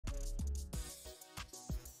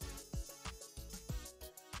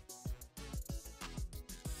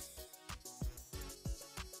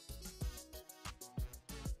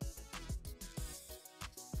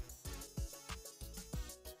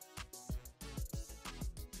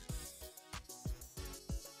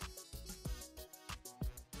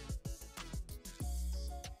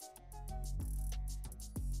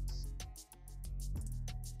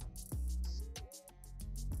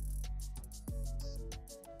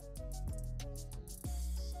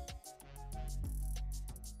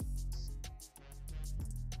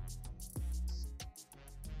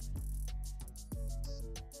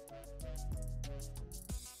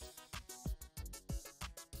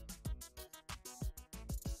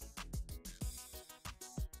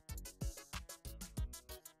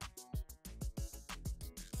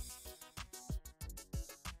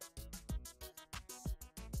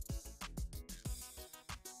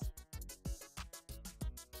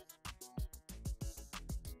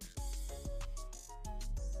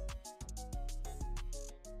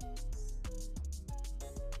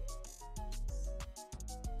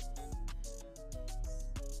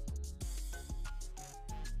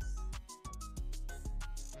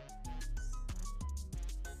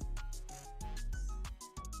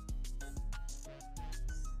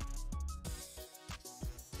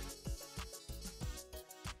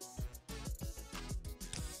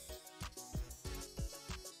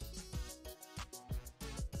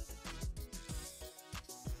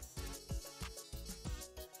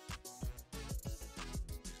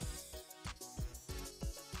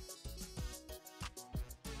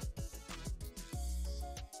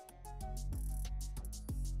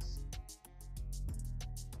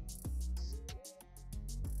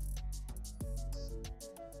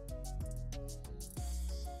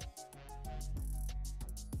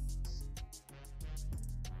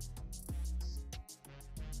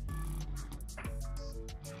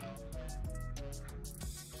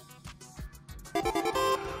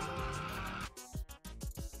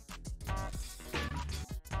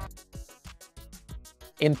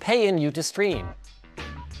I'm paying you to stream.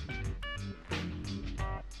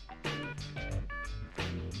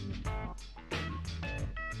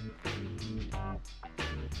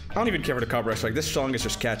 I don't even care for the copyright strike. This song is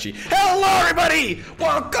just catchy. Hello, everybody!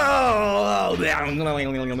 Welcome!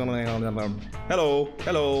 Hello, hello,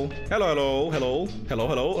 hello, hello, hello, hello,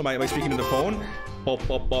 hello. Am I speaking to the phone? Pop,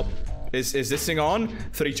 pop, pop. Is this thing on?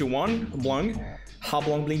 3, 2, 1. Blung. Ha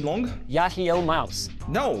blong bling blong. Yahio mouse.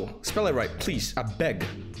 No, spell it right, please. I beg.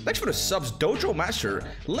 Thanks for the subs, Dojo Master,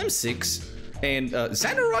 Lim6, and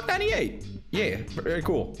Xander Rock 98. Yeah, very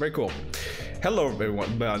cool, very cool. Hello,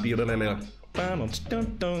 everyone. Dude,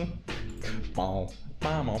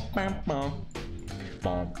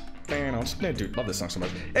 love this song so much.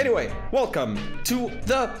 Anyway, welcome to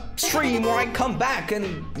the stream where I come back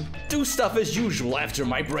and do stuff as usual after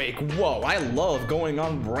my break. Whoa, I love going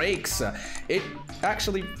on breaks. It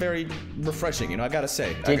actually very refreshing, you know, I gotta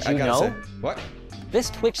say. Did you know? Say. What? This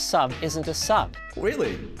Twitch sub isn't a sub.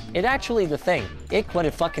 Really? It actually the thing. It what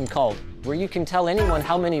it fucking called. Where you can tell anyone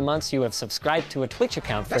how many months you have subscribed to a Twitch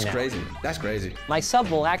account for now. That's crazy. That's crazy. My sub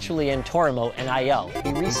will actually end Torimo and IL.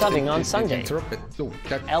 Be resubbing on Sunday.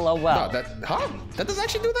 LOL. No, that doesn't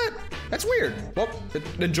actually do that? That's weird. Well,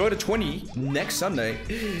 enjoy the 20 next Sunday.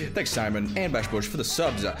 Thanks, Simon and Bashbush, for the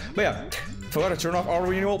subs. But yeah, forgot to turn off auto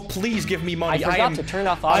renewal. Please give me money. I forgot to turn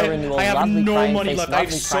off auto renewal. I have lovely no crying money face, left. I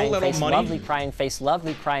have so little money. Lovely crying face,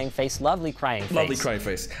 lovely crying face, lovely crying face. Lovely crying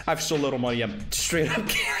face. I have so little money. I'm straight up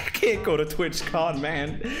can't go to TwitchCon,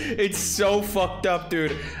 man. It's so fucked up,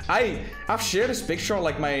 dude. I've shared this picture on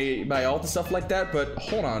like my alt and stuff like that, but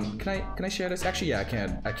hold on. Can I share this? Actually,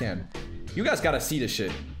 yeah, I can. You guys gotta see this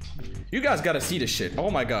shit. You guys gotta see this shit.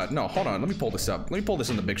 Oh my god. No, hold on. Let me pull this up. Let me pull this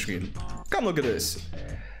on the big screen. Come look at this.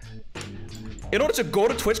 In order to go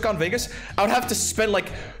to TwitchCon Vegas, I would have to spend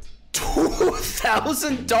like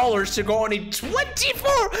 $2,000 to go on a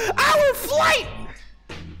 24-hour flight.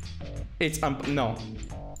 It's no.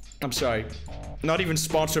 I'm sorry. Not even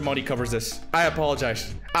sponsor money covers this. I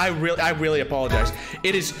apologize. I really apologize.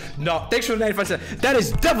 It is not. Thanks for the 95 cents. That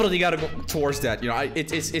is definitely gotta go towards that. You know,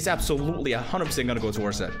 it's absolutely 100% gonna go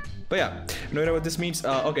towards that. But yeah, you know what this means?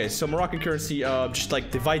 Okay, so Moroccan currency. Just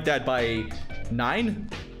like divide that by 9,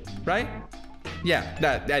 right? Yeah,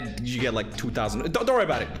 that you get like 2,000. Don't worry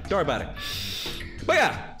about it. Don't worry about it. But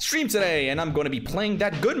yeah, stream today, and I'm going to be playing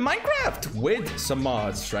that good Minecraft with some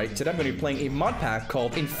mods, right? Today I'm going to be playing a mod pack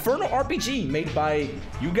called Inferno RPG, made by,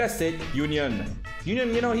 you guessed it, Union.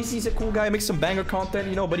 Union, you know, he's a cool guy, makes some banger content,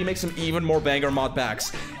 you know, but he makes some even more banger mod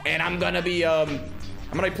packs. And I'm gonna be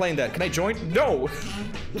playing that. Can I join? No.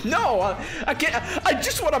 No, I can't. I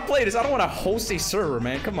just want to play this. I don't want to host a server,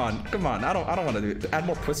 man. Come on. I don't want to do it. Add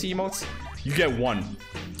more pussy emotes. You get one.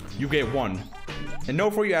 You get one. And no,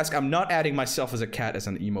 before you ask, I'm not adding myself as a cat as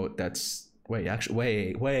an emote. That's wait. I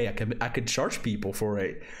could charge people for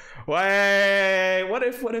it. Wait. What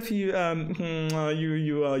if you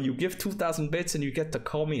you give 2,000 bits and you get to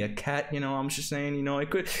call me a cat? You know, I'm just saying. You know, I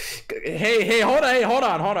could. Hey, hold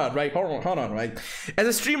on. Right, hold on. Right. As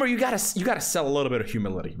a streamer, you gotta sell a little bit of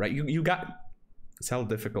humility, right? You got. It's hella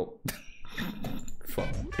difficult. Fuck.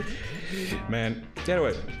 Man.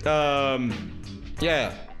 Anyway,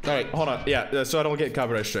 yeah. Alright, hold on. Yeah, so I don't get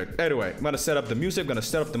copyright strike. Anyway, I'm gonna set up the music, I'm gonna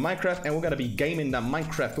set up the Minecraft, and we're gonna be gaming that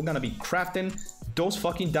Minecraft. We're gonna be crafting those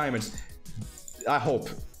fucking diamonds. I hope.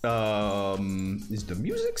 Is the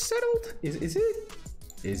music settled? Is it?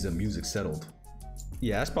 Is the music settled?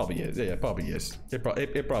 Yeah, that's probably it. Yeah, it probably is. It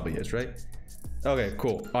probably is, right? Okay,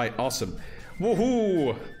 cool. Alright, awesome.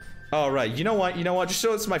 Woohoo! Alright, you know what? Just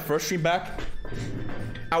so it's my first stream back,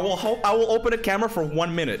 I will open a camera for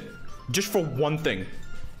 1 minute. Just for one thing.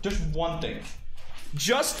 Just one thing.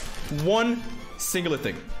 Just one singular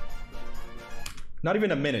thing. Not even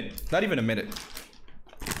a minute. Not even a minute.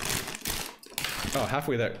 Oh,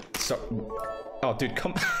 halfway there. So, oh, dude,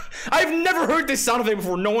 come. I've never heard this sound effect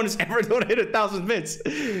before. No one has ever donated 1,000 bits.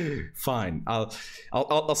 Fine. I'll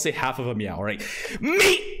say half of a meow. All right.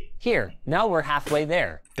 Me. Here. Now we're halfway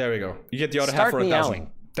there. There we go. You get the other half for 1,000.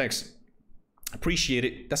 Thanks. Appreciate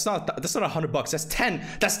it. That's not $100. That's 10.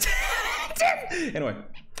 That's 10. Anyway.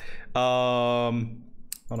 Hold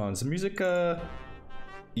on. Is the music?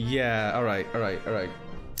 Yeah. All right.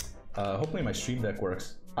 Hopefully my stream deck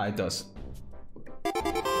works. It does.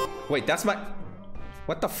 Wait, that's my.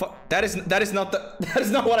 What the fuck? That is not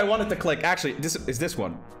what I wanted to click. Actually, this is this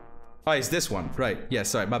one. Oh, it's this one. Right. Yeah.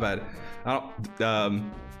 Sorry. My bad. I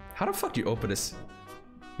don't. How the fuck do you open this?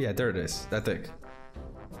 Yeah. There it is. That thing.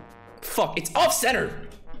 Fuck. It's off center.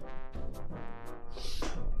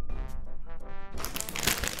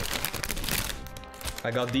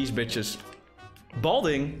 I got these bitches.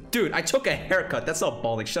 Balding? Dude, I took a haircut. That's not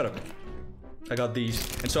balding. Shut up. I got these.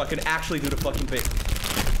 And so I can actually do the fucking thing.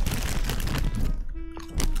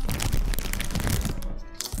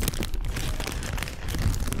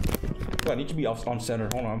 Oh, I need to be on center.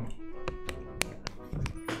 Hold on.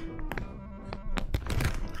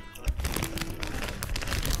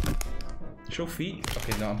 Show feet?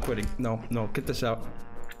 Okay, no, I'm quitting. No, no, get this out.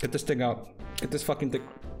 Get this thing out. Get this fucking thing.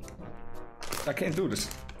 I can't do this.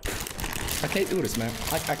 I can't do this, man.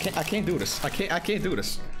 I can't do this. I can't do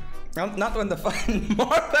this. I'm not when the fucking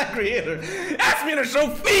modpack creator asked me to show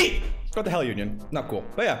feet. What the hell, Union? Not cool.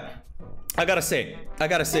 But yeah, I gotta say,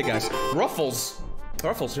 guys, Ruffles.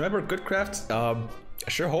 Remember Goodcraft? I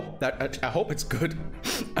sure hope that. I hope it's good.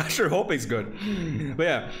 I sure hope it's good. But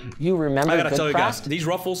yeah, you remember? I gotta tell you guys, these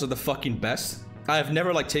Ruffles are the fucking best. I have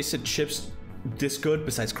never like tasted chips this good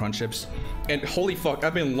besides Crunch chips, and holy fuck,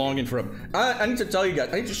 I've been longing for them. I need to tell you guys.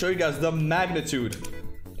 I need to show you guys the magnitude.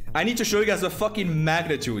 I need to show you guys the fucking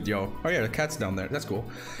magnitude, yo. Oh yeah, the cat's down there. That's cool.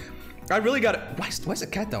 I really gotta. Why's the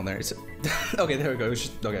cat down there? It's okay. There we go. It's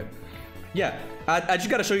just, okay. Yeah, I just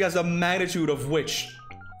gotta show you guys the magnitude of which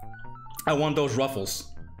I want those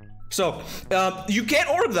Ruffles. So, you can't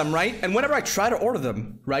order them, right? And whenever I try to order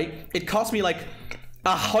them, right, it costs me like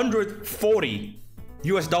 $140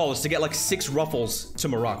 US to get like 6 Ruffles to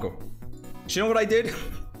Morocco. So you know what I did?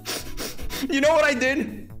 You know what I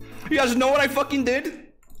did? You guys know what I fucking did?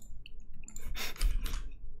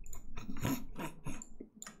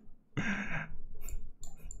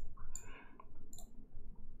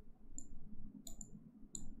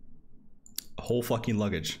 A whole fucking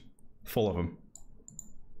luggage full of them.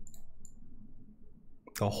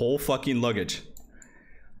 A whole fucking luggage.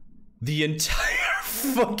 The entire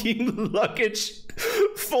fucking luggage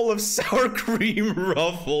full of sour cream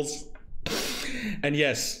Ruffles. And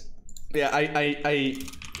yes, yeah,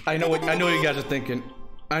 I know what you guys are thinking.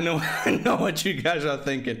 I know what you guys are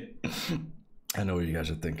thinking. I know what you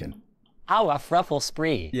guys are thinking. How a Ruffle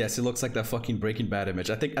spree. Yes, it looks like that fucking Breaking Bad image.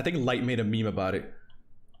 I think Light made a meme about it.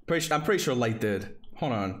 I'm pretty sure Light did.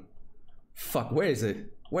 Hold on. Fuck, where is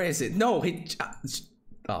it? Where is it? No,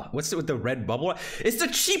 what's it with the red bubble? It's the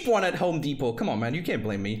cheap one at Home Depot. Come on, man, you can't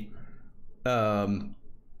blame me. I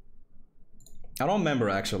don't remember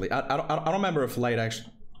actually. I don't remember if Light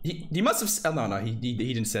actually. He must have. Oh, no, he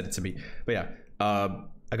didn't send it to me. But yeah,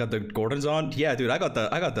 I got the Gordons on. Yeah, dude, I got the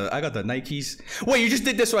Nikes. Wait, you just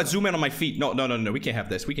did this so I zoom in on my feet. No. We can't have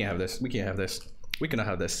this. We can't have this. We can't have this. We cannot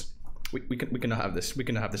have this. We cannot have this. We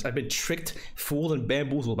cannot have this. I've been tricked, fooled, and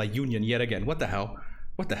bamboozled by Union yet again. What the hell?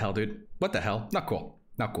 What the hell, dude? What the hell? Not cool.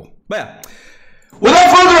 Not cool. But yeah.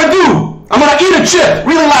 Without further ado, I'm gonna eat a chip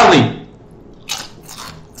really loudly.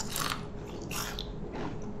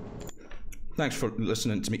 Thanks for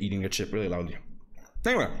listening to me eating a chip really loudly.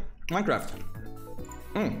 Anyway, Minecraft.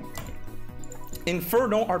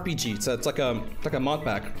 Inferno RPG. It's like a mod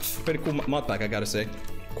pack. Pretty cool mod pack, I gotta say.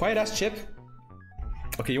 Quiet ass chip.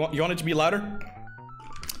 Okay, you want it to be louder?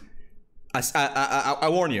 I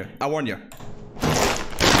warn you. I warn you.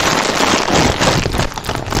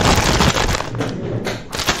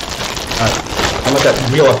 Alright, I want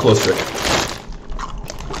that real up close trick.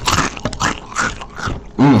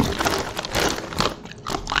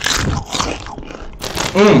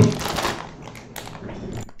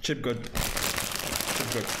 Chip good.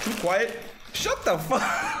 Chip good. Too quiet. Shut the fuck.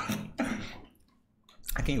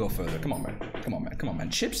 I can't go further. Come on, man. Come on, man. Come on, man.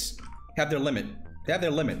 Chips have their limit. They have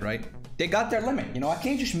their limit, right? They got their limit. You know, I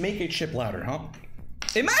can't just make a chip louder, huh?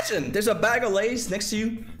 Imagine there's a bag of Lay's next to you,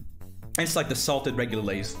 and it's like the salted regular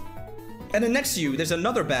Lay's. And then next to you, there's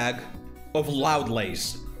another bag of loud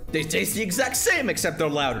Lay's. They taste the exact same, except they're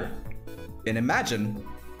louder. And imagine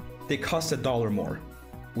they cost $1 more.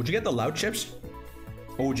 Would you get the loud chips?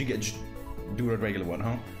 Or would you do a regular one,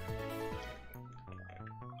 huh?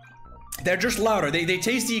 They're just louder. They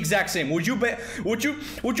taste the exact same. Would you pay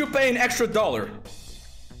an extra $1?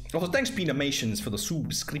 Also, thanks Pinamations for the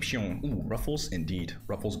subscription. Ooh, Ruffles indeed.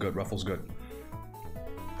 Ruffles good. Ruffles good.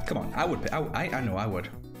 Come on, I would pay. I know I would.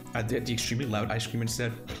 I did the extremely loud ice cream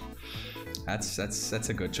instead. That's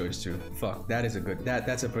a good choice too. Fuck, that is a good.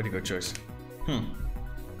 That's a pretty good choice.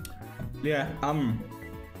 Yeah, I'm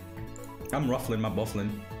ruffling my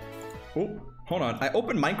buffling. Oh, hold on. I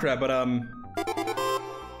opened Minecraft, but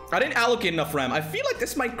I didn't allocate enough RAM. I feel like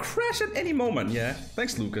this might crash at any moment. Yeah.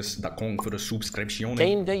 Thanks, Lucas. Dakong for the subscription.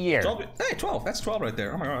 Game the year. 12. Hey, 12. That's 12 right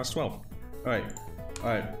there. Oh my god, that's 12. All right. All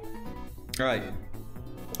right. All right.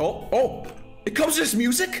 Oh. It comes with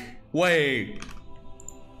music? Wait.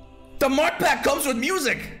 The mod pack comes with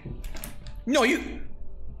music. No,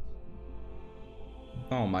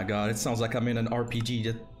 Oh my god, it sounds like I'm in an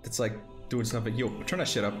RPG that's like doing something. Yo, turn that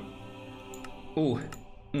shit up. Ooh,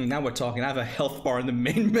 now we're talking. I have a health bar in the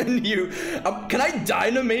main menu. Can I die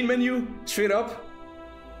in the main menu? Straight up?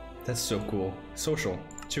 That's so cool. Social,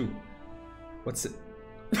 2. What's it?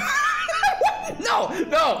 No,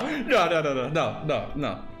 no, no, no, no, no, no,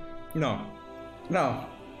 no, no, no,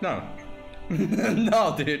 no,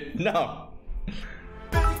 no, dude, no.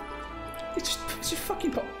 It's just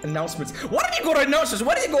fucking announcements. Why did you go to announcements?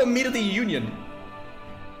 Why did you go immediately to Union?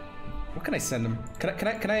 What can I send them? Can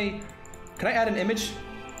I add an image?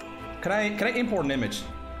 Can I import an image?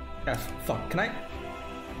 F. Fuck. Can I?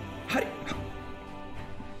 How do?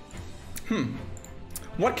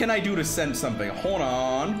 What can I do to send something? Hold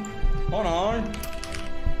on. Hold on.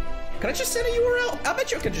 Can I just send a URL? I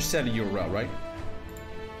bet you can just send a URL, right?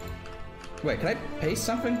 Wait, can I paste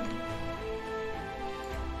something?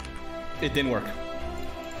 It didn't work.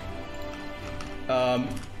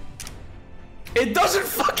 It doesn't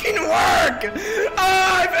fucking work!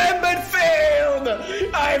 I've embed failed!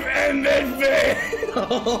 I've embed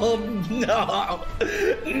failed! No!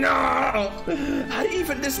 No! How do you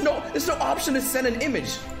even, there's no option to send an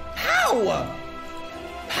image. How?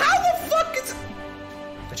 How the fuck is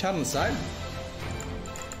the chat on the side?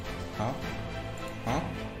 Huh? Huh?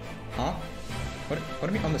 Huh? What do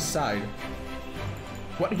you mean on the side?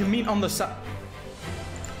 What do you mean on the side?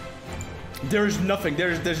 There's nothing.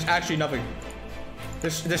 There's actually nothing.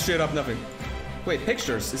 There's straight up nothing. Wait,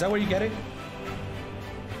 pictures. Is that where you get it?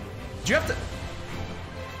 Do you have to?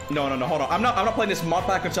 No, hold on. I'm not playing this mod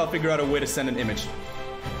pack until I figure out a way to send an image.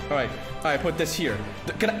 All right, put this here.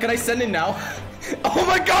 Can I send it now? Oh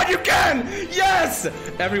my god, you can! Yes!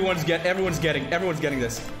 Everyone's getting this. Everyone's getting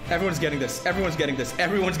this. Everyone's getting this.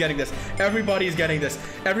 Everyone's getting this. Everybody is getting this.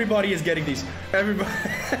 Everybody is getting these. Everybody's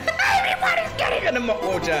getting an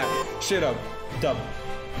emoji. Shit up. Dub.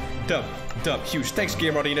 Huge. Thanks,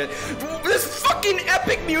 Game Rodina. This fucking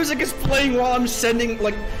epic music is playing while I'm sending,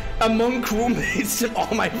 like, among crewmates to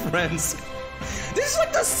all my friends. This is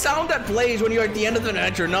like the sound that plays when you're at the end of an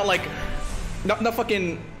adventure, not like, not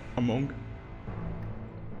fucking among.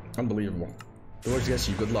 Unbelievable. The Lord bless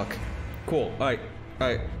you. Good luck. Cool. All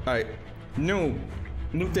right. New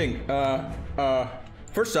thing.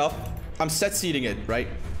 First off, I'm set seating it, right?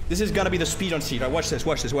 This is gonna be the speed on seat. Right? Watch this,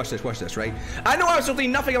 right? I know absolutely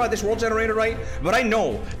nothing about this world generator, right? But I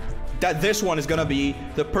know that this one is gonna be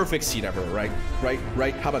the perfect seat ever, right? Right?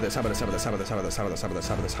 How about this? How about this?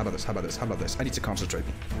 I need to concentrate.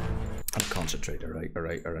 I'm concentrating, all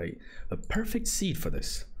right. The perfect seat for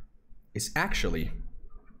this is actually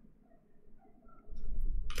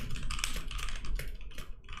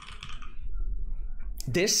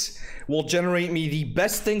this will generate me the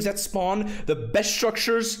best things that spawn, the best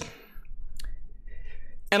structures,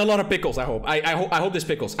 and a lot of pickles, I hope. I hope this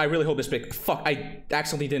pickles. I really hope this pickles. Fuck, I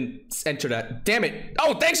accidentally didn't enter that. Damn it.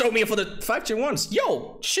 Oh, thanks, Oatmeal, for the 521s.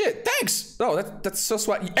 Yo, shit, thanks. Oh, that's so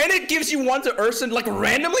swag. And it gives you one to Urson, like,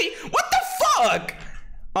 randomly? What the fuck?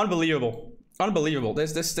 Unbelievable.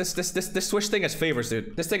 This Switch thing has favors,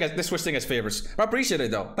 dude. This Switch thing has favors. I appreciate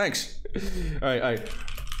it, though. Thanks. All right.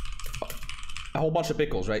 A whole bunch of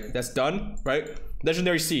pickles, right? That's done, right?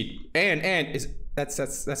 Legendary seed. And is that's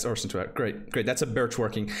Urson to it. Great. That's a bear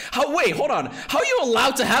twerking. How? Wait, hold on. How are you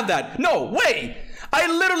allowed to have that? No, wait. I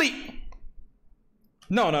literally.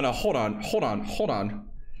 No. Hold on.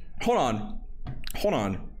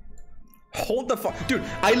 Hold the fuck, dude.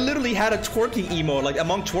 I literally had a twerking emote like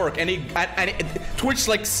among twerk, and Twitch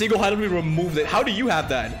like single-handedly removed it. How do you have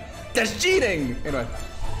that? That's cheating. Anyway,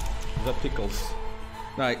 the pickles.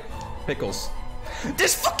 All right, pickles.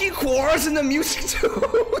 There's fucking quarters in the music too,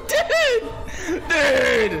 dude.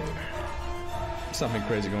 Something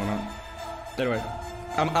crazy going on. Anyway,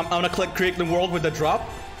 I'm gonna click create the world with the drop,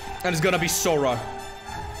 and it's gonna be so raw.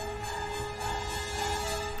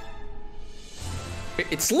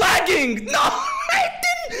 It's lagging. No,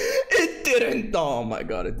 it didn't. Oh my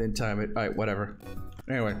god, it didn't time it. All right, whatever.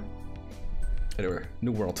 Anyway,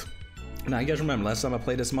 new world. Now, you guys remember last time I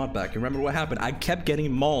played this mod pack, you remember what happened? I kept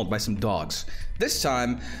getting mauled by some dogs. This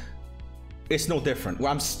time, it's no different.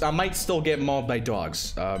 Well, I might still get mauled by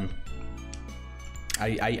dogs. I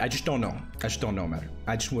just don't know. Man.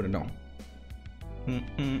 I just wouldn't know.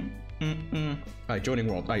 Alright, joining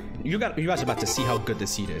world. Alright, you guys are about to see how good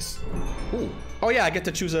this seed is. Ooh. Oh yeah, I get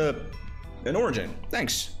to choose an origin.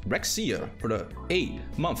 Thanks, Rexia, for the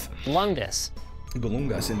 8-month. Lungus.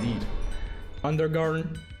 Galungas, indeed.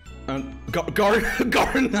 Undergarden. Garden.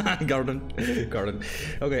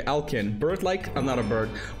 Okay, Alkin. Bird-like? I'm not a bird.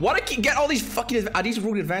 Why do I get all these fucking... Are these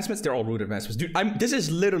root advancements? They're all root advancements. Dude, this is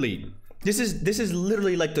literally This is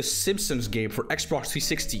literally like the Simpsons game for Xbox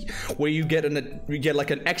 360, where you get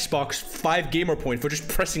like an Xbox 5 gamer point for just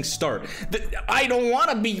pressing start. I don't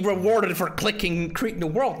want to be rewarded for clicking create new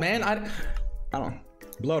world, man. I don't.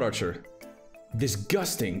 Blood Archer.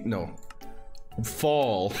 Disgusting. No.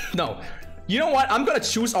 Fall. No. You know what? I'm gonna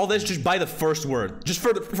choose all this just by the first word. Just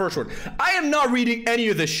for the first word. I am not reading any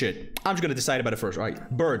of this shit. I'm just gonna decide about it first. All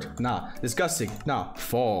right. Bird. Nah. Disgusting. Nah.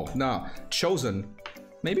 Fall. Nah. Chosen.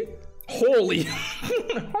 Maybe? Holy.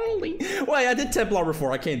 Holy. Wait, I did Templar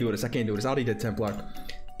before. I can't do this. I can't do this. I already did Templar.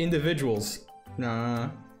 Individuals. Nah.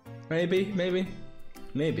 Maybe. Maybe.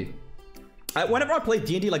 Maybe. Whenever I play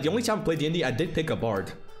D&D, like the only time I play D&D, I did pick a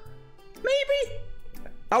bard. Maybe.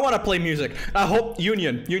 I want to play music. I hope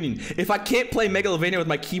Union. If I can't play Megalovania with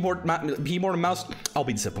my keyboard and mouse, I'll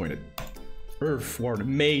be disappointed. Earth Ward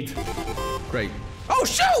Maid. Great. Oh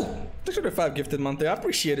shoot! 605 gifted month. I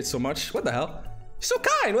appreciate it so much. What the hell? You're so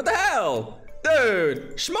kind. What the hell,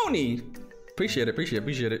 dude? Shmoni. Appreciate it.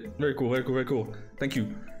 Appreciate it. Very cool. Very cool. Very cool. Thank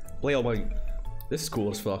you. Play all my. This is cool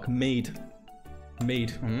as fuck. Maid.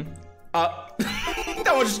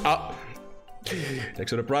 That was just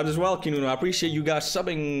Thanks for the bribes as well, Kinunu. I appreciate you guys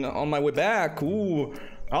subbing on my way back. Ooh.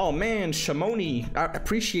 Oh man, Shamoni. I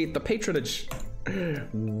appreciate the patronage.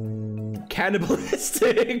 Ooh.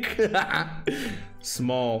 Cannibalistic.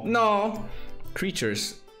 Small. No.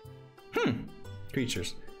 Creatures.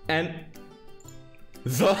 Creatures. And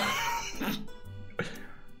the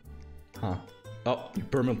huh. Oh, you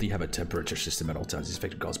permanently have a temperature system at all times. This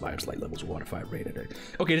effect caused by light levels, water, fire, rated.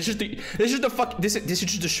 Okay, this is just the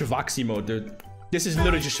Shavaxi mode, dude. This is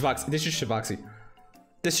literally just Shavaxi.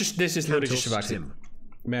 This is literally just Shavaxi.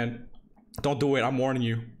 Man, don't do it. I'm warning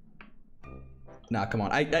you. Nah, come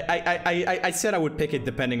on. I said I would pick it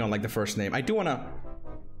depending on like the first name. I do wanna.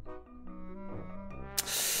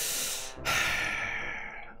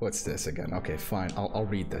 What's this again? Okay, fine. I'll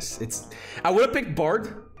read this. I would have picked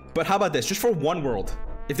Bard. But how about this? Just for one world.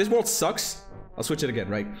 If this world sucks, I'll switch it again,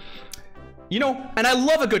 right? You know, and I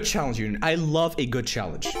love a good challenge, Union. I love a good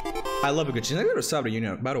challenge. I love a good challenge. I got a sub to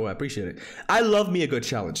Union. By the way, I appreciate it. I love me a good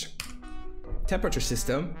challenge. Temperature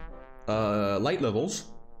system. Light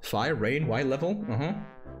levels. Fire, rain, Y level.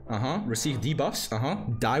 Receive debuffs.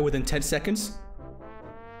 Die within 10 seconds.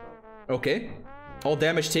 Okay. All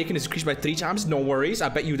damage taken is increased by 3 times. No worries. I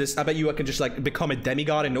bet you I can just like become a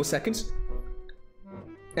demigod in no seconds.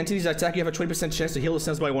 Entities that attack you have a 20% chance to heal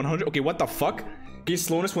themselves by 100. Okay, what the fuck? Gain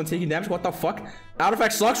slowness when taking damage. What the fuck?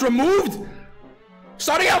 Artifact slocks removed.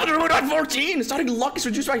 Starting out with 14. Starting luck is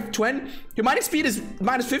reduced by 20. Your mining speed is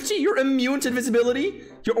minus 50. You're immune to invisibility.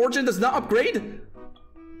 Your origin does not upgrade.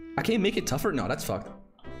 I can't make it tougher. No, that's fucked.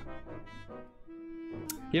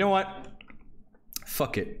 You know what?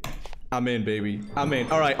 Fuck it. I'm in, baby. I'm in.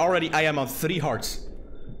 All right. Already, I am on 3 hearts.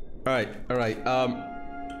 All right. All right.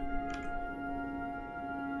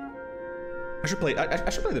 I should play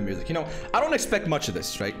the music. You know, I don't expect much of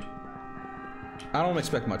this, right? I don't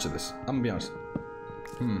expect much of this. I'm gonna be honest.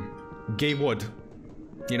 Gay wood.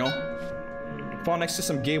 You know? Fall next to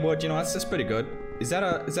some gay wood, you know, that's pretty good. Is that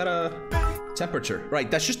a temperature?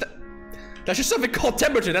 Right, that's just something called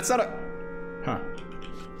temperature. That's not a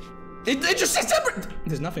It just says temperature.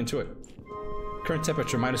 There's nothing to it. Current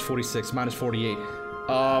temperature minus 46, minus 48.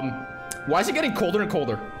 Why is it getting colder and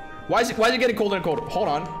colder? Why is it getting colder and colder? Hold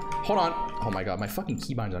on. Oh my god, my fucking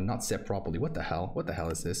keybinds are not set properly. What the hell? What the hell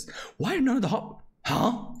is this? Why are none of the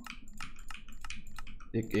huh?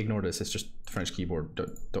 Ignore this. It's just French keyboard.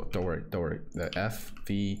 Don't worry. The F,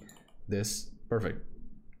 V, this. Perfect.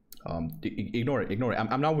 Ignore it.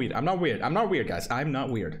 I'm not weird. I'm not weird, guys. I'm not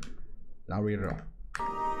weird. Not weird at all.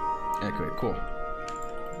 Okay, cool.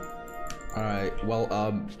 Alright, well,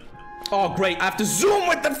 oh great, I have to zoom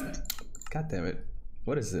with the god damn it.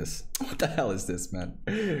 What is this? What the hell is this, man?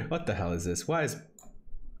 What the hell is this? What is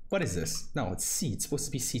this? No, it's C. It's supposed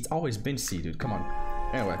to be C. It's always been C, dude. Come on.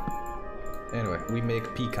 Anyway, we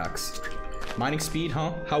make peacocks. Mining speed,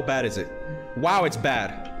 huh? How bad is it? Wow, it's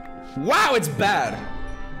bad. Wow, it's bad.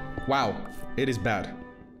 Wow, it is bad.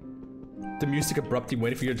 The music abruptly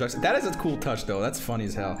waiting for your judgment. That is a cool touch, though. That's funny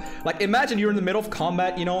as hell. Like, imagine you're in the middle of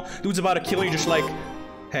combat, you know? Dude's about to kill you, just like,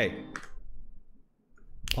 hey.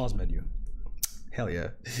 Pause menu. Hell yeah.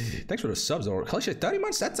 Thanks for the subs, though. Holy shit, 30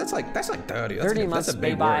 months? That's like 30. 30 months. That's a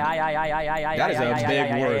big word. That is a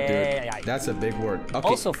big word, dude. That's a big word. Okay.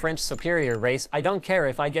 Also, French superior race. I don't care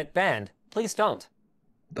if I get banned. Please don't.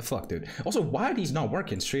 The fuck, dude. Also, why are these not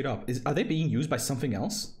working straight up? Are they being used by something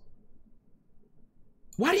else?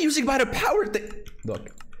 Why are you using by the power thing?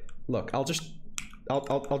 Look. I'll just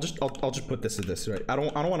put this in this, right? I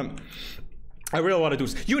don't want to. I really want to do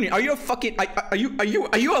this. Union, are you a fucking... Are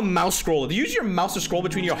you a mouse scroller? Do you use your mouse to scroll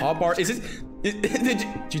between your hotbar? Is it...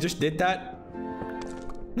 Did you just did that?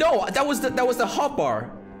 No, that was the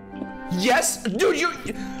hotbar. Yes? Dude, you...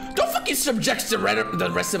 Don't fucking subject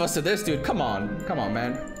the rest of us to this, dude. Come on. Come on,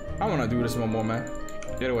 man. I want to do this one more, man.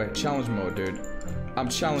 Get away. Challenge mode, dude. I'm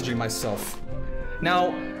challenging myself.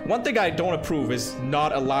 Now, one thing I don't approve is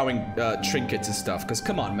not allowing trinkets and stuff. Because,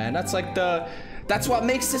 come on, man. That's like the... That's what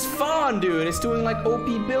makes this fun, dude. It's doing like OP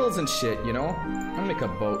builds and shit, you know? I'll make a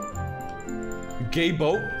boat. Gay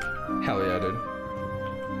boat? Hell yeah, dude.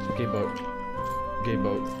 Gay boat. Gay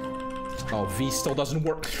boat. Oh, V still doesn't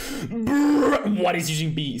work. What is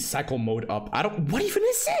using V? Cycle mode up. I don't... What even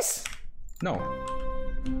is this? No.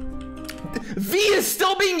 V is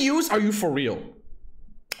still being used? Are you for real?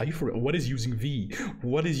 Are you for real? What is using V?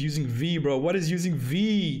 What is using V, bro? What is using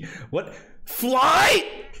V? What? Fly?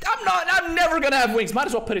 I'm never gonna have wings. Might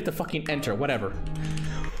as well put it to fucking enter. Whatever.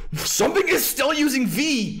 Something is still using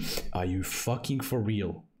V. Are you fucking for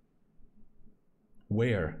real?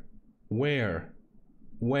 Where? Where?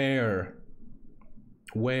 Where?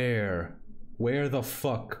 Where? Where the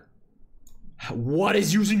fuck? What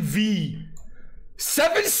is using V?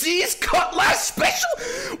 7 C's Cutlass Special?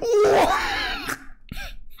 What?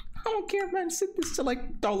 I don't care, man. Set this to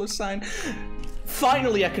like $.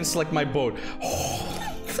 Finally, I can select my boat.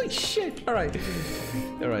 Holy shit. Alright.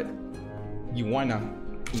 Alright. You wanna.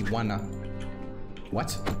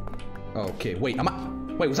 What? Okay, wait.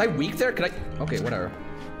 Wait, was I weak there? Could I? Okay, whatever.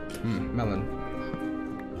 Melon.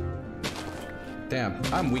 Damn,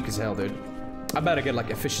 I'm weak as hell, dude. I better get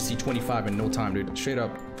like efficiency 25 in no time, dude. Straight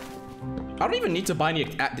up. I don't even need to buy any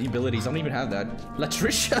abilities. I don't even have that.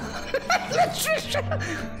 Latricia. Latricia.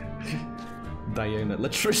 Diana.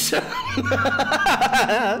 Latricia.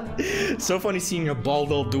 So funny seeing a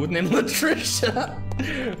bald old dude named Latricia.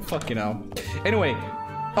 Fucking hell. Anyway.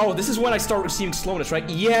 Oh, this is when I start receiving slowness, right?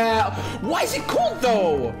 Yeah. Why is it cold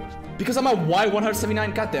though? Because I'm at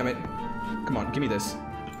Y179. God damn it. Come on, give me this.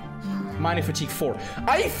 Mining fatigue 4.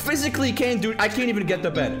 I physically can't do it. I can't even get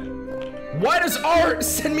to bed. Why does R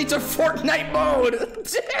send me to Fortnite mode?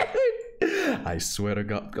 I swear to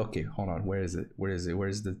God. Okay, hold on. Where is it? Where is it? Where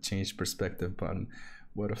is the change perspective button?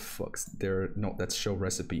 What the fuck's there? No, that's show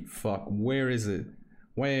recipe. Fuck. Where is it?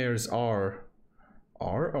 Where's R?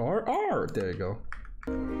 R. There you go.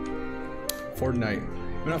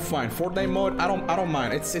 Fortnite. No, fine. Fortnite mode. I don't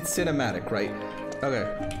mind. It's cinematic, right? Okay.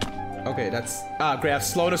 Okay, that's great. I have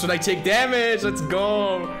slowness when I take damage. Let's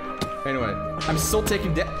go. Anyway, I'm still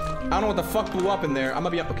taking I don't know what the fuck blew up in there. I'm gonna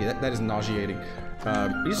be up. Okay, that is nauseating.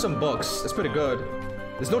 These are some books. That's pretty good.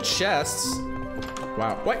 There's no chests.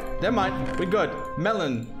 Wow. Wait, never mind. We're good.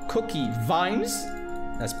 Melon, cookie, vines.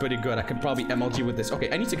 That's pretty good. I can probably MLG with this. Okay,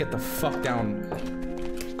 I need to get the fuck down.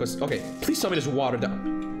 Cause okay, please tell me there's water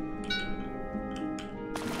down.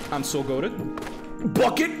 I'm so goated.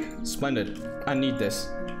 Bucket. Splendid. I need this.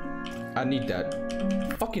 I need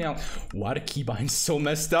that. Fucking hell. Why the keybind's so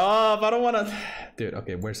messed up? I don't wanna... Dude,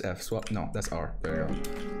 okay, where's F? Swap? No, that's R. There you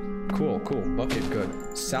go. Cool. Bucket,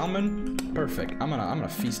 good. Salmon, perfect. I'm gonna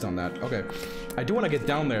feast on that. Okay. I do wanna get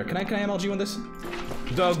down there. Can I MLG on this?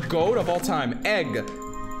 The goat of all time. Egg.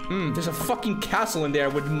 There's a fucking castle in there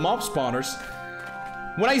with mob spawners.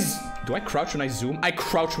 When do I crouch when I zoom? I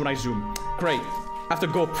crouch when I zoom. Great. I have to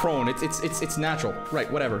go prone. It's natural.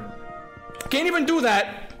 Right, whatever. Can't even do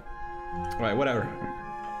that. Alright, whatever.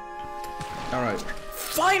 Alright.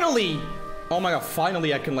 Finally! Oh my god,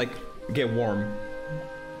 finally I can, like, get warm.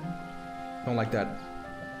 I don't like that.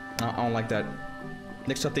 I don't like that.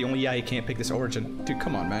 Next up, the only you can't pick this origin. Dude,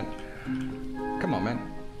 come on, man. Come on, man.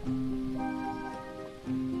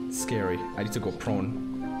 It's scary. I need to go prone.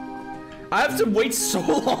 I have to wait so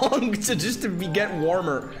long to just get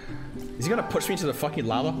warmer. Is he gonna push me into the fucking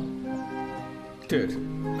lava? Dude,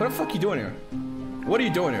 what the fuck are you doing here? What are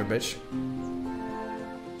you doing here, bitch?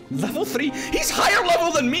 Level 3? He's higher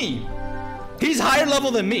level than me! He's higher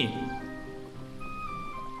level than me!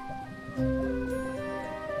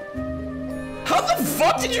 How the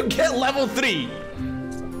fuck did you get level 3?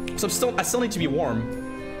 So I still need to be warm.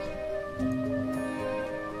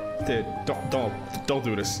 Dude, don't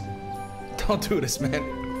do this. Don't do this, man.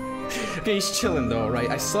 Okay, he's chilling though, right?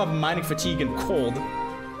 I still have mining fatigue and cold.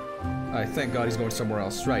 Alright, thank God he's going somewhere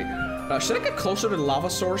else. Right. Should I get closer to the lava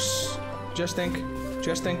source? Just think.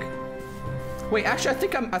 Wait, actually,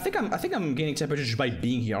 I think I'm gaining temperature just by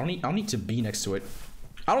being here. I don't need to be next to it.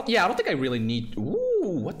 I don't think I really need. Ooh,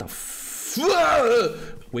 what the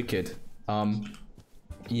wicked.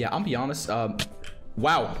 Yeah, I'll be honest.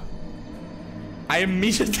 Wow. I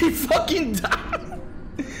immediately fucking died.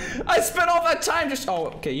 I spent all that time just. Oh,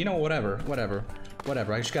 okay. You know, whatever.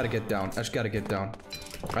 I just gotta get down. I just gotta get down,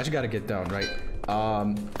 right?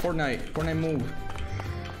 Fortnite, move.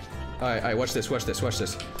 Alright, watch this.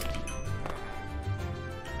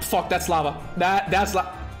 Fuck, that's lava. That's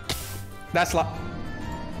lava.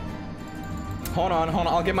 Hold on.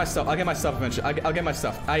 I'll get my stuff eventually. I'll get my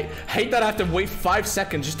stuff. I hate that I have to wait 5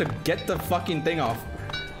 seconds just to get the fucking thing off.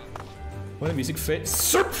 Well, the music fit.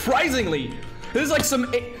 Surprisingly! This is like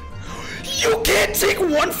some... You can't take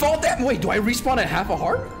one fall down! Wait, do I respawn at half a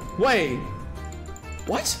heart? Wait.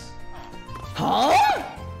 What? Huh?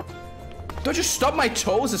 Do I just stub my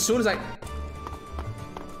toes as soon as I...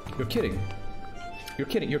 You're kidding. You're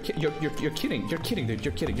kidding, dude. You're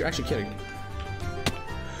actually kidding.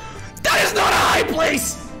 That is not a high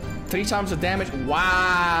place! 3 times the damage.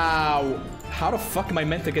 Wow. How the fuck am I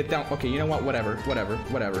meant to get down? Okay, you know what? Whatever.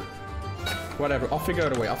 I'll figure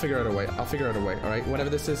out a way. All right.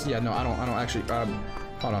 Whatever this is. Yeah. No, I don't actually.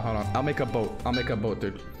 Hold on. I'll make a boat,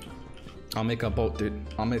 dude. I'll make a freaking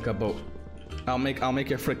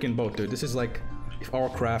boat, dude. This is like if our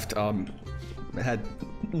craft had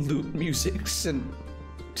loot musics and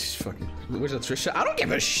fucking. Where's that Trisha? I don't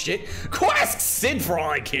give a shit. Go ask Sid for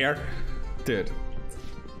all I care, dude.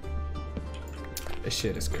 This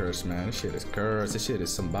shit is cursed, man. This shit is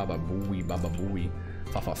some baba booey.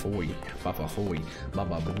 Fafa foy, fafa foy,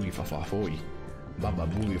 baba booey, fafa foy, baba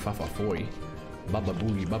booey, fafa foy, baba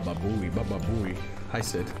booey. Hi,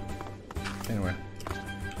 Sid. Anyway.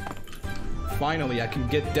 Finally, I can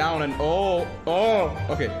get down and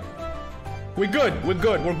okay. We're good. We're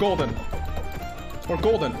golden. We're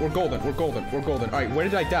golden. Alright, where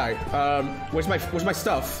did I die? Where's my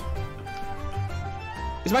stuff?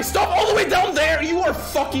 Is my stuff all the way down there? You are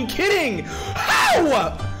fucking kidding!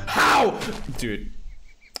 How? Dude,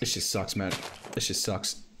 this just sucks, man. This just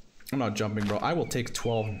sucks. I'm not jumping, bro. I will take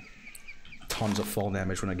 12 tons of fall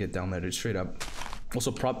damage when I get down there, dude. Straight up.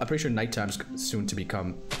 Also, I'm pretty sure nighttime's soon to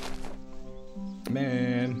become.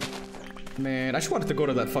 Man, I just wanted to go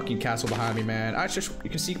to that fucking castle behind me, man. You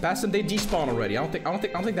can see past them. They despawn already. I don't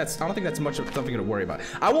think that's much of something to worry about.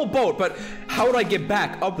 I will boat, but how would I get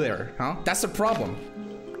back up there? Huh? That's the problem.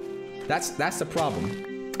 That's the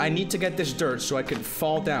problem. I need to get this dirt so I can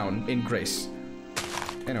fall down in grace.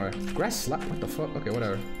 Anyway, grass slap. What the fuck? Okay,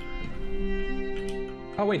 whatever.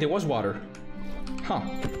 Oh wait, there was water. Huh?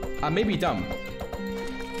 I may be dumb.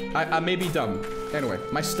 I may be dumb. Anyway,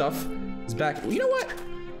 my stuff is back. You know what?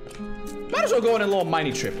 Might as well go on a little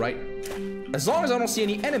mining trip, right? As long as I don't see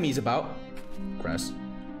any enemies about. Grass.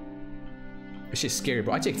 This shit's scary,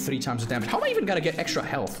 bro. I take 3 times the damage. How am I even gonna get extra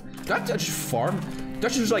health? Do I have to just farm? Do I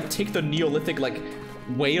just like take the Neolithic like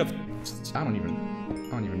way of? I don't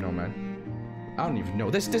even know, man. I don't even know.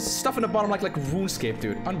 There's stuff in the bottom like RuneScape,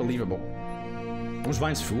 dude. Unbelievable. Was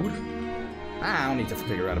Vine's food? I don't need to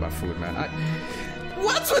figure out about food, man.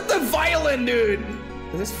 What's with the violin, dude?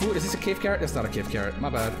 Is this food? Is this a cave carrot? That's not a cave carrot. My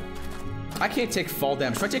bad. I can't take fall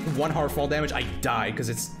damage. If I take 1 hard fall damage, I die because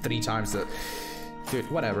it's 3 times the. Dude,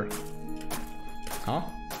 whatever. Huh?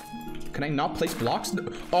 Can I not place blocks?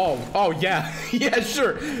 Oh yeah. Yeah,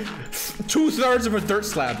 sure. 2/3 of a dirt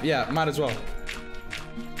slab. Yeah, might as well.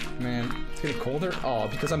 Man, it's getting colder. Oh,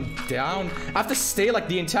 because I'm down. I have to stay like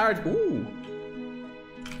the entire. Ooh.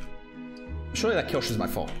 Surely that kill is my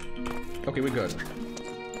fault. Okay, we're good.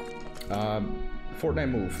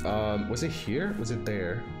 Fortnite move. Was it here? Was it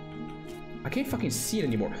there? I can't fucking see it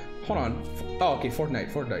anymore. Hold on. Oh, okay,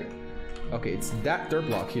 Fortnite. Okay, it's that dirt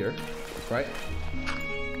block here, right?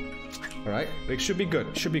 All right, it should be good.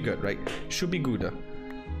 Right? Should be good.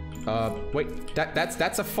 Wait,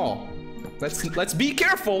 that's a fall. Let's be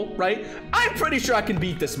careful, right? I'm pretty sure I can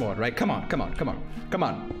beat this mod, right? Come on.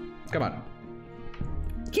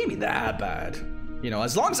 Can't be that bad. You know,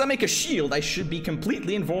 as long as I make a shield, I should be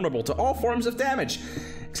completely invulnerable to all forms of damage.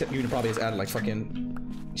 Except you probably has added like fucking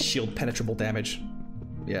shield penetrable damage.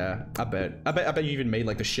 Yeah, I bet you even made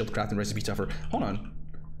like the shield crafting recipe tougher. Hold on.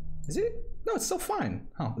 Is it? No, it's still fine.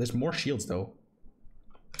 Huh, there's more shields though.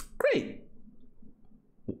 Great.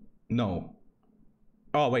 No.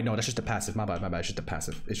 Oh wait, no, that's just a passive. My bad. It's just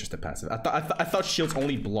a passive. I thought shields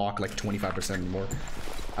only block like 25% more.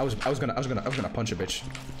 I was gonna punch a bitch.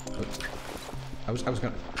 I was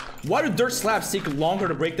gonna. Why do dirt slabs take longer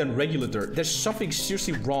to break than regular dirt? There's something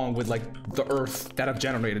seriously wrong with like the earth that I've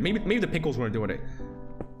generated. Maybe the pickles weren't doing it.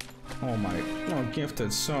 Oh my! Oh,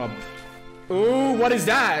 gifted sub. Ooh, what is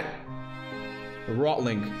that?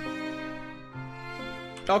 Rotling.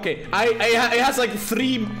 Okay, it has like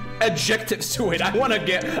 3 adjectives to it.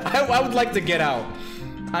 I would like to get out.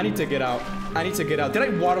 I need to get out. Did I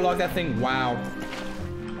waterlog that thing? Wow.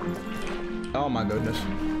 Oh my goodness.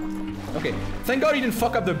 Okay, thank God he didn't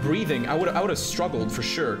fuck up the breathing. I would have struggled for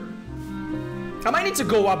sure. I might need to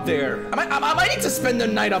go up there. I might need to spend the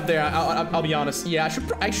night up there. I'll be honest. Yeah,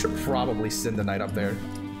 I should probably spend the night up there.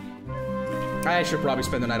 I should probably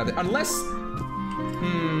spend the night up there. Unless,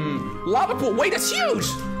 lava pool. Wait, that's huge.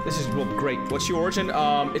 This is well, great. What's your origin?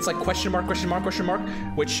 It's like question mark, which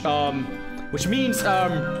means I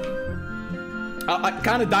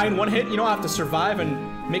kind of die in one hit. You know, I have to survive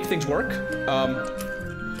and make things work.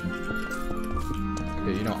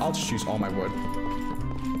 Okay, you know, I'll just use all my wood.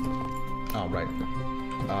 Oh, right.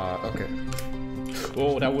 Okay.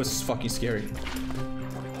 Oh, that was fucking scary.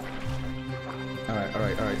 Alright.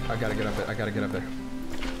 I gotta get up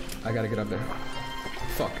there.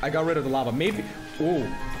 Fuck, I got rid of the lava. Maybe... Ooh.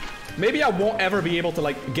 Maybe I won't ever be able to,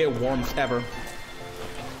 like, get warmth, ever.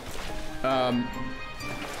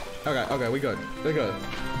 Okay, we good.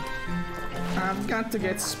 I've got to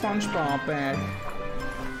get SpongeBob back.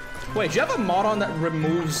 Wait, do you have a mod on that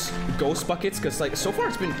removes ghost buckets? Because, like, so far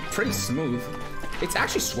it's been pretty smooth. It's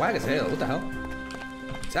actually swag as hell. What the hell?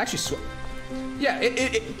 It's actually swag. Yeah,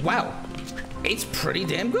 wow. It's pretty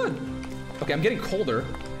damn good. Okay, I'm getting colder.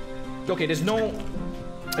 Okay, there's no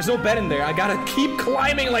bed in there. I gotta keep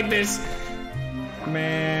climbing like this.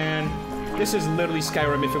 Man, this is literally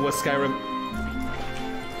Skyrim if it was Skyrim.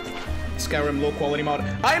 Skyrim low quality mod.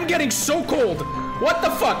 I am getting so cold. What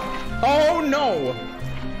the fuck? Oh no.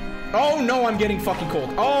 Oh no, I'm getting fucking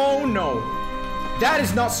cold. Oh no. That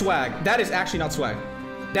is not swag. That is actually not swag.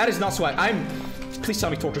 That is not swag. Please tell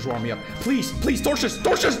me torches warm me up. Please, torches!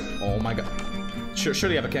 Oh my god.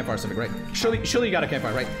 Surely you have a campfire or something, right? Surely you got a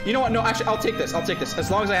campfire, right? You know what? No, actually, I'll take this. As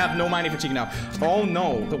long as I have no mining fatigue now. Oh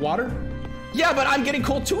no. The water? Yeah, but I'm getting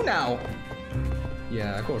cold too now.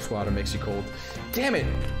 Yeah, of course water makes you cold. Damn it.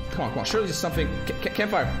 Come on. Surely there's something.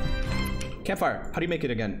 Campfire. How do you make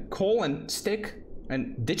it again? Coal and stick?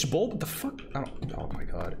 And ditch bulb? What the fuck? Oh my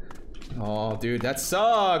god. Oh, dude, that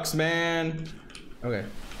sucks, man. Okay.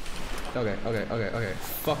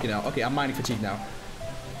 Fucking hell. Okay, I'm mining fatigue now.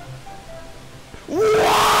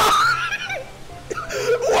 What?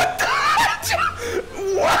 What the?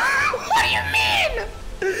 What do you mean?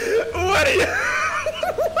 What do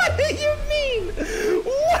you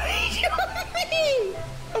mean?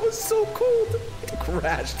 I was so cold. It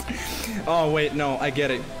crashed. Oh, wait, no, I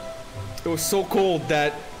get it. It was so cold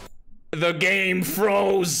that the game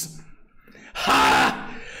froze.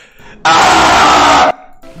 Ha!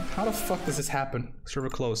 Ah! How the fuck does this happen? Server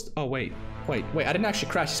closed. Oh, wait. I didn't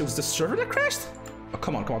actually crash. It was the server that crashed? Oh,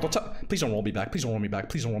 come on. Please don't roll me back. Please don't roll me back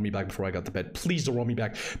before I got to bed. Please don't roll me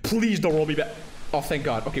back. Oh, thank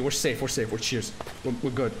God. Okay, we're safe. We're cheers.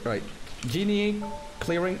 We're good. All right. Genie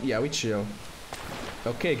clearing. Yeah, we chill.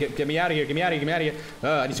 Okay, get me out of here. I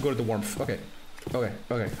need to go to the warmth. Okay.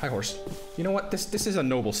 Hi, horse. You know what? This is a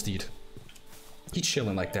noble steed. He's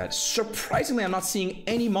chilling like that. Surprisingly, I'm not seeing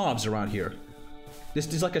any mobs around here. This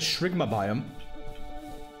is like a Shrigma biome.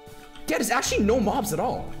 Yeah, there's actually no mobs at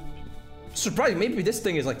all. Surprising. Maybe this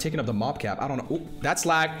thing is like taking up the mob cap. I don't know. Ooh, that's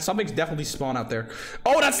lag. Something's definitely spawned out there.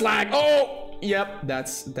 Oh, that's lag. Oh, yep.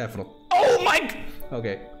 That's definitely. Oh my.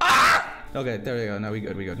 Okay. Ah. Okay, there we go. Now we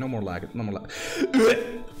good. No more lag.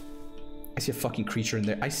 I see a fucking creature in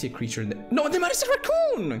there. No, they might have said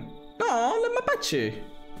raccoon. No, let me patch you.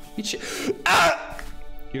 Ah!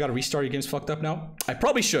 You gotta restart your game's fucked up now? I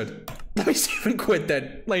probably should. Let me save and quit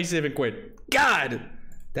then. God!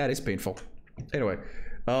 That is painful. Anyway,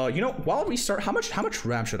 you know, while we start, how much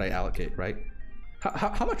RAM should I allocate, right?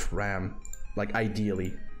 How much RAM, like,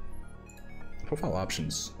 ideally? Profile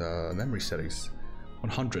options, memory settings,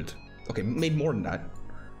 100. Okay, maybe more than that.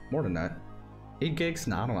 8 gigs?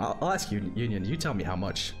 Nah, I don't know. I'll ask you, Union. You tell me how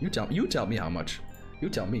much. You tell me how much. You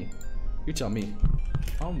tell me.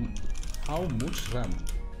 How much RAM?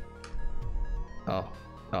 Oh,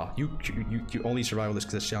 you only survival this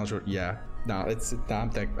because it's challenge. Yeah, no, I'm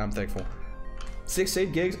thankful.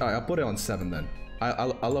 8 gigs. All right, I'll put it on 7 then. I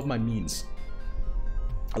love my means.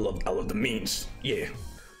 I love the means. Yeah.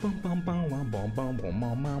 In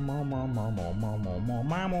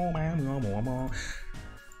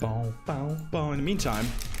the meantime,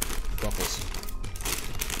 Ruffles.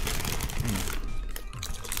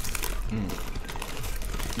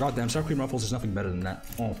 Goddamn, sour cream Ruffles is nothing better than that.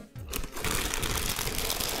 Oh.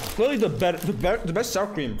 Literally the best sour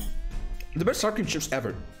cream. The best sour cream chips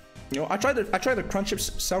ever. You know, I tried the Crunch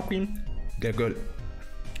Chips sour cream. They're good.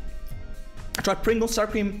 I tried Pringles sour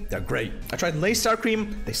cream. They're great. I tried Lay's sour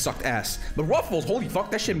cream. They sucked ass. But Ruffles, holy fuck,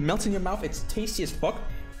 that shit melts in your mouth. It's tasty as fuck.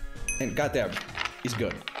 And goddamn, it's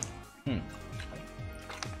good.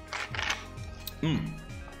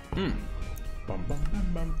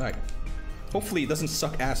 Alright. Hopefully it doesn't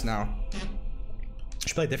suck ass now.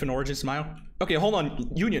 Should play a different origin, Smile? Okay, hold on,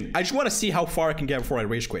 Union. I just want to see how far I can get before I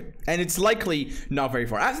rage quit. And it's likely not very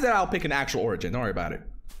far. After that, I'll pick an actual origin. Don't worry about it.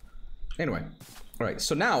 Anyway. Alright,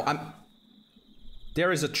 so now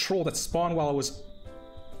there is a troll that spawned while I was...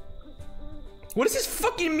 What is this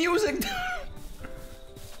fucking music?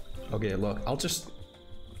 Okay, look, I'll just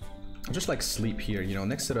like sleep here, you know,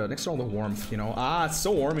 next to all the warmth, you know. Ah, it's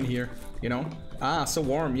so warm in here, you know. Ah, so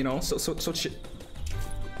warm, you know. So shit.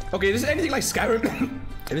 Okay, if this is anything like Skyrim.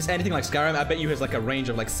 If this is anything like Skyrim, I bet you has like a range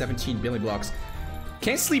of like 17 billion blocks.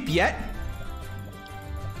 Can't sleep yet?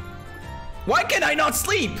 Why can I not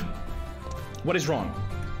sleep? What is wrong?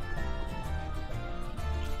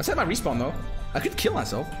 I set my respawn though. I could kill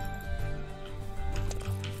myself.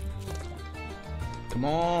 Come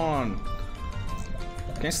on.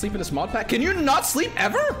 Can't sleep in this mod pack? Can you not sleep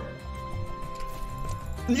ever?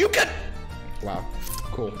 You can. Wow.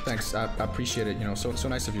 Cool. Thanks. I appreciate it. You know, so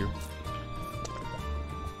nice of you.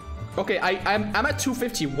 Okay, I'm at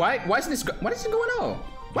 250. Why isn't this going on?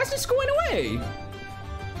 Why is this going away?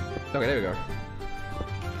 Okay, there we go.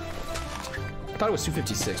 I thought it was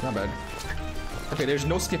 256. My bad. Okay, there's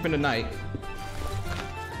no skipping the night.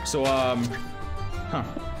 So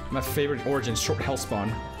my favorite origin, short health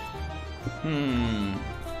spawn.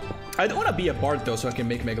 I don't want to be a bard though, so I can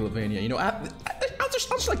make Megalovania. You know, I'll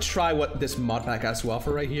just like try what this mod pack has to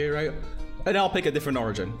offer right here, right? And I'll pick a different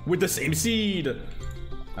origin with the same seed. All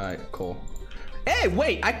right, cool. Hey,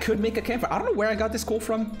 wait, I could make a campfire. I don't know where I got this coal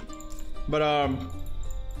from, but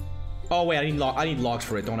oh wait, I need logs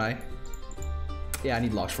for it, don't I? Yeah, I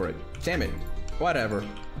need logs for it. Damn it. Whatever.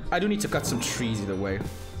 I do need to cut some trees either way.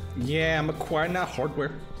 Yeah, I'm acquiring that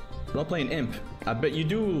hardware. Love playing Imp. I bet you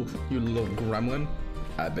do, you little gremlin.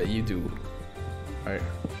 I bet you do. Alright.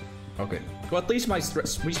 Okay. Well, at least my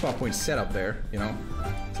respawn point's set up there, you know?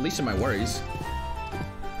 At least in my worries.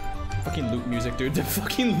 Fucking loot music, dude. The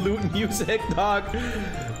fucking loot music, dog.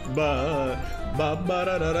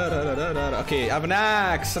 Okay, I have an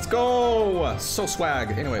axe. Let's go. So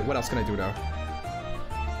swag. Anyway, what else can I do now?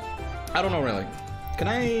 I don't know really. Can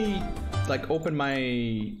I like open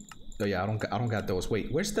my... Oh yeah, I don't got those.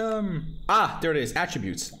 Wait, where's the ah, there it is.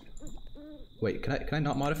 Attributes. Wait, can I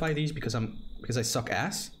not modify these because I suck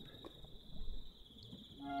ass?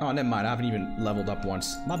 Oh, never mind. I haven't even leveled up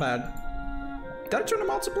once. My bad. Did I turn them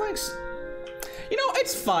out to blanks? You know,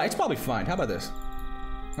 it's fine. It's probably fine. How about this?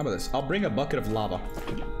 How about this? I'll bring a bucket of lava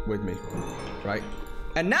with me, right?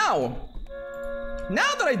 And now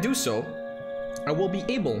that I do so, I will be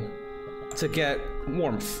able to get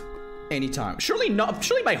warmth anytime. Surely not.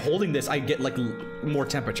 Surely by holding this, I get like more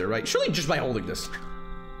temperature, right? Surely just by holding this,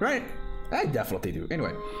 right? I definitely do.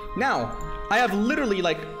 Anyway, now I have literally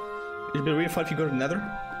like. It'd be really fun if you go to the Nether.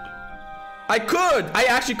 I could. I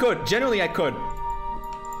actually could. Genuinely, I could.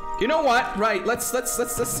 You know what? Right. Let's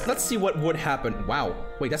see what would happen. Wow.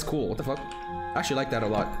 Wait, that's cool. What the fuck? I actually like that a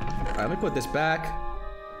lot. All right, let me put this back.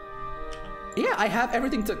 Yeah, I have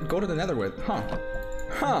everything to go to the Nether with. Huh.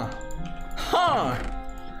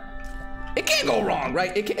 It can't go wrong,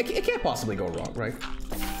 right? It can't possibly go wrong, right?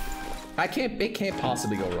 It can't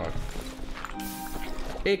possibly go wrong.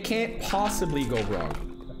 It can't possibly go wrong.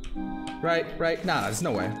 Right? Nah, there's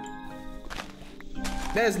no way.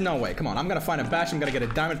 There's no way. Come on, I'm gonna find a bash. I'm gonna get a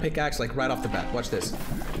diamond pickaxe like right off the bat. Watch this.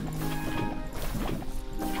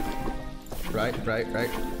 Right.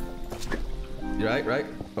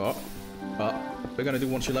 Oh. We're gonna do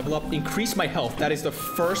once you level up. Increase my health. That is the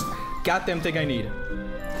first goddamn thing I need.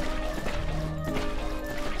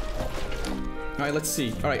 Alright, let's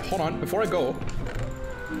see. Alright, hold on. Before I go,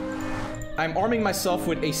 I'm arming myself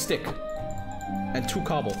with a stick and 2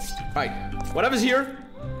 cobble. Alright, whatever's here,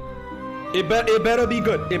 it better be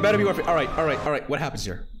good. It better be worth it. Alright. What happens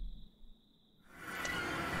here?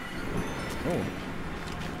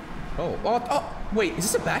 Oh, wait,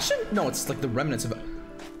 is this a bastion? No, it's like the remnants of a...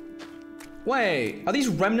 Wait, are these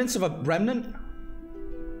remnants of a remnant?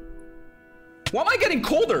 Why am I getting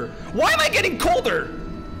colder? Why am I getting colder?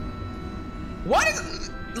 What is...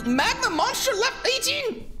 Magma monster left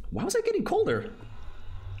 18? Why was I getting colder?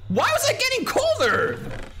 Why was I getting colder?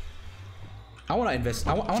 I want to invest.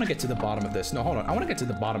 I want to get to the bottom of this. No, hold on. I want to get to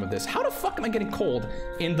the bottom of this. How the fuck am I getting cold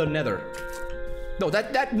in the Nether? No,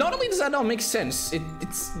 that not only does that not make sense, it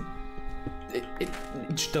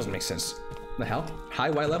just doesn't make sense. The hell? High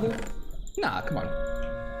Y level? Nah, come on.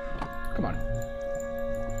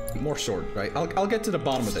 More sword, right? I'll get to the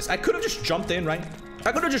bottom of this. I could have just jumped in, right?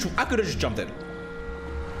 I could have just jumped in.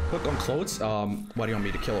 Hook on clothes. Why do you want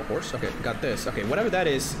me to kill a horse? Okay, got this. Okay, whatever that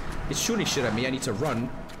is, it's shooting shit at me. I need to run.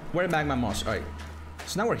 Where magma monster? Alright.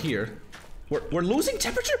 So now we're here. We're losing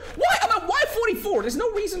temperature? Why? I'm at Y44. There's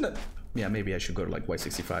no reason to... Yeah, maybe I should go to like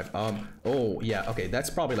Y65. Oh, yeah, okay. That's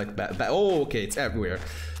probably like bad. Oh, okay. It's everywhere.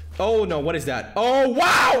 Oh, no. What is that? Oh,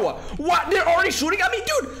 wow. What? They're already shooting at me?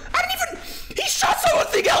 Dude, I didn't even... He shot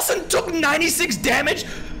something else and took 96 damage.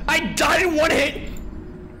 I died in one hit.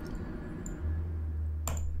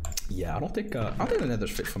 Yeah, I don't think the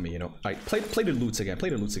nether's fit for me, you know. Alright, play the loots again. Play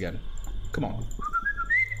the loots again. Come on.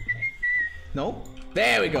 No?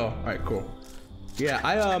 There we go. Alright, cool. Yeah,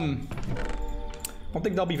 I don't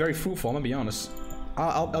think that'll be very fruitful, I'm gonna be honest.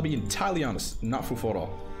 I'll be entirely honest. Not fruitful at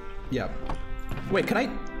all. Yeah. Wait, can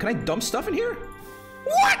I dump stuff in here?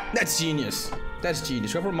 What? That's genius. That's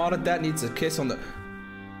genius. Whoever modded that needs a kiss on the...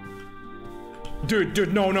 Dude,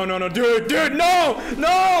 no, dude,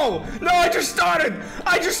 no, I just started,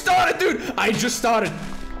 dude, I just started.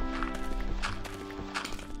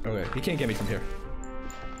 Okay, he can't get me from here.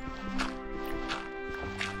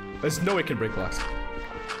 There's no way it can break blocks.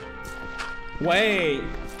 Wait,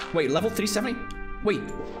 level 370? Wait,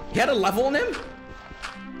 he had a level on him?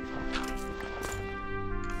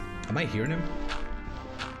 Am I hearing him?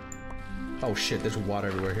 Oh shit, there's water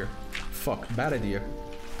everywhere here. Fuck, bad idea.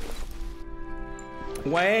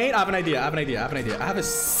 Wait, I have an idea. I have a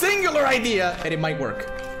singular idea, and it might work.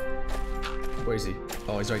 Where is he?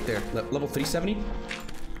 Oh, he's right there. Level 370?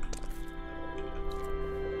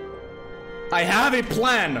 I have a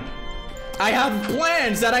plan. I have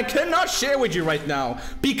plans that I cannot share with you right now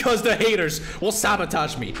because the haters will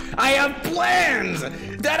sabotage me. I have plans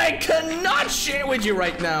that I cannot share with you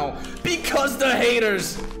right now because the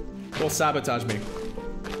haters will sabotage me.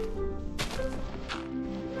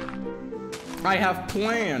 I have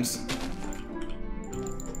plans.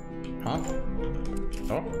 Huh?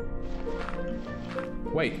 Oh.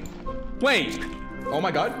 Wait. Oh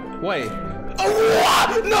my god. Wait. Oh,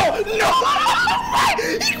 what? No!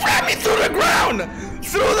 He grabbed me through the ground!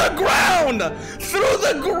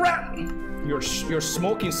 You're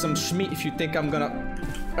smoking some schmeat if you think I'm gonna...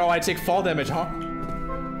 Oh, I take fall damage, huh?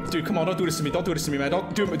 Dude, come on, don't do this to me. Don't do this to me, man.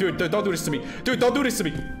 Don't do this to me. Dude, don't do this to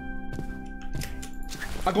me.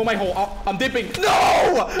 I go my hole. I'm dipping.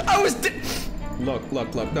 No! I was Look. No.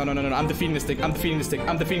 I'm defeating this thing.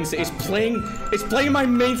 It's playing my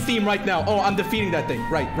main theme right now. Oh, I'm defeating that thing.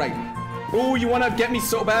 Right. Ooh, you wanna get me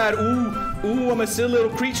so bad. Ooh, I'm a silly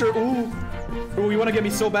little creature. Ooh, you wanna get me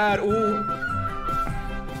so bad. Ooh.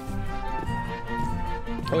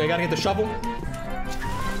 Okay, I gotta hit the shovel.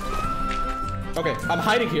 Okay, I'm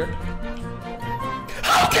hiding here.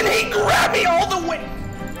 How can he grab me all the way?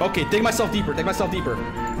 Okay, dig myself deeper. Dig myself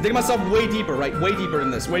way deeper, right? Way deeper than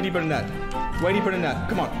this. Way deeper than that.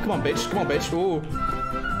 Come on, bitch.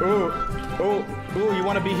 Ooh, you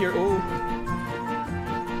wanna be here? Ooh.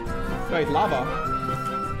 Wait, lava.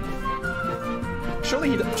 Surely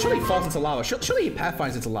he falls into lava. Surely he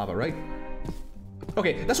pathfinds into lava, right?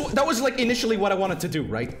 Okay, that was like initially what I wanted to do,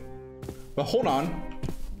 right? But hold on.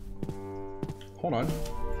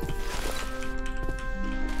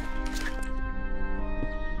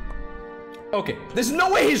 Okay, there's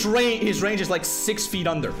no way his range is like 6 feet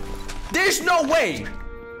under. There's no way.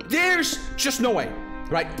 There's just no way,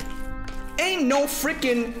 right? Ain't no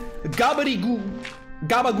freaking gabagoo.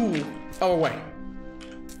 Oh wait.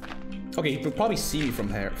 Okay, he could probably see me from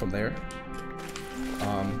there.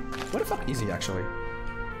 Where the fuck is he actually?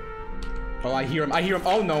 Oh, I hear him.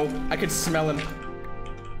 Oh no, I can smell him.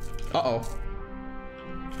 Uh-oh.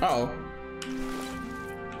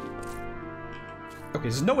 Okay,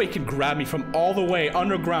 there's no way he can grab me from all the way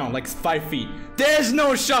underground, like 5 feet. There's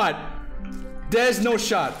no shot.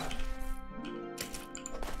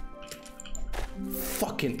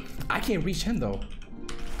 Fucking, I can't reach him though.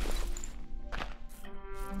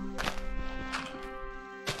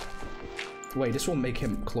 Wait, this will make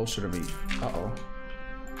him closer to me. Uh-oh.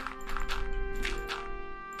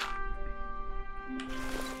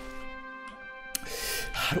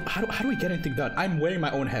 How do we get anything done? I'm wearing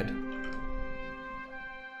my own head.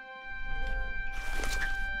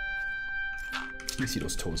 Let me see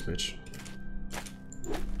those toes, bitch.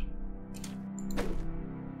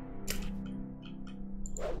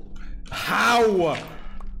 How?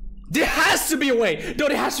 There has to be a way. No,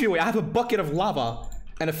 there has to be a way. I have a bucket of lava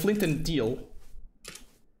and a flint and steel.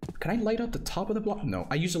 Can I light up the top of the block? No,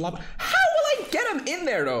 I use the lava. How will I get him in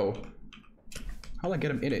there, though? How will I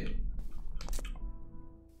get him in it?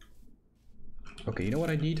 Okay, you know what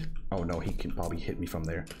I need? Oh no, he can probably hit me from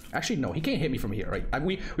there. Actually, no, he can't hit me from here, right?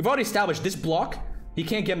 We've already established this block. He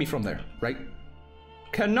can't get me from there, right?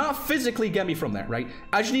 Cannot physically get me from there, right?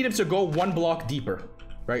 I just need him to go 1 block deeper,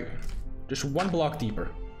 right? Just 1 block deeper.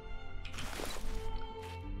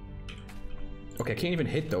 Okay, I can't even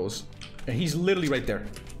hit those. And he's literally right there.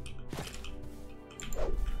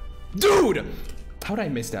 Dude! How did I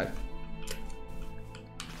miss that?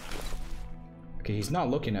 Okay, he's not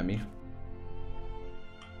looking at me.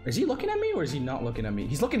 Is he looking at me or is he not looking at me?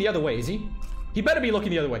 He's looking the other way, is he? He better be looking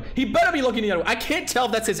the other way. He better be looking the other way. I can't tell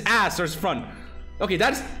if that's his ass or his front. Okay,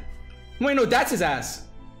 that's... Wait, no, that's his ass.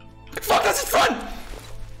 Fuck, that's his front!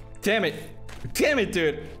 Damn it. Damn it,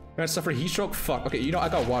 dude. I'm gonna suffer heat stroke? Fuck. Okay, you know, I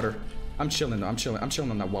got water. I'm chilling though. I'm chilling. I'm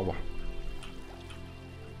chilling on that Wawa.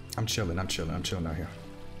 I'm chilling. I'm chilling. I'm chilling out here.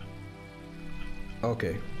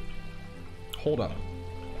 Okay. Hold up.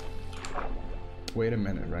 Wait a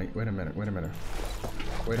minute, right? Wait a minute. Wait a minute.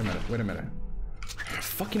 Wait a minute. Wait a minute.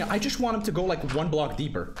 Fucking, I just want him to go like 1 block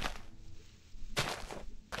deeper.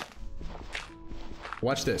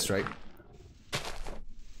 Watch this, right?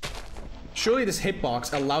 Surely this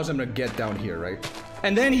hitbox allows him to get down here, right?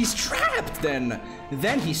 And then he's trapped, then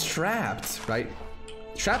he's trapped, right?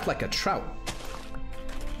 Trapped like a trout.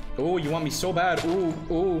 Oh, you want me so bad. Ooh,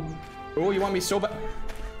 ooh. Oh, you want me so bad.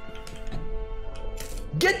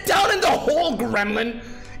 Get down in the hole, gremlin!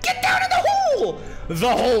 Get down in the hole! The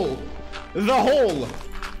hole! The hole!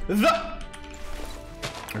 The...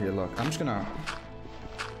 Okay, look, I'm just gonna...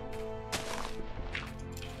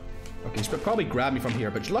 Okay, he's probably grab me from here,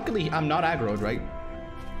 but luckily I'm not aggroed, right?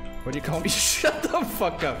 What do you call me? Shut the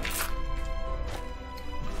fuck up.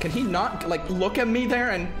 Can he not, like, look at me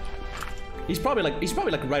there and... He's probably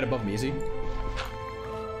like right above me, is he?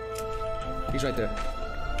 He's right there.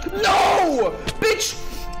 No! Bitch!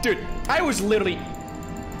 Dude, I was literally...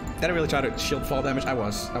 Did I really try to shield fall damage? I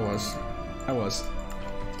was.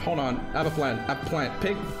 Hold on. I have a plan. I have a plan.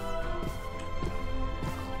 Pig.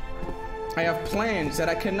 I have plans that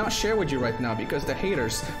I cannot share with you right now because the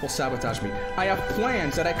haters will sabotage me. I have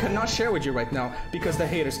plans that I cannot share with you right now because the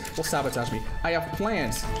haters will sabotage me. I have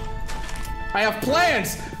plans. I have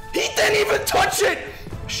plans! He didn't even touch it!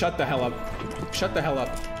 Shut the hell up. Shut the hell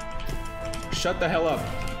up. Shut the hell up.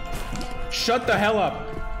 Shut the hell up.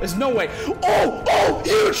 There's no way. Oh! Oh!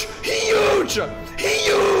 Huge! Huge!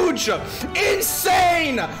 Huge!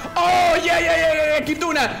 Insane! Oh, yeah. Keep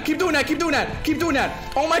doing that. Keep doing that. Keep doing that. Keep doing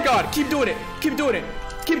that. Oh my god. Keep doing it. Keep doing it.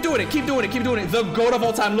 Keep doing it. Keep doing it. Keep doing it. The GOAT of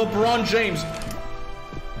all time, LeBron James.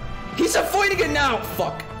 He's avoiding it now.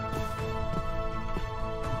 Fuck.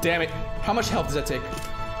 Damn it. How much health does that take?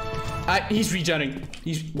 He's regenerating.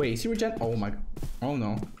 Wait, is he regen? Oh my. Oh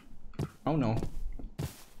no. Oh no.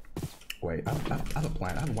 Wait, I have a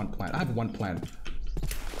plan. I have one plan. I have one plan.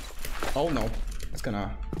 Oh no. It's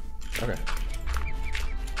gonna... Okay.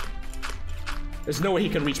 There's no way he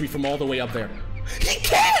can reach me from all the way up there. He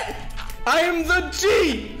can't! I am the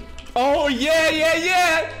G! Oh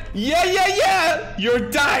yeah! You're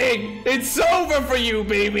dying! It's over for you,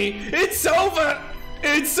 baby! It's over!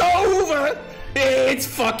 It's over! It's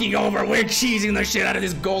fucking over! We're cheesing the shit out of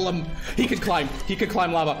this golem! He could climb. He could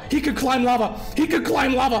climb lava. He could climb lava. He could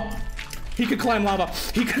climb lava. He could climb lava.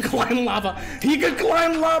 He could climb lava. He could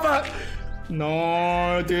climb lava.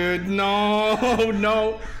 No, dude. No.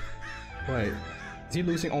 No. Wait. Is he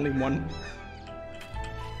losing only one?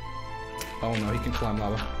 Oh no, he can climb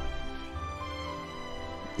lava.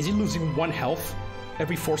 Is he losing 1 health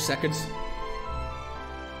every 4 seconds?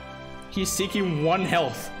 He's seeking 1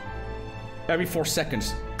 health every 4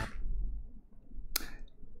 seconds.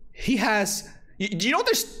 He has... Do you know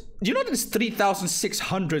there's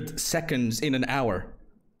 3,600 seconds in an hour?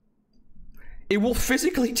 It will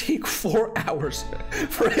physically take 4 hours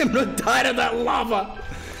for him to die to that lava.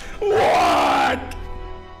 What?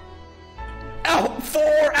 Oh,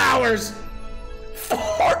 4 hours. 4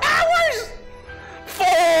 hours. 4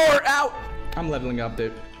 hours. I'm leveling up,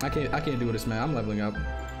 dude. I can't do this, man. I'm leveling up.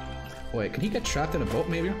 Wait, can he get trapped in a boat,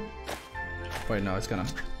 maybe? Wait, no, it's gonna...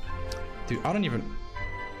 Dude, I don't even...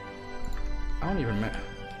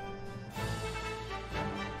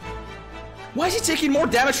 Why is he taking more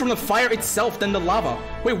damage from the fire itself than the lava?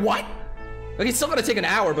 Wait, what? Like, it's still gonna take an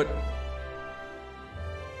hour, but...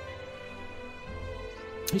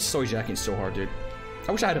 He's so jacking so hard, dude.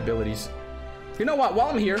 I wish I had abilities. You know what? While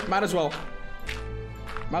I'm here, might as well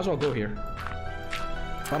go here.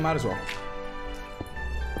 I might as well.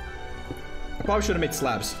 I probably should have made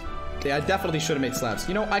slabs. Yeah, I definitely should have made slabs.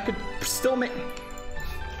 You know, I could still make...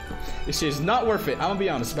 This shit is not worth it. I'm gonna be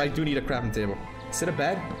honest, but I do need a crafting table. Is it a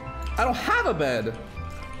bed? I don't have a bed.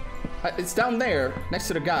 It's down there, next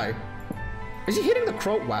to the guy. Is he hitting the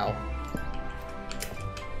crow? Wow.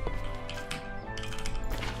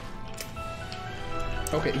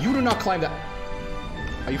 Okay, you do not climb that.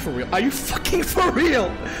 Are you for real? Are you fucking for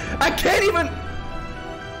real? I can't even...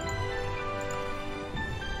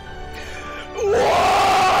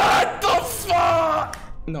 What the fuck?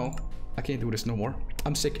 No. I can't do this no more.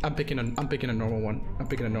 I'm sick. I'm picking a normal one. I'm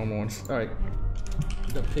picking a normal one. All right.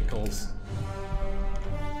 The pickles.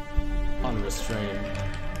 Unrestrained.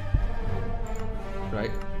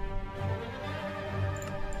 Right.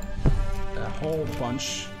 A whole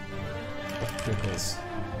bunch of pickles.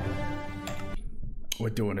 We're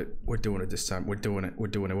doing it. We're doing it this time. We're doing it. We're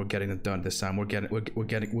doing it. We're getting it done this time. We're getting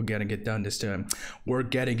it done this time. We're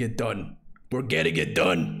getting it done. We're getting it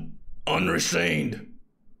done. Unrestrained.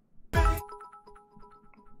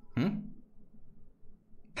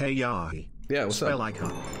 Hey Yahi. Yeah, what's Spell up?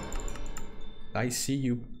 icon. I see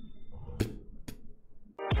you.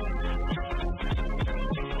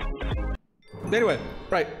 Anyway,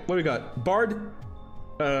 right, what we got? Bard,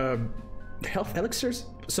 health elixirs?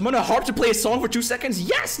 Someone a harp to play a song for 2 seconds?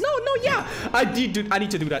 Yes, no, yeah. I need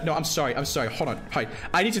to do that. No, I'm sorry, hold on. Hi,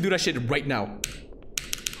 I need to do that shit right now.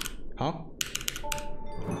 Huh?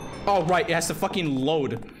 Oh, right, it has to fucking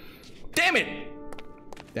load. Damn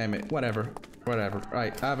it, whatever. Right,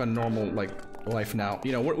 I have a normal, like, life now.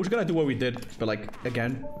 You know, we're just gonna do what we did, but like,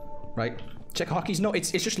 again, right? Check hotkeys? No,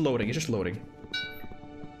 it's just loading, it's just loading.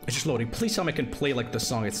 Please tell me I can play, like, the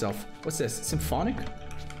song itself. What's this, symphonic?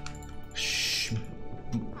 Shh.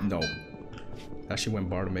 No. Actually went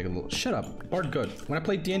Bard to make a little, shut up, Bard good. When I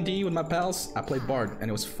played D&D with my pals, I played Bard, and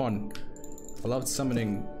it was fun. I loved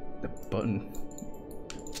summoning the button.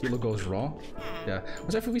 Hilo goes raw? Yeah.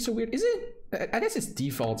 Was that so weird? Is it? I guess it's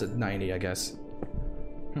default at 90, I guess.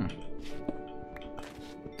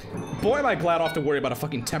 Boy, am I glad I don't have to worry about a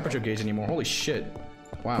fucking temperature gauge anymore. Holy shit.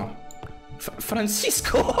 Wow.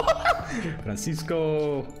 Francisco!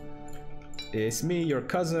 Francisco. It's me, your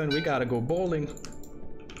cousin. We gotta go bowling.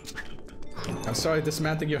 I'm sorry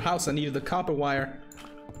dismantling your house. I needed the copper wire.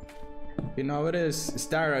 You know how it is. It's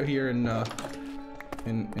dire out here in I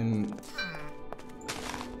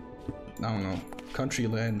don't know, country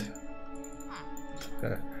land.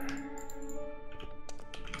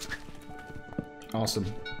 Awesome.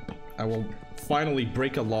 I will finally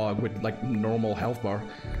break a log with like normal health bar.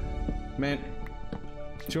 Man,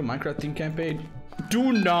 do a Minecraft theme campaign?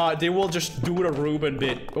 Do not. They will just do the Ruben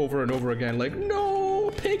bit over and over again. Like,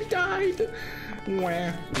 no, pig died.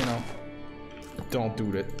 Wah. You know, don't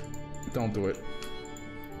do it. Don't do it.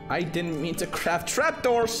 I didn't mean to craft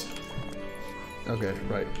trapdoors. Okay,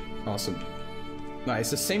 right. Awesome. Nah,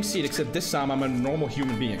 it's the same seed, except this time I'm a normal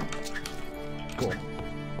human being. Cool.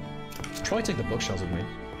 Probably take the bookshelves with me.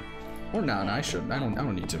 Or no, I shouldn't. I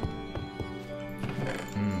don't need to.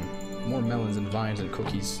 More melons and vines and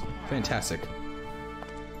cookies. Fantastic.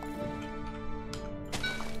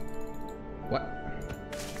 What?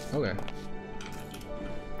 Okay.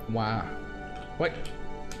 Wow. Wait.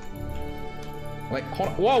 Wait, hold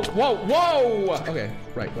on. Whoa! Okay,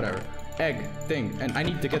 right, whatever. Egg thing, and I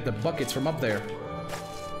need to get the buckets from up there.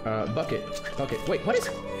 Bucket. Wait,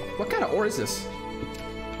 what kind of ore is this?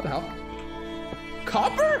 What the hell?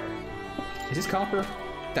 Copper? Is this copper?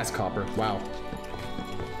 That's copper. Wow.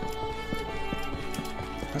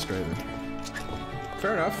 That's great then.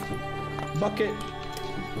 Fair enough. Bucket.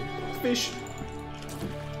 Fish.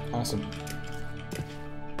 Awesome.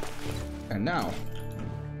 And now.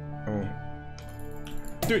 Oh.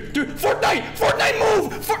 Dude, Fortnite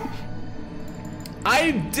move!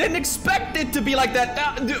 I didn't expect it to be like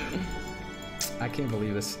that. Dude. I can't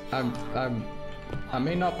believe this. I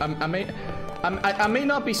may not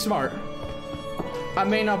be smart. I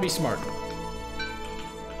may not be smart.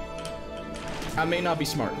 How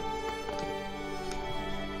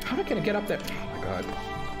am I gonna get up there? Oh my god.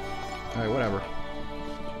 Alright, whatever.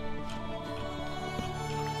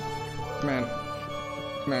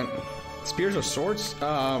 Man. Spears or swords?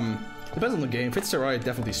 Depends on the game. If it's Sarai,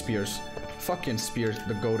 definitely spears. Fucking spears,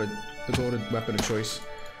 the goated weapon of choice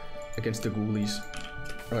against the ghoulies.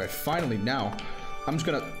 Alright, finally now. I'm just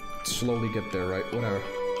gonna slowly get there, right? Whatever.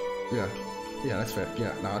 Yeah, that's fair.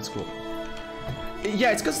 Yeah, no, that's cool.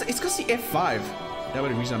 Yeah, it's cause the F5. That would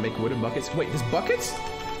be the reason I make wooden buckets. Wait, there's buckets?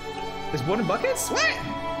 There's wooden buckets? What?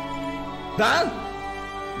 That?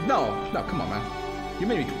 No, come on, man. You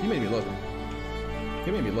made me look.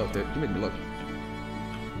 You made me look, dude. You made me look.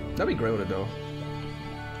 That'd be great with it, though.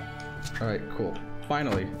 Alright, cool.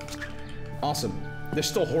 Finally. Awesome. There's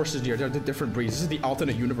still horses here. They're the different breeds. This is the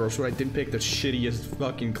alternate universe where I didn't pick the shittiest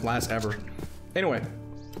fucking class ever. Anyway.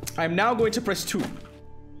 I'm now going to press 2.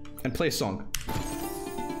 And play a song.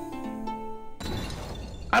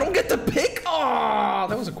 I don't get to pick? Oh,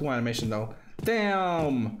 that was a cool animation, though.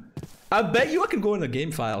 Damn. I bet you I can go in the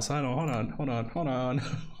game files. I know. Hold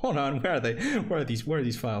on. Where are they? Where are these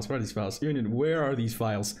files? Union, where are these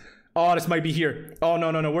files? Oh, this might be here. Oh,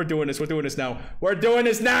 no. We're doing this now. We're doing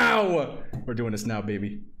this now,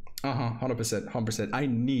 baby. 100%, 100%. I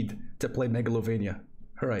need to play Megalovania.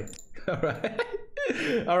 All right, all right,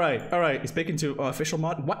 all right, all right. It's back into official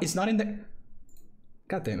mod. What? It's not in there.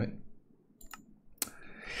 God damn it.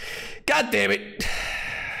 God damn it.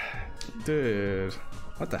 Dude.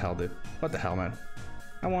 What the hell, dude? What the hell, man?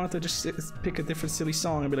 I wanted to just pick a different silly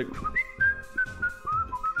song and be like...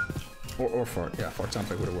 Or fart. Yeah, fart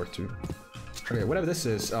sounds like would have worked too. Okay, whatever this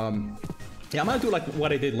is, yeah, I'm gonna do like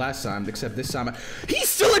what I did last time, except this time he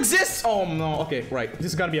still exists! Oh no, okay, right. This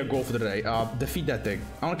is gonna be a goal for the day. Defeat that thing.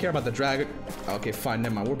 I don't care about the dragon. Okay, fine,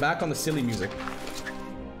 never mind. We're back on the silly music.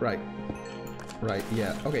 Right. Right,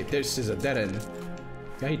 yeah. Okay, this is a dead end.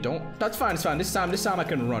 Yeah, you don't. That's fine, it's fine. This time I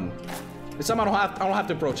can run. This time I don't have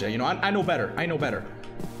to approach it, you know. I know better. I know better.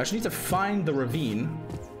 I just need to find the ravine.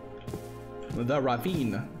 The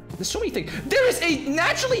ravine. There's so many things. There is a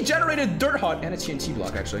naturally generated dirt hut and a TNT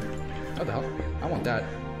block, actually. What the hell? I want that.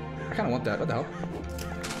 I kind of want that. What the hell?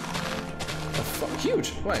 What the fuck?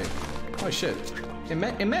 Huge. Wait. Oh shit.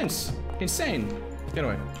 Immense. Insane. Get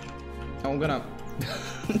away. I'm gonna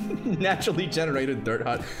naturally generated dirt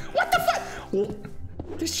hut. What the fuck? Well,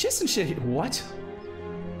 there's chests and shit here. What?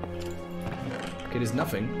 Okay, there's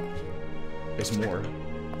nothing. There's more.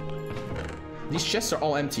 These chests are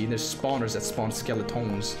all empty. There's spawners that spawn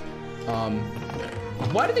skeletons.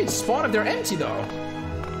 Why do they spawn if they're empty though?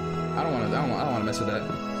 I don't want to mess with that.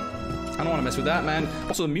 I don't want to mess with that, man.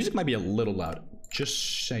 Also, the music might be a little loud.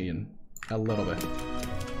 Just saying, a little bit.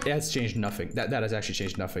 It has changed nothing. That has actually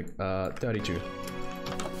changed nothing. 32.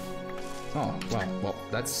 Oh wow. Well,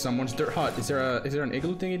 that's someone's dirt hut. Is there an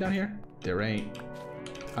igloo thingy down here? There ain't.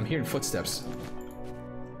 I'm hearing footsteps.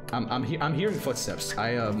 I'm hearing footsteps.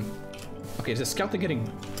 Okay, there's a skeleton getting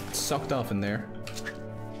sucked off in there.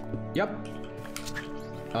 Yep.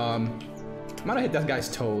 I'm gonna hit that guy's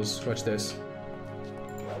toes. Watch this.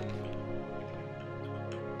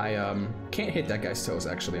 I can't hit that guy's toes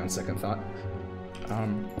actually on second thought.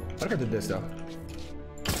 What if I did this though?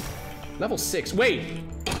 Level 6. Wait!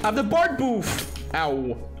 I have the Bard booth!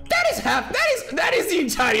 Ow. That is the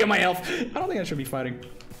entirety of my health! I don't think I should be fighting.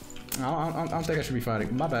 I don't think I should be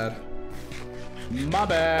fighting. My bad. My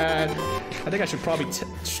bad. I think I should probably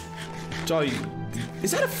tell you.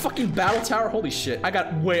 Is that a fucking battle tower? Holy shit. I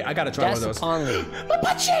gotta try one of those.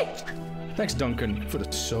 Mapache! Thanks, Duncan, for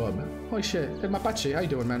the sub. Holy shit. Hey, Mapache, how you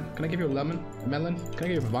doing, man? Can I give you a lemon? A melon? Can I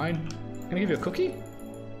give you a vine? Can I give you a cookie?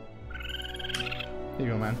 Here you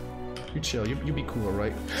go, man. You chill. You be cool,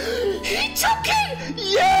 alright? He took it!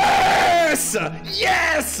 Yes!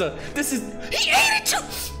 Yes! This is... He ate it too!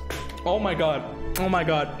 Oh my god. Oh my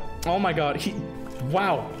god. Oh my god.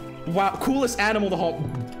 Wow. Wow. Coolest animal the whole...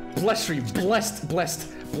 Bless you. Blessed.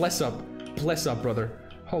 Bless up. Bless up, brother.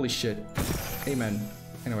 Holy shit. Amen.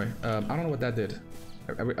 Anyway, I don't know what that did.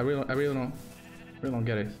 I really don't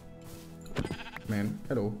get it. Man,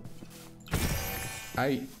 hello.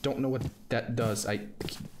 I don't know what that does.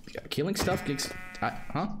 Killing stuff?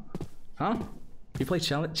 Huh? You play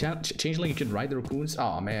Changeling, you can ride the raccoons?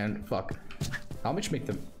 Aw, oh, man, fuck. How much make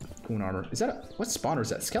the raccoon armor? Is that a... What spawner is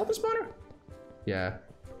that? Skeleton spawner? Yeah.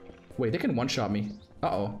 Wait, they can one-shot me.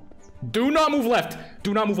 Uh-oh. Do not move left!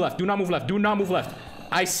 Do not move left! Do not move left! Do not move left!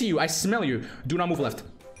 I see you. I smell you. Do not move left.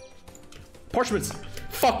 Parchments!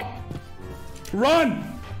 Fuck!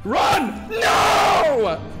 Run! Run!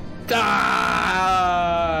 No!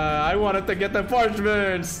 Ah, I wanted to get the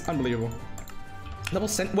parchments! Unbelievable. Level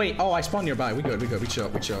sent. Wait, oh, I spawned nearby. We good. We chill.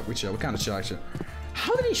 We kind of chill, actually.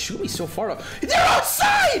 How did he shoot me so far up? They're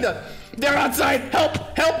outside! They're outside!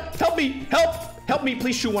 Help! Help! Help me! Help! Help me!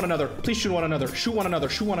 Please shoot one another. Please shoot one another. Shoot one another.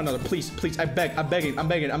 Shoot one another. Please, please. I beg. I'm begging. I'm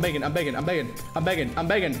begging. I'm begging. I'm begging. I'm begging. I'm begging. I'm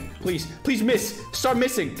begging. Please. Please miss. Start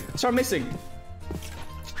missing. Start missing.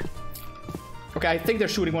 Okay, I think they're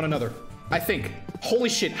shooting one another. I think. Holy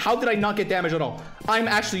shit. How did I not get damage at all? I'm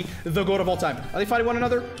actually the goat of all time. Are they fighting one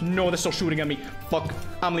another? No, they're still shooting at me. Fuck.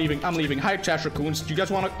 I'm leaving. I'm leaving. Hi, trash raccoons. Do you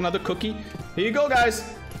guys want another cookie? Here you go, guys.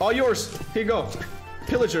 All yours. Here you go.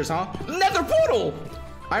 Pillagers, huh? Nether portal!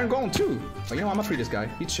 Iron Golem too. Like, you know, I'm gonna free this guy.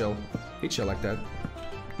 He'd chill. He'd chill like that.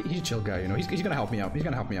 He's a chill guy, you know. He's gonna help me out. He's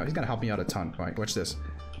gonna help me out. He's gonna help me out a ton. All right, watch this.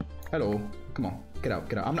 Hello. Come on. Get out.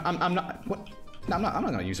 Get out. I'm not. What? No, I'm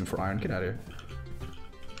not gonna use him for iron. Get out of here.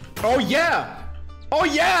 Oh yeah! Oh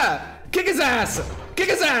yeah! Kick his ass! Kick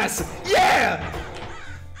his ass! Yeah!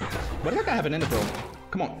 Why did that guy have an ender pearl?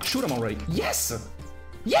 Come on, shoot him already. Yes!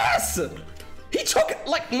 Yes! He took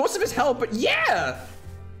like most of his health, but yeah!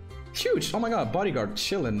 Huge. Oh my god, bodyguard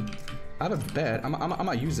chilling. I have a bed. I'm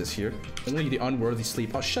gonna use this here. Only the unworthy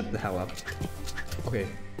sleep. Oh, shut the hell up. Okay.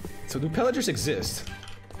 So do pillagers exist?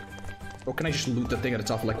 Or can I just loot the thing at the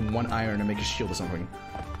top for like 1 iron and make a shield or something?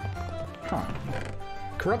 Huh.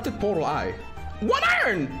 Corrupted portal eye. 1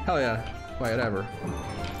 iron! Hell yeah. Whatever.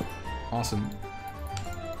 Awesome.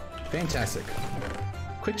 Fantastic.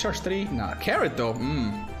 Quick charge 3? Nah. Carrot though.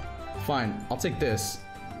 Fine. I'll take this.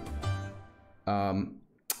 I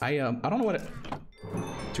don't know what it...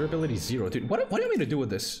 Durability 0. Dude, what do you want me to do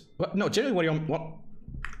with this? What? No, generally, what do you want...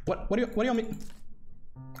 What do you want me...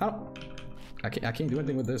 I can't do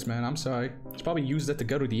anything with this, man. I'm sorry. It's probably used that to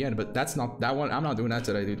go to the end, but that's not... That one... I'm not doing that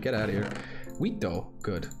today, dude. Get out of here. Wheat though.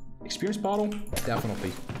 Good. Experience bottle?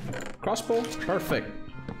 Definitely. Crossbow? Perfect.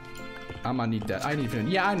 I'm gonna need that. I need...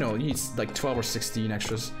 Yeah, I know. It needs like 12 or 16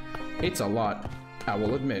 extras. It's a lot. I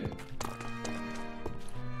will admit.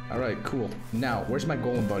 Alright, cool. Now, where's my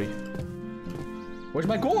golem buddy? Where's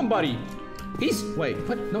my golem buddy? He's... Wait,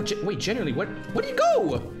 what? No, wait, generally, where did he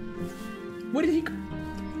go? Where did he go?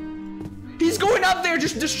 He's going out there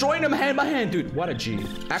just destroying him hand by hand, dude. What a G.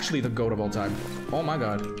 Actually, the goat of all time. Oh my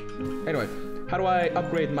god. Anyway, how do I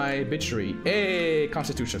upgrade my bitchery? Hey,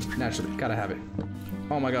 Constitution. Naturally, gotta have it.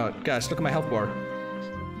 Oh my god, guys, look at my health bar.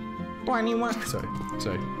 21. Sorry.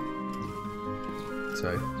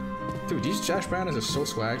 Dude, these trash banners are so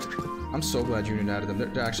swagged. I'm so glad Union added them.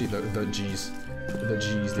 They're actually the G's. The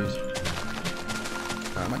G's, dude.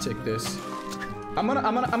 I'm gonna take this. I'm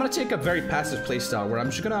gonna take a very passive playstyle where I'm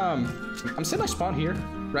just gonna I'm set my spawn here,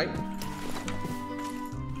 right?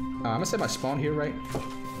 I'm gonna set my spawn here, right?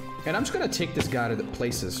 And I'm just gonna take this guy to the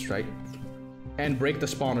places, right? And break the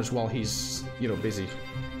spawners while he's, you know, busy.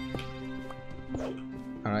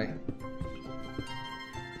 Alright.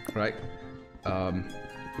 Right.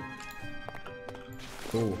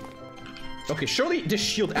 Ooh. Okay, surely this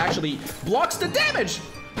shield actually blocks the damage!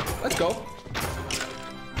 Let's go.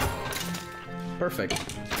 Perfect.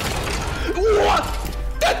 What?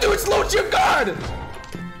 That dude slowed your guard!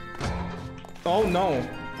 Oh no.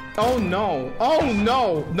 Oh no. Oh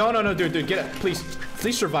no. No, dude, get it. Please.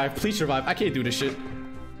 Please survive. Please survive. I can't do this shit.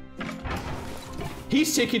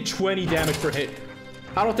 He's taking 20 damage per hit.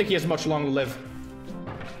 I don't think he has much long to live.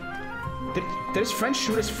 Did his friend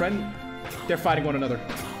shoot his friend? They're fighting one another.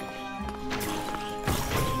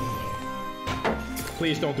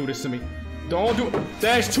 Please don't do this to me. Don't do it.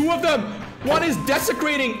 There's 2 of them. One is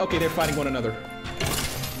desecrating. Okay, they're fighting one another.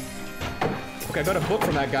 Okay, I got a book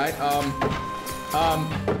from that guy.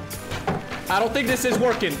 I don't think this is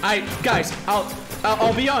working. Guys,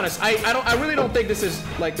 I'll be honest. I really don't think this is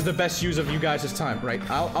like the best use of you guys' time, right?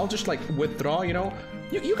 I'll just like withdraw, you know.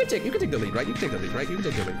 You can take the lead, right? You can take the lead, right? You can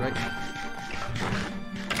take the lead, right?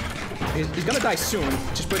 He's gonna die soon,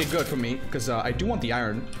 which is pretty good for me because I do want the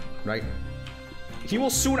iron, right? He will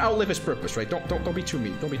soon outlive his purpose, right? Don't be too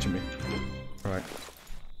mean. Don't be too mean. All right.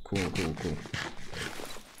 Cool.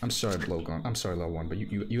 I'm sorry, Logan. I'm sorry, Low One, but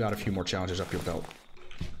you got a few more challenges up your belt.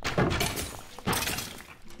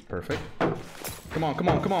 Perfect. Come on.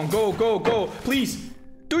 Go. Please.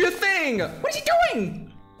 Do your thing. What is he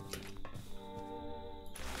doing?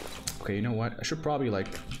 Okay, you know what? I should probably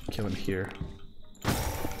like kill him here.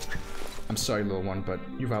 I'm sorry, Little One, but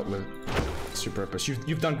you've outlived your purpose.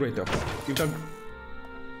 You've done great though. You've done.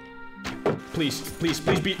 Please be.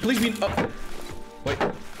 Wait.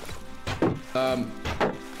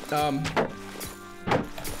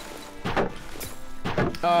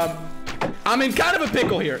 I'm in kind of a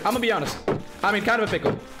pickle here. I'm gonna be honest. I'm in kind of a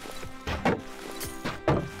pickle.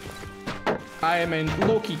 I am in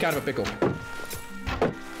low-key kind of a pickle.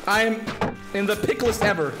 I am in the picklest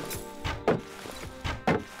ever.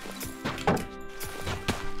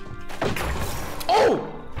 Oh!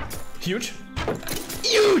 Huge.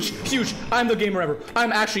 Huge. I'm the gamer ever.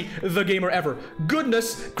 I'm actually the gamer ever.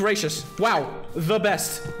 Goodness gracious. Wow. The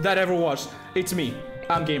best that ever was. It's me.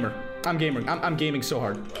 I'm gamer. I'm gaming so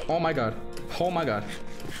hard. Oh my god.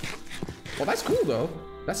 Well, that's cool though.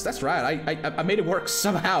 That's right. I made it work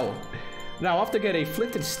somehow. Now I'll have to get a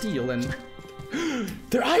flint and steel and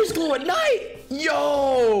their eyes glow at night.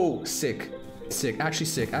 Yo! Sick. Actually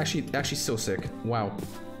sick. Actually so sick. Wow.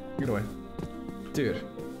 You're doing. Dude.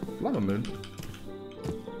 Love a moon.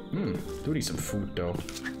 Do need some food though.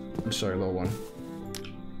 I'm sorry, Low One.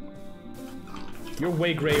 You're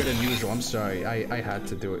way grayer than usual. I'm sorry. I had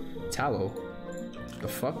to do it. Tallow? The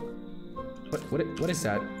fuck? What is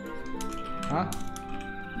that? Huh?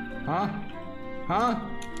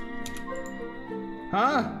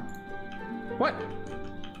 What?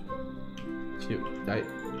 Shoot,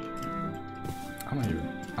 I'm not even.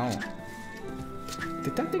 Oh.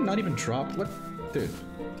 Did that thing not even drop? What? Dude.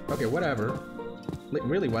 Okay, whatever.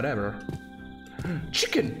 Really, whatever.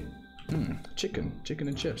 Chicken! Chicken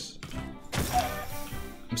and chips.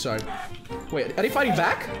 I'm sorry. Wait, are they fighting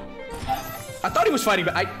back? I thought he was fighting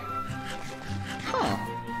back. Huh.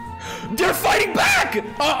 They're fighting back!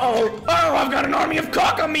 Uh-oh! Oh, I've got an army of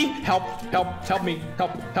cock on me! Help, help, help me.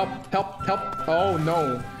 Help, help, help, help. Oh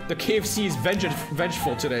no. The KFC is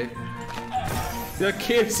vengeful today. The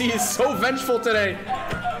KFC is so vengeful today.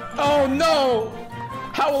 Oh no!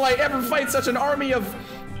 How will I ever fight such an army of...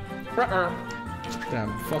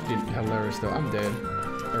 Damn, fucking hilarious though. I'm dead.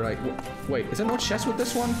 Alright, wait, is there no chest with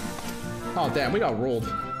this one? Oh damn, we got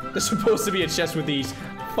rolled. There's supposed to be a chest with these.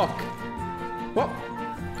 Fuck. Well,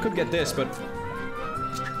 could get this, but...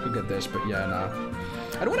 yeah, nah.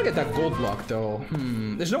 I don't want to get that gold block though.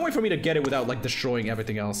 There's no way for me to get it without like destroying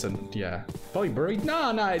everything else, and yeah. Probably buried?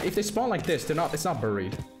 Nah, if they spawn like this, it's not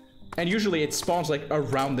buried. And usually it spawns like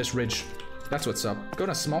around this ridge. That's what's up. Go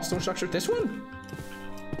to a small stone structure. This one?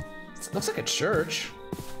 It looks like a church.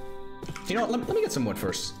 You know what? Let me get some wood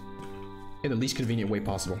first. In the least convenient way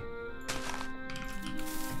possible.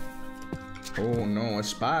 Oh no, a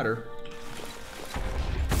spider.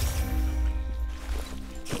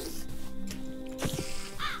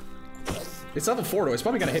 It's level 4 though. It's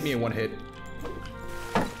probably gonna hit me in one hit.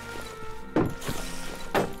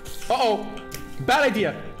 Uh-oh! Bad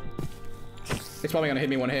idea! It's probably gonna hit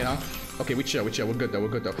me in one hit, huh? Okay, we chill. We're good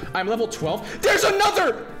though. I'm level 12. There's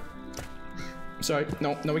another! Sorry.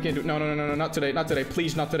 No, we can't do it. No, not today.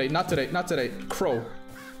 Please, not today. Crow.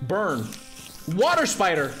 Burn. Water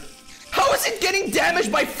spider! How is it getting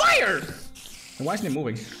damaged by fire? And why isn't it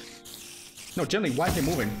moving? No, generally, why isn't it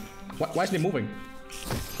moving? Why isn't it moving?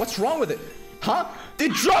 What's wrong with it? Huh? They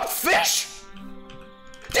dropped fish?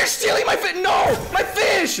 They're stealing my fish! No! My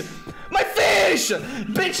fish! My fish!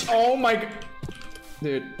 Bitch! Oh my...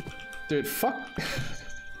 Dude, fuck.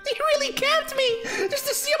 They really camped me just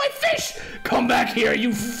to steal my fish! Come back here,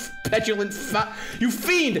 you petulant you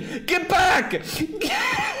fiend! Get back!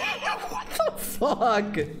 What the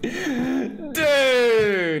fuck? Dude!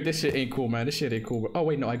 This shit ain't cool, man. This shit ain't cool. Oh,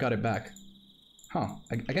 wait, no, I got it back. Huh.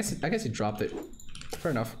 I guess he dropped it.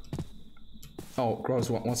 Fair enough. Oh, Gross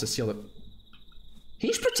wants to seal it.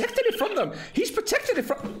 He's protected it from them! He's protected it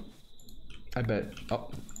from... I bet. Oh.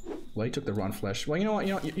 Well, he took the wrong flesh. Well, you know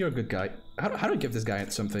what? You're a good guy. How do I give this guy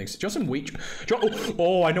some things? Do you want some wheat?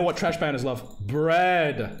 Oh, I know what trash banners love.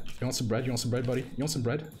 Bread. You want some bread? You want some bread, buddy? You want some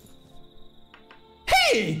bread?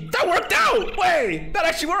 Hey! That worked out! Wait! That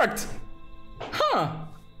actually worked! Huh.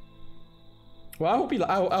 Well, I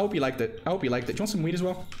hope you liked it. Do you want some wheat as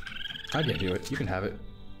well? I can't do it. You can have it.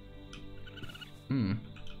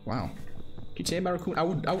 Wow. Can you say about raccoon?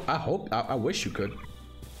 I wish you could.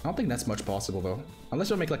 I don't think that's much possible though. Unless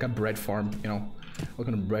you'll make like a bread farm, you know. Look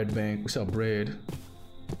at a bread bank. We sell bread.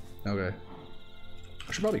 Okay.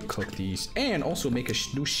 I should probably cook these. And also make a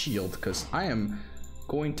new shield, because I am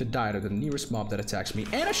going to die to the nearest mob that attacks me.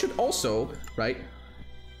 And I should also, right,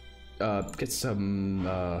 get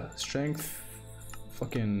some strength.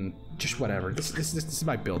 Fucking just whatever. This is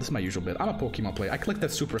my build. This is my usual build. I'm a Pokemon player. I click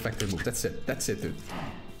that super effective move. That's it. That's it, dude.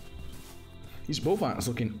 These bovines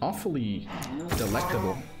looking awfully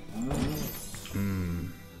delectable.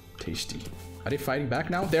 Tasty. Are they fighting back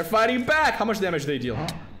now? They're fighting back! How much damage do they deal, huh?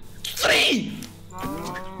 3!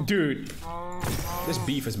 Dude. This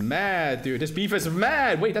beef is mad, dude. This beef is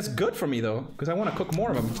mad! Wait, that's good for me, though. Because I want to cook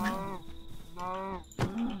more of them.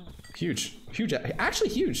 Huge. Huge. Actually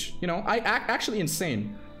huge. You know, actually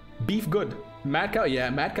insane. Beef good. Mad cow?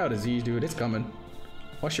 Yeah, mad cow disease, dude. It's coming.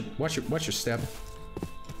 Watch your step.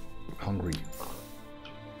 Hungry.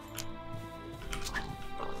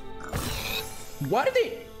 Why did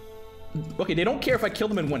they... Okay, they don't care if I kill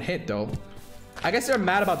them in one hit, though. I guess they're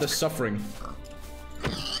mad about the suffering.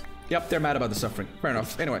 Yep, they're mad about the suffering. Fair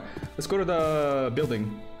enough. Anyway, let's go to the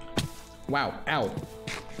building. Wow. Ow.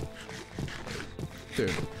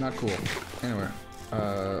 Dude, not cool. Anyway.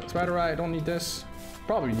 Spider Eye, I don't need this.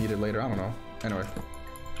 Probably need it later, I don't know. Anyway,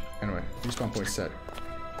 respawn point set.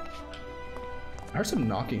 I heard some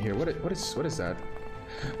knocking here. What is that?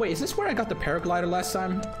 Wait, is this where I got the paraglider last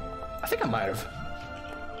time? I think I might have.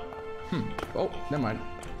 Oh, never mind.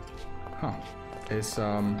 Huh. Is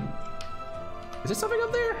there something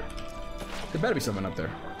up there? There better be something up there.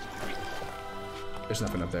 There's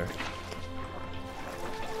nothing up there.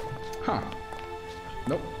 Huh.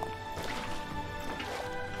 Nope.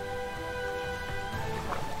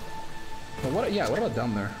 But what about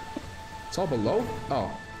down there? It's all below?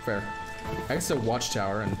 Oh, fair. I guess it's a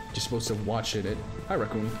watchtower and you're supposed to watch it. Hi,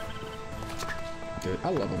 raccoon. Good. I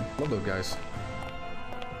love them. Love those guys.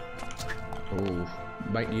 Oh,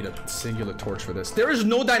 might need a singular torch for this. There is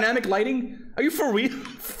no dynamic lighting? Are you for real?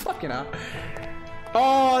 Fucking hell.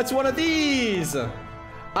 Oh, it's one of these.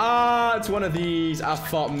 Ah, it's one of these. I've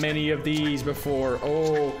fought many of these before.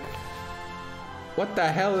 Oh. What the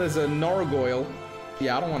hell is a nargoyle?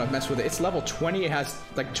 Yeah, I don't want to mess with it. It's level 20. It has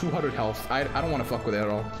like 200 health. I don't want to fuck with it at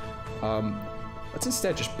all. Let's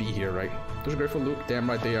instead just be here, right? Those are great for loot. Damn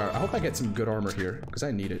right they are. I hope I get some good armor here because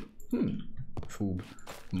I need it. Foob.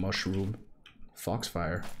 Mushroom.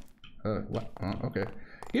 Foxfire. What? Okay.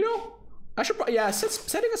 You know, I should probably, yeah,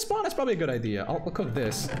 setting a spawn is probably a good idea. I'll cook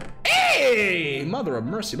this. Hey! Mother of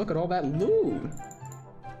mercy, look at all that loot.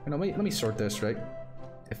 You know, let me sort this, right?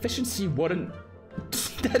 Efficiency wouldn't...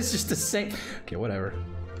 That's just the same. Okay, whatever.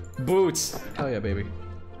 Boots. Hell yeah, baby.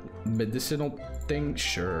 Medicinal thing,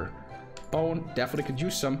 sure. Bone, definitely could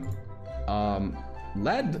use some.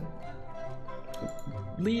 Lead.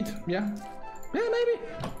 Lead, yeah. Yeah, maybe.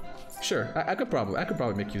 Sure, I could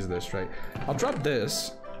probably make use of this, right? I'll drop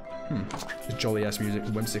this. It's jolly ass music,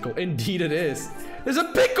 whimsical. Indeed it is. There's a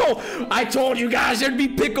pickle! I told you guys there'd be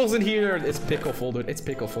pickles in here. It's pickleful, dude. It's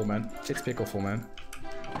pickleful, man. It's pickleful, man.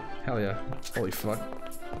 Hell yeah. Holy fuck.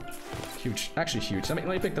 Huge. Actually huge. Let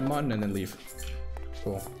me pick the mutton and then leave.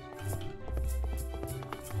 Cool.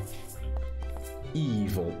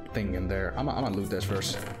 Evil thing in there. I'm gonna loot this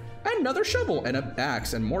first. Another shovel and an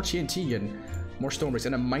axe and more TNT and more stone bricks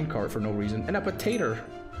and a minecart for no reason and a potato.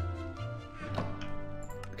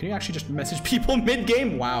 Can you actually just message people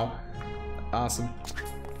mid-game? Wow. Awesome.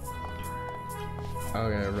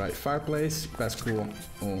 Okay, right. Fireplace. That's cool.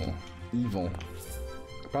 Oh, evil.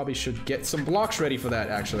 Probably should get some blocks ready for that,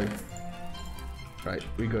 actually. Right,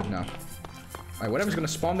 we good now. Alright, whatever's gonna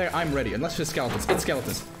spawn there, I'm ready. Unless it's skeletons. It's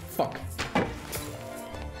skeletons. Fuck.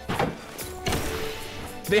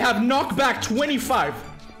 They have knockback 25.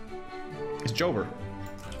 It's Jover.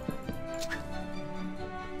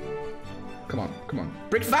 Come on, come on.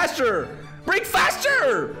 Break faster! Break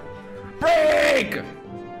faster! Break!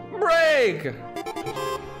 Break!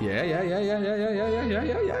 Yeah.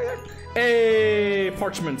 Hey,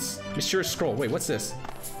 parchments. Mysterious scroll. Wait, what's this?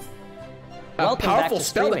 A powerful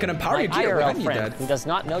spell that can empower you. My IRL friend who does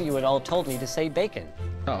not know you at all told me to say bacon.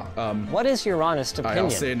 Oh, what is your honest opinion?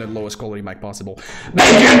 I'll say in the lowest quality mic possible.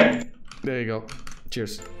 Bacon! There you go.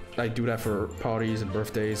 Cheers. I do that for parties and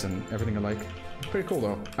birthdays and everything I like. Pretty cool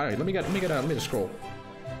though. Alright, let me get a scroll.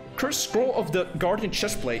 Curse scroll of the Guardian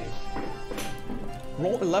chestplate.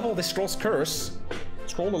 Roll a level of this scroll's curse.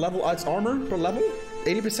 Scroll the level adds armor per level.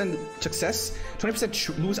 80% success.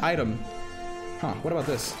 20% lose item. Huh, what about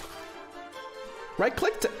this? Right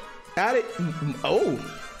click to add it. Oh.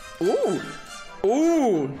 Ooh.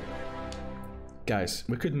 Ooh. Guys,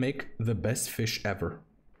 we could make the best fish ever.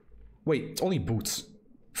 Wait, it's only boots.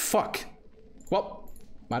 Fuck. Well,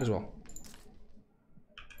 might as well.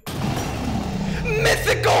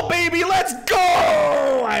 Mythical, baby! Let's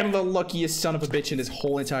go! I'm the luckiest son of a bitch in this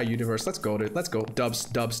whole entire universe. Let's go, dude. Let's go. Dubs.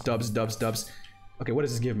 Okay, what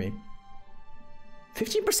does this give me?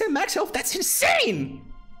 15% max health? That's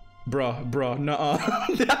insane! Bruh, nuh-uh.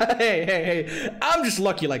 Hey. I'm just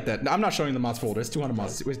lucky like that. I'm not showing the mods folder. It's 200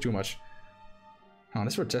 mods. It's too much. Oh,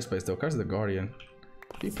 this is for chest plates, though. Cards of the Guardian.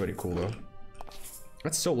 Be pretty cool, though.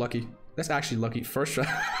 That's so lucky. That's actually lucky. First try.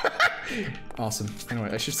 Awesome.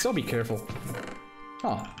 Anyway, I should still be careful.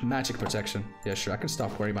 Oh, magic protection. Yeah, sure. I can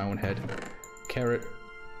stop wearing my own head. Carrot.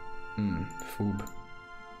 Foob.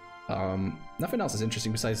 Nothing else is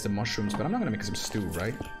interesting besides the mushrooms, but I'm not gonna make some stew,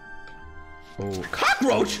 right? Oh,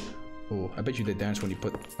 cockroach! Oh, I bet you they dance when you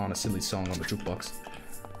put on a silly song on the jukebox.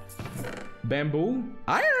 Bamboo.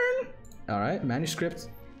 Iron! Alright, manuscript.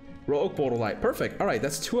 Raw oak portal light. Perfect. Alright,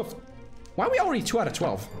 that's 2 of... Why are we already 2 out of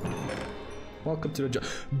 12? Welcome to the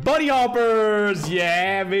bunny hoppers!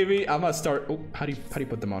 Yeah, baby! I'm gonna start... Oh, how do you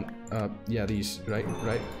put them on? Yeah, these, right?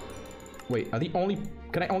 Wait, are the only...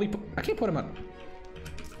 Can I only put... I can't put them on...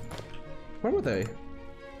 Where were they?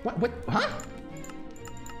 What? Huh?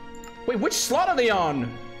 Wait, which slot are they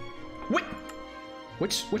on?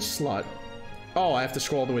 Which slot? Oh, I have to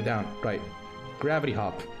scroll all the way down. Right. Gravity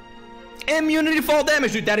hop. Immunity to fall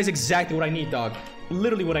damage, dude. That is exactly what I need, dog.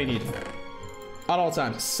 Literally what I need. At all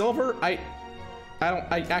times. Silver, I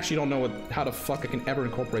actually don't know how the fuck I can ever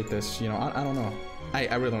incorporate this. You know, I don't know.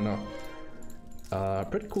 I really don't know.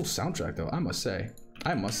 Pretty cool soundtrack though, I must say.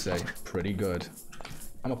 Pretty good.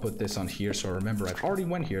 I'm gonna put this on here so I remember I've already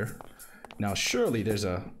went here. Now surely there's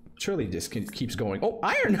a... Surely this keeps going. Oh,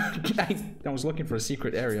 iron! I was looking for a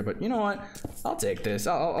secret area, but you know what? I'll take this.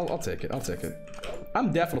 I'll take it.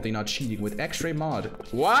 I'm definitely not cheating with X-ray mod.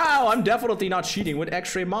 Wow, I'm definitely not cheating with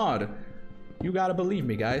X-ray mod. You gotta believe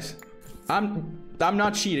me, guys. I'm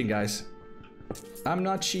not cheating, guys. I'm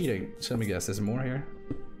not cheating. So let me guess, there's more here.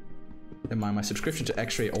 And my subscription to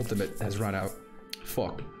X-ray Ultimate has run out.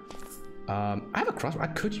 Fuck. I have a crossbow. I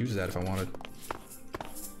could use that if I wanted.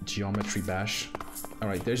 Geometry bash.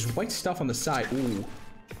 Alright, there's white stuff on the side. Ooh.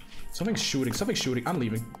 Something's shooting. Something's shooting. I'm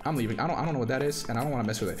leaving. I'm leaving. I don't know what that is, and I don't want to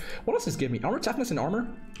mess with it. What else does this give me? Armor, toughness, and armor,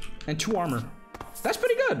 and 2 armor. That's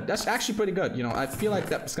pretty good. That's actually pretty good. You know, I feel like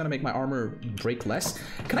that's gonna make my armor break less.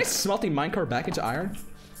 Can I smelt the minecart back into iron?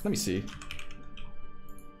 Let me see.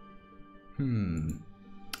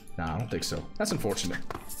 Nah, I don't think so. That's unfortunate.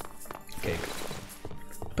 Okay.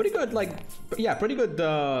 Pretty good, like, yeah, pretty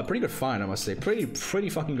good find, I must say. Pretty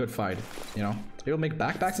fucking good find, you know? It'll make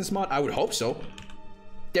backpacks in this mod? I would hope so.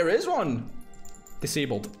 There is one!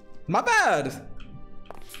 Disabled. My bad!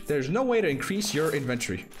 There's no way to increase your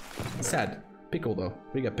inventory. Sad. Pickle, though.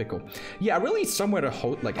 We got pickle. Yeah, I really need somewhere to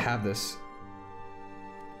have this.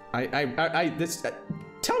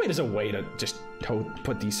 Tell me there's a way to just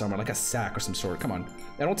put these somewhere, like a sack or some sort. Come on.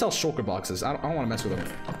 And don't tell shulker boxes. I don't want to mess with them.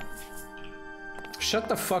 Shut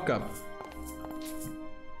the fuck up.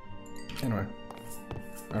 Anyway.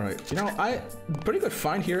 Alright. You know, pretty good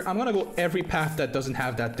find here. I'm gonna go every path that doesn't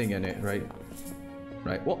have that thing in it, right?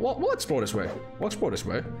 Right. We'll explore this way. We'll explore this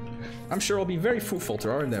way. I'm sure it'll be very fruitful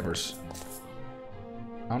to our endeavors.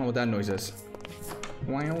 I don't know what that noise is.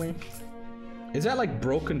 Wily. Is that like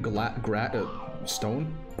broken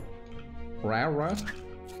stone? Rara?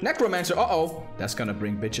 Necromancer! Uh-oh! That's gonna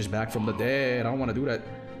bring bitches back from the dead. I don't want to do that.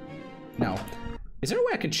 Now, is there a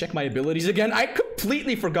way I can check my abilities again? I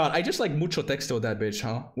completely forgot. I just like mucho texto that bitch,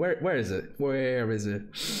 huh? Where is it? Where is it?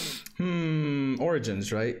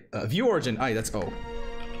 Origins, right? View origin. Aye, that's O.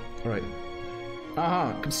 Alright.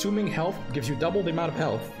 Consuming health gives you double the amount of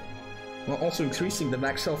health, while also increasing the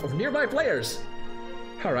max health of nearby players.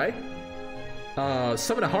 Alright.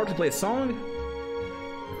 Summon a heart to play a song.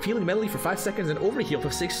 Feeling melody for 5 seconds and overheal for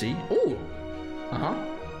 60. Ooh.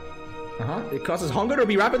 It causes hunger to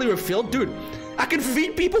be rapidly refilled. Dude, I can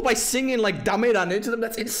feed people by singing like Dameran into them.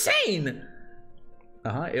 That's insane.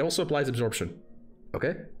 It also applies absorption.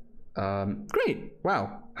 Okay. Great.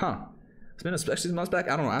 Wow. Huh. It's been a special months back.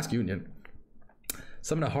 I don't know. Ask Union.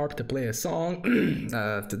 Summon a harp to play a song.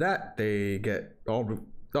 After that, they get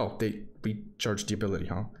they recharge the ability,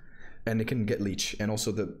 huh? And it can get leech, and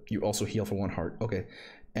also you also heal for 1 heart. Okay.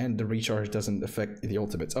 And the recharge doesn't affect the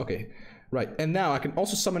ultimates. Okay. Right. And now I can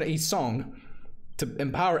also summon a song to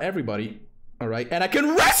empower everybody. All right. And I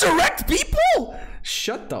can resurrect people.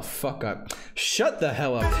 Shut the fuck up. Shut the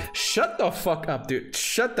hell up. Shut the fuck up, dude.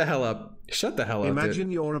 Shut the hell up. Shut the hell up, Imagine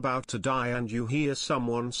dude. You're about to die and you hear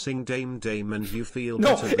someone sing Dame Dame and you feel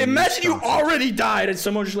no, better than imagine you already died and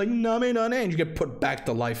someone's just like, name, and you get put back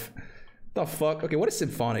to life. The fuck? Okay, what is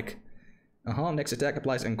symphonic? Next attack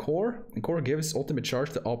applies Encore. Encore gives ultimate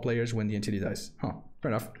charge to all players when the entity dies. Huh,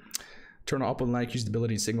 fair enough. Turn up and like use the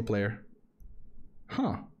ability in single player.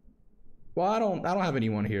 Huh. Well, I don't have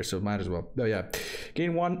anyone here, so might as well. Oh yeah.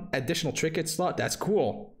 Gain 1 additional trinket slot. That's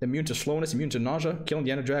cool. Immune to slowness, immune to nausea, killing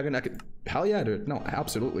the ender dragon. I could hell yeah, dude. No,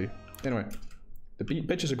 absolutely. Anyway. The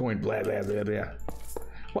bitches are going blah blah blah blah.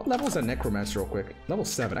 What level is that necromancer real quick? Level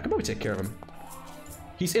 7. I can probably take care of him.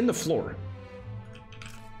 He's in the floor.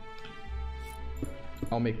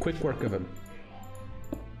 I'll make quick work of him.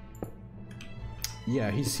 Yeah,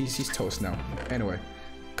 he's toast now. Anyway.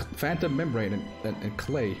 Phantom membrane and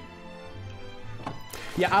clay.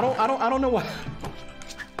 Yeah, I don't know what.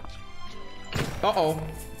 Uh-oh.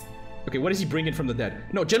 Okay, what is he bringing from the dead?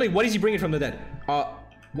 No, generally, what is he bringing from the dead?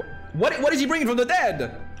 What is he bringing from the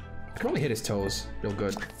dead? I can only hit his toes real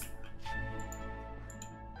good.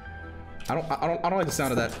 I don't like the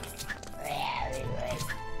sound of that.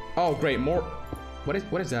 Oh, great, more. What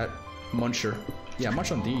is that? Muncher. Yeah,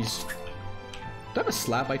 munch on these. Do I have a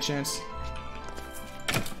slab by chance?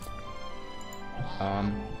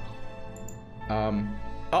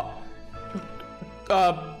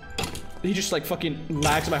 He just like fucking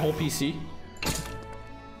lags my whole PC.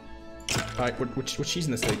 Alright, which cheese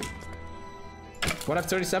in this thing? What, I have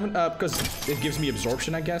 37? Because it gives me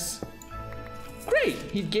absorption, I guess. Great!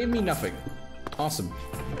 He gave me nothing. Awesome.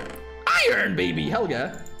 Iron, baby! Hell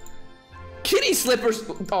yeah. Kitty slippers!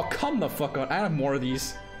 Oh, come the fuck on. I have more of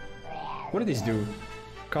these. What do these do?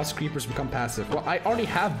 Cause creepers become passive. Well, I already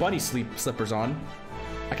have bunny slippers on.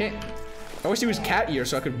 I can't. I wish they was cat ears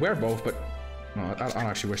so I could wear both, but no, I don't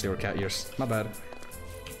actually wish they were cat ears. My bad.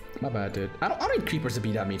 My bad, dude. I don't need creepers to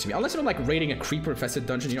be that mean to me. Unless I'm like raiding a creeper infested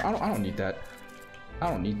dungeon, you know. I don't need that. I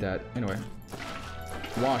don't need that. Anyway.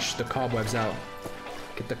 Wash the cobwebs out.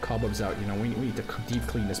 Get the cobwebs out, you know. We need to deep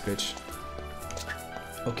clean this bitch.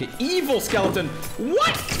 Okay, evil skeleton.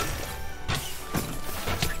 What?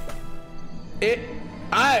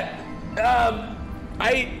 I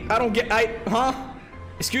don't get, huh?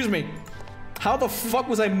 Excuse me. How the fuck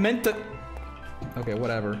was I meant to? Okay,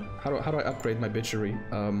 whatever. How do I upgrade my bitchery?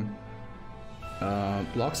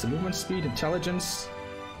 Blocks the movement speed, intelligence.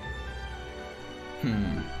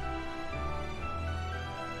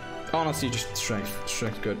 Honestly, just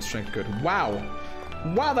strength good. Wow.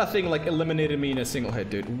 Wow, that thing like eliminated me in a single hit,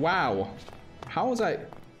 dude. Wow. How was I?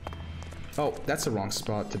 Oh, that's the wrong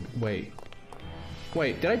spot to wait.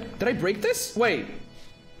 Wait, did I break this? Wait,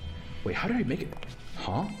 how did I make it?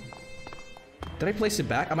 Huh? Did I place it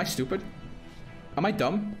back? Am I stupid? Am I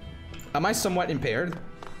dumb? Am I somewhat impaired?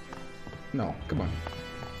 No, come on.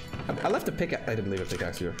 I left a pickaxe. I didn't leave a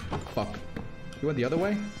pickaxe here. Fuck. You went the other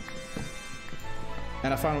way?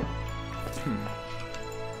 And I found...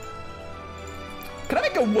 Can I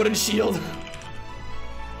make a wooden shield?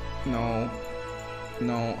 No.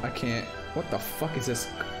 No, I can't. What the fuck is this?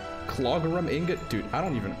 Clogarum ingot? Dude, I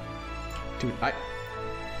don't even... Dude, I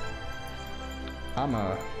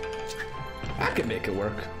can make it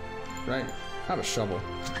work. Right? I have a shovel.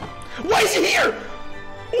 Why is he here?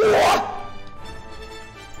 What?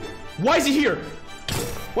 Why is he here?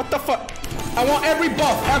 What the fuck? I want every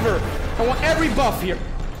buff ever. I want every buff here.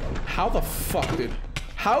 How the fuck, dude?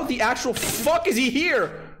 How the actual fuck is he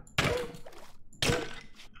here?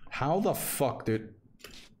 How the fuck, dude?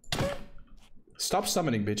 Stop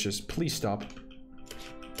summoning, bitches. Please stop.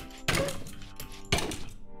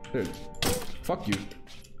 Dude. Fuck you.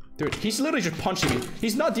 Dude, he's literally just punching me.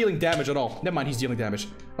 He's not dealing damage at all. Never mind, he's dealing damage.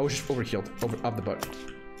 I was just overhealed. Up the butt.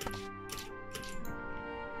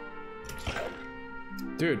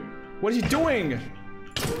 Dude, what is he doing?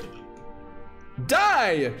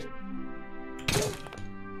 Die!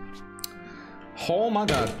 Oh my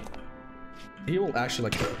god. He will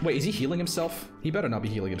actually like... Wait, is he healing himself? He better not be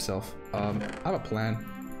healing himself. I have a plan.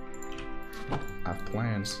 I have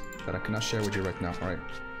plans that I cannot share with you right now, alright?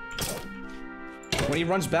 When he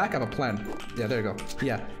runs back, I have a plan. Yeah, there you go.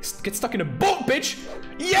 Yeah. Get stuck in a boat, bitch!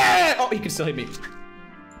 Yeah! Oh, he can still hit me.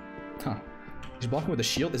 Huh. He's blocking with a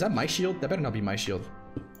shield. Is that my shield? That better not be my shield.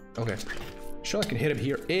 Okay. Sure, I can hit him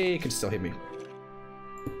here. He can still hit me.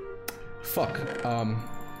 Fuck.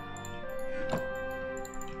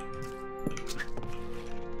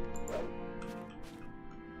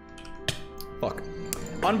 Fuck.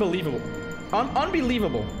 Unbelievable.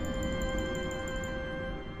 Unbelievable.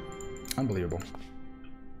 Unbelievable.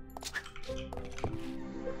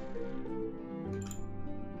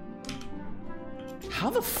 How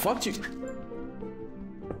the fuck do you...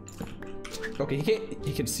 Okay,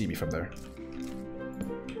 he can see me from there.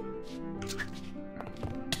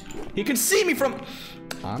 He can see me from...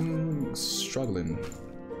 I'm struggling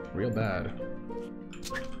real bad.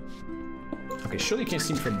 Okay, surely you can't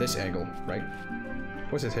see me from this angle, right?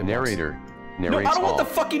 What's his hitbox? Narrator. No, Narrates I don't want the all.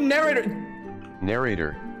 fucking narrator.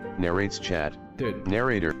 Narrator. Narrates chat. Dude.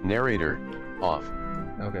 Narrator. Narrator. Off.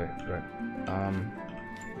 Okay, right.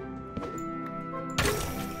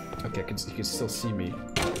 Okay, he can still see me.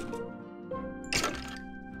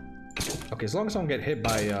 Okay, as long as I don't get hit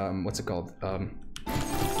by, what's it called?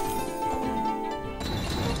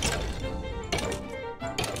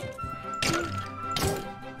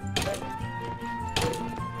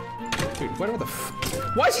 Dude, whatever the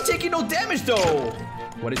f- Why is he taking no damage, though?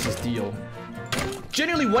 What is his deal?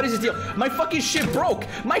 Genuinely, what is his deal? My fucking shit broke!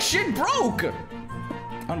 My shit broke!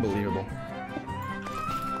 Unbelievable.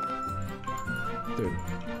 Dude.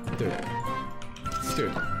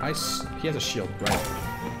 He has a shield, right?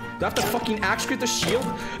 Do I have to fucking axe crit the shield?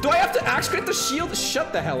 Do I have to axe crit the shield?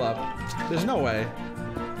 Shut the hell up. There's no way.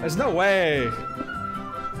 There's no way.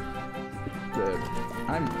 Dude,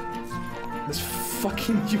 this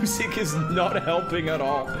fucking music is not helping at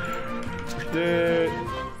all. Dude.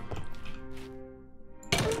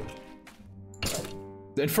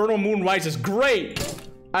 The Infernal Moon rises. Great!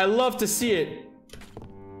 I love to see it.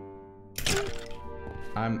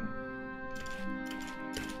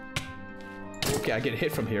 Okay, I get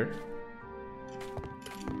hit from here.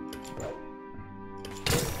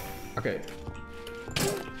 Okay.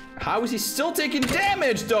 How is he still taking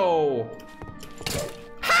damage, though?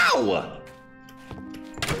 How?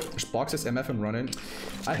 Just box this MF and run in.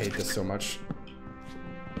 I hate this so much.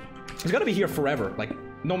 He's gotta be here forever. Like,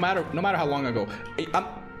 no matter how long I go.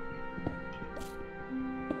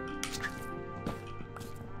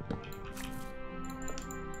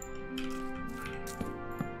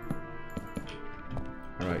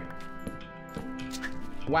 Alright.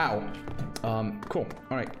 Wow. Cool.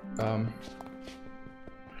 Alright.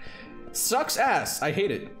 Sucks ass. I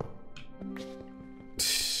hate it.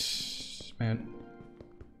 Man.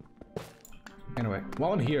 Anyway,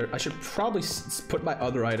 while I'm here, I should probably put my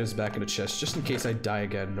other items back in the chest, just in case I die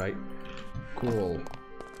again, right? Cool.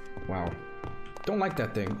 Wow. Don't like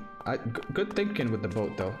that thing. Good thinking with the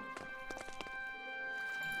boat, though.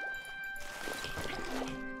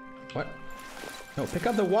 What? No, pick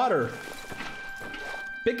up the water.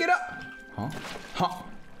 Pick it up. Huh? Huh?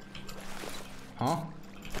 Huh?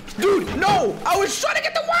 Dude, no! I was trying to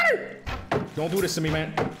get the water! Don't do this to me,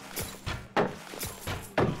 man.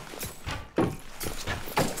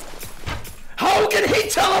 How can he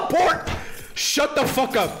teleport? Shut the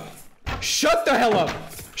fuck up. Shut the hell up.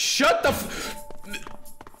 Shut the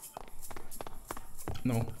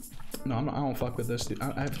No. No, I don't fuck with this, dude.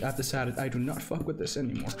 I've decided I do not fuck with this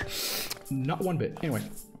anymore. Not one bit. Anyway.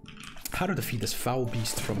 How to defeat this foul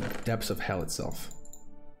beast from the depths of hell itself.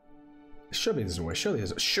 Surely there's a way.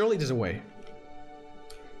 Surely there's a way.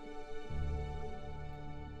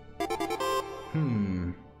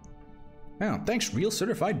 Yeah, thanks, Real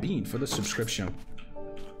Certified Bean, for the subscription.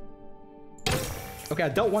 Okay, I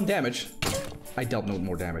dealt 1 damage. I dealt no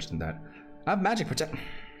more damage than that. I have magic protect.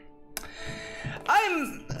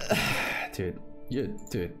 I'm... dude.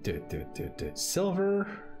 Dude. Silver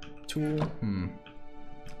tool.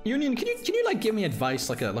 Union, can you like give me advice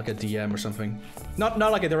like a DM or something? Not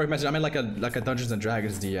like a direct message. I mean like a Dungeons and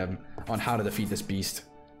Dragons DM on how to defeat this beast.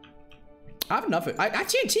 I have enough. I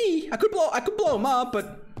TNT. I could blow him up,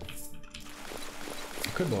 but I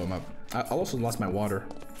could blow him up. I also lost my water,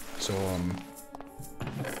 so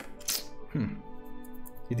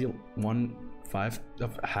You deal 1/5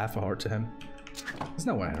 of half a heart to him. There's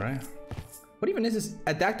no way, right? What even is this?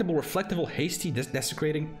 Adaptable, reflectable, hasty,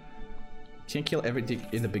 desecrating. You can't kill everything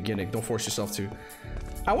in the beginning. Don't force yourself to.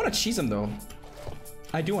 I want to cheese him though.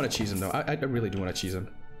 I do want to cheese him though. I really do want to cheese him.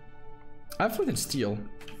 I have flint and steel.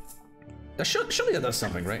 Surely that does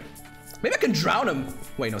something, right? Maybe I can drown him.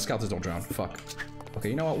 Wait, no, skeletons don't drown. Fuck. Okay,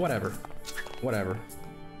 you know what? Whatever. Whatever.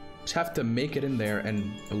 Just have to make it in there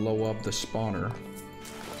and blow up the spawner.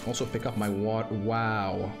 Also pick up my water.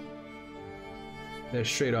 Wow. There's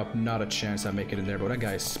straight up not a chance I make it in there, but that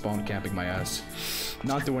guy is spawn camping my ass.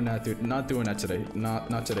 Not doing that, dude. Not doing that today.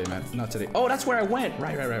 Not today, man. Not today. Oh, that's where I went.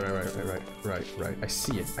 Right. I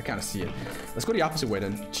see it. I kind of see it. Let's go the opposite way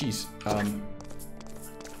then. Cheese.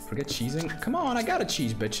 Forget cheesing. Come on, I got a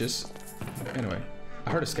cheese, bitches. Anyway,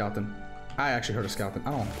 I heard a skeleton. I actually heard a skeleton.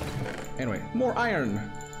 I don't. Anyway, more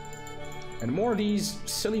iron. And more of these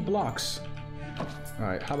silly blocks. All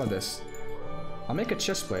right, how about this? I'll make a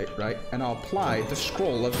chest plate, right? And I'll apply the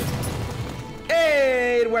scroll of...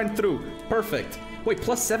 Hey, it went through. Perfect. Wait,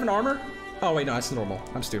 +7 armor? Oh, wait, no, that's normal.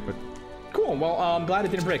 I'm stupid. Cool, well, I'm glad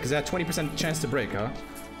it didn't break, because it had 20% chance to break, huh?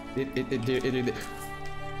 It did.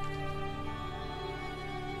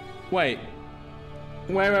 Wait.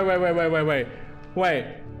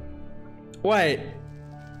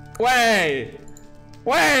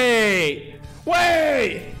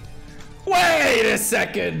 Wait a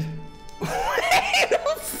second. Wait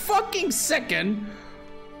a fucking second.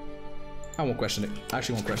 I won't question it. I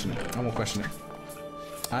actually won't question it. I won't question it.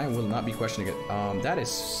 I will not be questioning it. That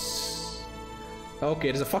is...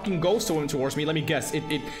 Okay, there's a fucking ghost swimming towards me. Let me guess.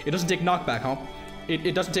 It doesn't take knockback, huh?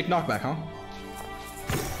 It doesn't take knockback, huh?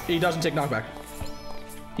 He doesn't take knockback.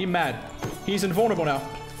 He's mad. He's invulnerable now.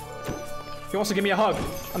 He wants to give me a hug.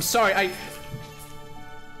 I'm sorry,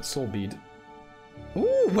 Soul bead.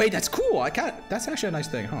 Ooh, wait, that's cool. I can't... That's actually a nice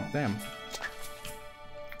thing, huh? Damn.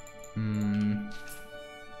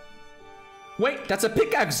 Wait, that's a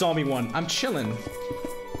pickaxe zombie one. I'm chilling.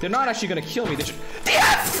 They're not actually gonna kill me. They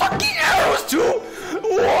have fucking arrows too!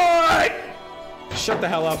 What? Shut the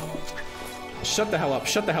hell up. Shut the hell up.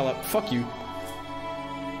 Shut the hell up. Fuck you.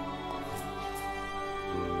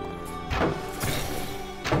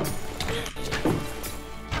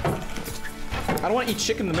 I don't want to eat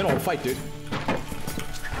chicken in the middle of a fight, dude.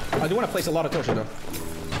 I do want to place a lot of torture, though.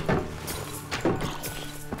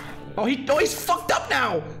 Oh, he's fucked up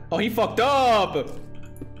now! Oh, he fucked up!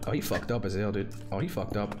 Oh, he fucked up as hell, dude. Oh, he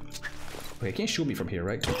fucked up. Okay, he can't shoot me from here,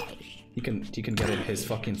 right? He can get his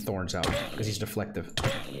fucking thorns out, because he's deflective.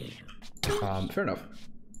 Fair enough.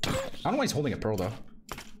 I don't know why he's holding a pearl, though.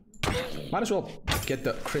 Might as well get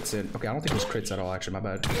the crits in. Okay, I don't think there's crits at all, actually, my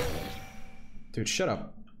bad. Dude, shut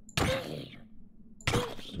up.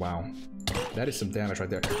 Wow. That is some damage right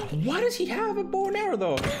there. Why does he have a bow and arrow,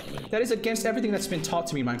 though? That is against everything that's been taught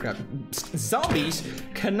to me in Minecraft. Zombies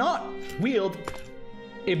cannot wield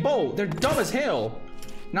a bow. They're dumb as hell.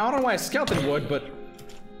 Now, I don't know why a skeleton would, but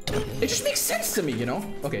it just makes sense to me, you know?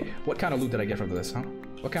 Okay, what kind of loot did I get from this, huh?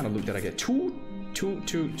 What kind of loot did I get? Two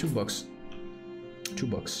books. 2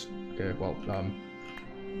 books. Okay, well,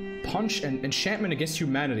 punch and enchantment against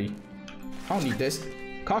humanity. I don't need this.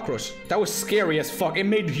 Cockroach. That was scary as fuck. It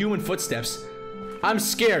made human footsteps. I'm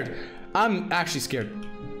scared. I'm actually scared.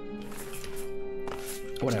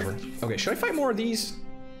 Whatever. Okay, should I fight more of these?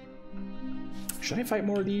 Should I fight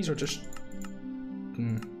more of these or just...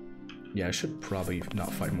 Yeah, I should probably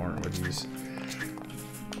not fight more of these.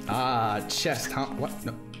 Ah, chest, huh? What?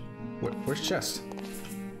 No. Where's chest?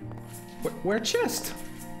 Where chest?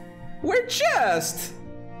 Where chest?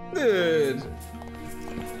 Dude.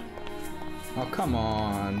 Oh, come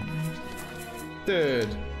on.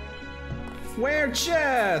 Dude. Where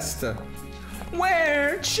chest?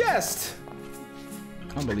 Where chest?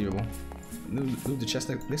 Unbelievable. Move the chest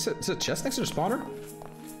next. Is it chest next to the spawner?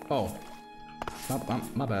 Oh.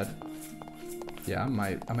 My bad. Yeah, I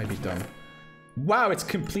might be dumb. Wow, it's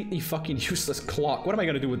completely fucking useless clock. What am I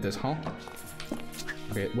gonna do with this, huh?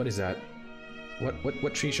 Okay, what is that?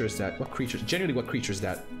 What creature is that? What creature? Genuinely, what creature is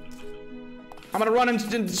that? I'm gonna run and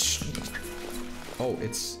oh,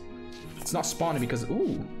 it's not spawning because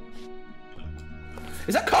ooh.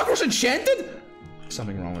 Is that cockroach enchanted?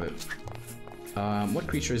 Something wrong with it. What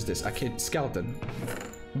creature is this? A kid skeleton.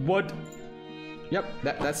 Wood. Yep,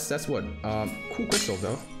 that's wood. Cool crystal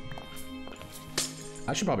though.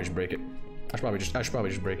 I should probably just break it. I should probably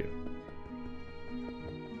just break it.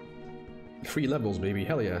 3 levels, baby.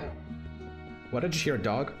 Hell yeah. Why did I just hear a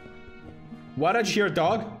dog? Why did I just hear a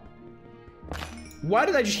dog? Why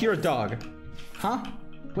did I just hear a dog? Huh?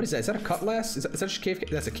 What is that? Is that a cutlass? Is that just a cave?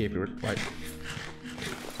 That's a cave bird. Right.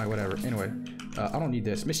 Alright, whatever. Anyway, I don't need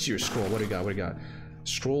this. Mysterious scroll. What do we got? What do we got?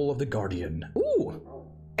 Scroll of the Guardian. Ooh!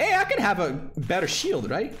 Hey, I can have a better shield,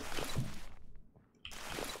 right?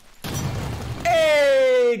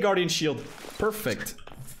 Hey! Guardian shield. Perfect.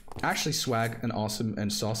 Actually swag and awesome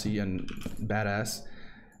and saucy and badass.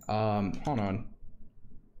 Hold on.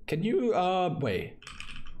 Can you, wait.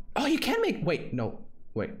 Oh, you can make, wait, no.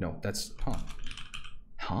 Wait, no, that's, huh.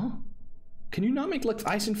 Huh? Can you not make, like,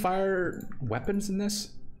 ice and fire weapons in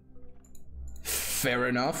this? Fair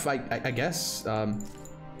enough, I guess.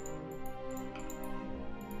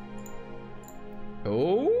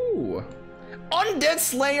 Oh! Undead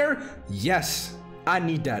Slayer! Yes! I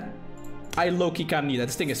need that. I low-key kinda need that.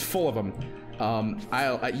 This thing is full of them.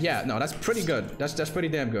 Yeah, no, that's pretty good. That's pretty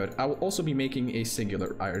damn good. I will also be making a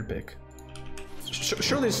singular iron pick.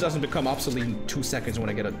 Surely this doesn't become obsolete in 2 seconds when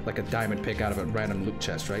I get a diamond pick out of a random loot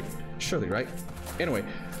chest, right? Surely, right? Anyway,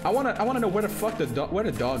 I wanna know where the fuck where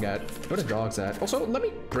the dog's at. Also, let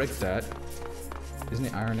me break that. Isn't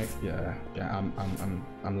it ironic? Yeah,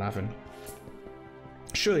 I'm laughing.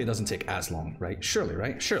 Surely it doesn't take as long, right? Surely,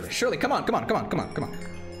 right? Surely. Come on.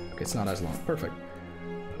 Okay, it's not as long. Perfect.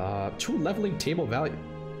 Tool leveling table value.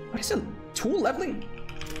 What is it? Tool leveling?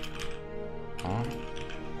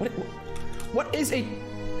 What is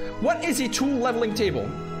a tool leveling table?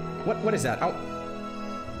 What is that?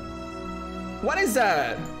 What is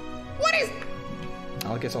that?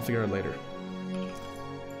 I guess I'll figure it out later.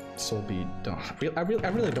 Soul bead. I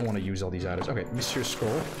really don't want to use all these items. Okay, Monsieur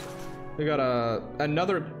Scroll. We got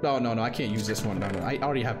another. Oh no, I can't use this one. No, I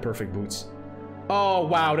already have perfect boots. Oh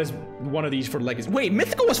wow, there's one of these for legacy. Wait,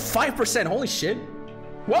 mythical was 5%. Holy shit.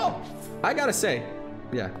 Well, I gotta say,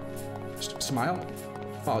 yeah. Smile.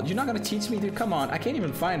 Oh, you're not gonna teach me, dude? Come on, I can't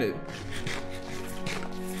even find it.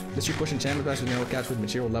 This you push enchantment past with narrow caps with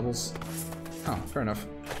material levels. Huh, fair enough.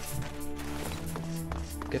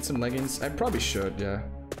 Get some leggings. I probably should, yeah.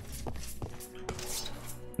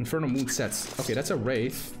 Infernal Moon sets. Okay, that's a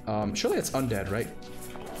wraith. Surely that's undead, right?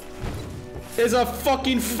 Is a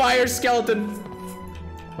fucking fire skeleton.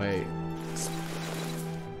 Wait.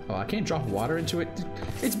 Oh, I can't drop water into it.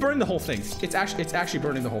 It's burning the whole thing. It's actually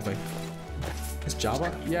burning the whole thing. It's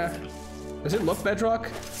Java? Yeah. Does it look bedrock?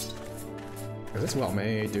 It's well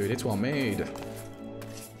made, dude. It's well made.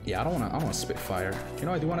 Yeah, I don't wanna spit fire. You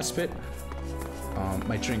know, I do wanna spit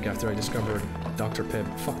my drink after I discovered Dr. Pip.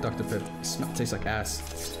 Fuck Dr. Pip. It tastes like ass.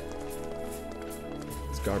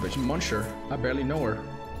 It's garbage. Muncher. I barely know her.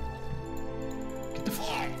 Get the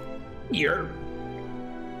fuck here.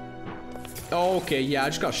 Okay, yeah, I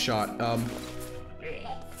just got shot. I'm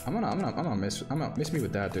gonna miss me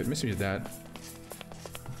with that, dude. Miss me with that.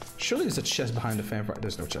 Surely there's a chest behind the campfire.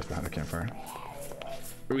 There's no chest behind the campfire.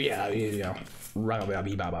 Yeah.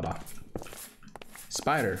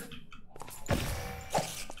 Spider.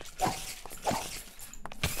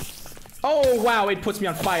 Oh wow, it puts me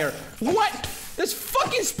on fire. What? This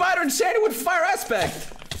fucking spider enchanted with fire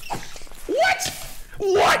aspect. What?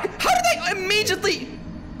 How did I immediately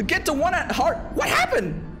get to one at heart? What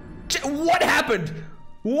happened? What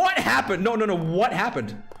happened? No, what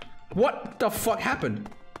happened? What the fuck happened?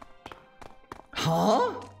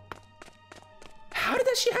 Huh? How did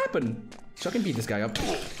that shit happen? So I can beat this guy up.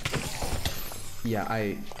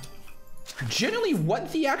 Yeah, generally,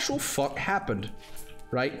 what the actual fuck happened?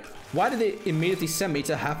 Right? Why did they immediately send me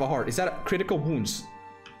to half a heart? Is that critical wounds?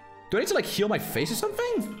 Do I need to like heal my face or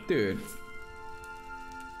something? Dude.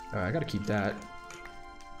 I gotta keep that.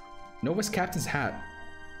 Nova's captain's hat.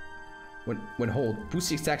 When hold, boost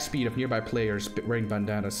the attack speed of nearby players wearing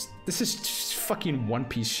bandanas. This is just fucking One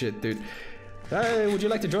Piece shit, dude. Hey, would you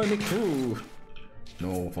like to join me crew?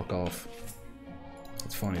 No, fuck off.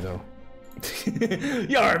 It's funny though.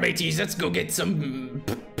 Yar, mateys, let's go get some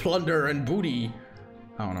plunder and booty.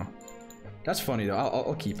 I don't know. That's funny though.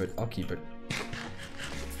 I'll keep it. I'll keep it.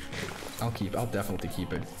 I'll definitely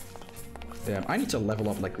keep it. Damn, I need to level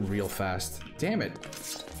up like real fast. Damn it.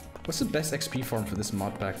 What's the best XP farm for this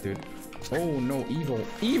mod pack, dude? Oh no, evil.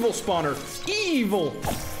 Evil spawner! Evil!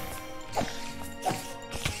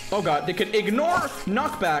 Oh god, they can ignore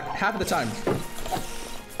knockback half of the time.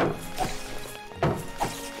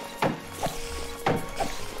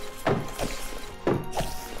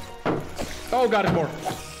 Oh god, it's more.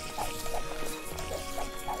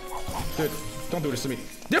 Dude, don't do this to me.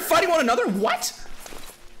 They're fighting one another? What?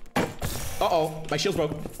 Uh-oh, my shield's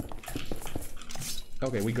broke.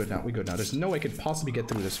 Okay, we good now, we good now. There's no way I could possibly get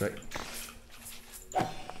through this, right?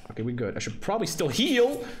 Okay, we good. I should probably still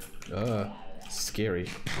heal. Scary.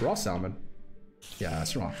 Raw salmon. Yeah,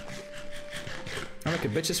 that's wrong. I'm like a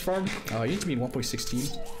bitch's farm. You need to be in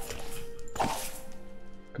 1.16.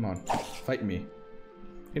 Come on, fight me.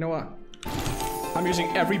 You know what? I'm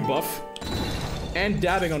using every buff and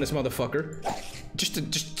dabbing on this motherfucker just to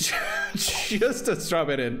rub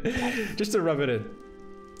it in. Just to rub it in.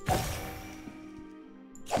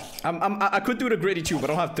 I could do the gritty too, but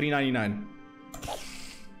I don't have 399.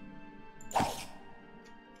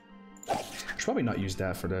 Should probably not use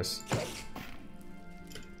that for this.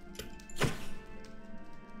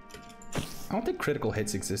 I don't think critical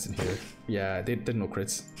hits exist in here. Yeah, they did no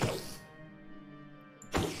crits.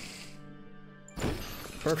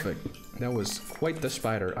 Perfect. That was quite the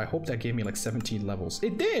spider. I hope that gave me like 17 levels.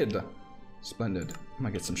 It did! Splendid. I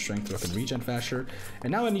might get some strength so I can regen faster.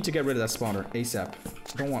 And now I need to get rid of that spawner ASAP.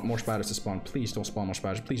 I don't want more spiders to spawn. Please don't spawn more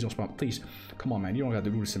spiders. Please don't spawn. Please. Come on, man. You don't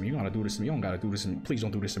gotta do this to me. You don't gotta do this to me. You don't gotta do this to me. Please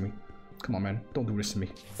don't do this to me. Come on, man. Don't do this to me.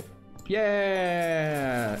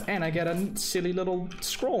 Yeah! And I get a silly little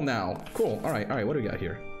scroll now. Cool. Alright, alright. What do we got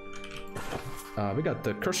here? We got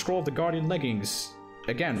the Curse Scroll of the Guardian Leggings.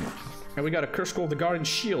 Again. And we got a Curse Scroll of the Guardian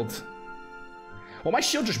Shield. Well, my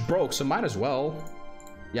shield just broke, so might as well.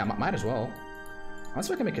 Yeah, might as well. Let's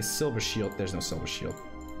see if I can make a silver shield. There's no silver shield.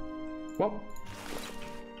 Well.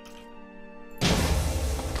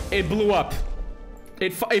 It blew up.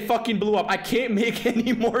 It fucking blew up. I can't make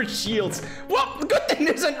any more shields. Well, good thing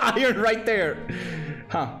there's an iron right there.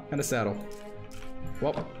 Huh, and a saddle.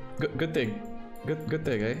 Well, good thing. Good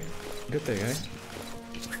thing, eh? Good thing, eh?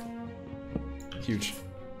 Huge.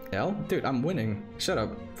 L? Dude, I'm winning. Shut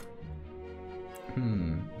up.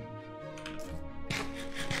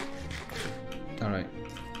 Alright.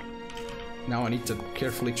 Now I need to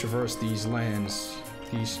carefully traverse these lands.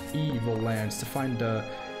 These evil lands to find the...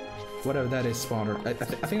 whatever that is spawner. I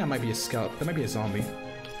think that might be a scout. That might be a zombie.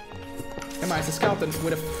 Am I? It's a skeleton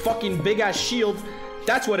with a fucking big ass shield.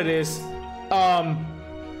 That's what it is.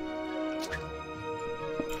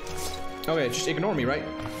 Okay, just ignore me, right?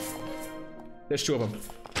 There's two of them.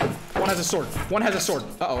 One has a sword. One has a sword.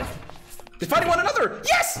 Uh-oh. They're fighting one another!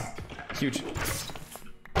 Yes! Huge.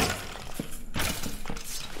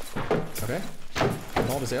 Okay.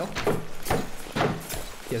 Involve his ale.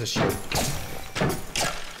 He has a shield.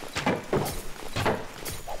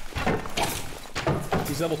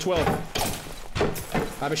 He's level 12.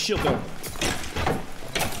 I have a shield though.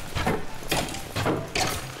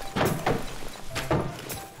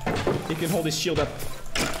 He can hold his shield up.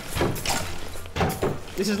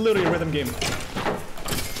 This is literally a rhythm game.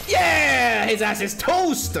 Yeah! His ass is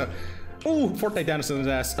toast! Ooh, Fortnite damage on his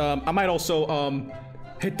ass. I might also,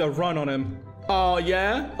 hit the run on him. Oh,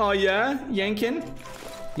 yeah? Oh, yeah? Yankin?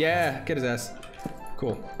 Yeah, get his ass.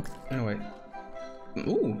 Cool. Anyway.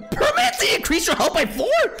 Ooh. Permanently increase your health by 4?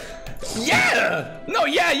 Yeah! No,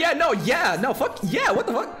 no, fuck, yeah, what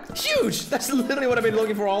the fuck? Huge! That's literally what I've been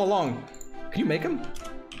looking for all along. Can you make him?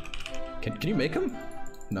 Can you make him?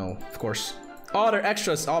 No, of course. Oh, they're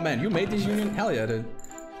extras. Oh man, you made these union? Hell yeah, dude.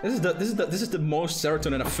 This is the most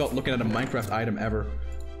serotonin I've felt looking at a Minecraft item ever.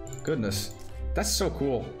 Goodness. That's so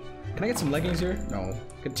cool. Can I get some leggings here? No.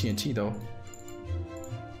 Good TNT though.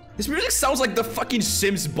 This music sounds like the fucking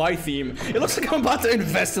Sims buy theme. It looks like I'm about to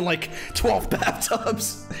invest in like 12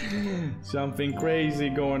 bathtubs. Something crazy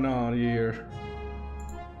going on here.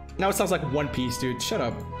 Now it sounds like One Piece, dude. Shut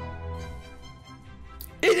up.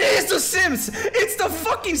 It is the Sims! It's the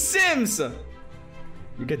fucking Sims!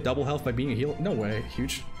 You get double health by being a healer? No way.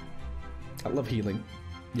 Huge. I love healing.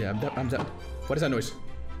 Yeah, I'm dead. What is that noise?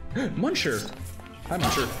 Muncher! Hi,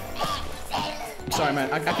 Muncher. I'm sorry,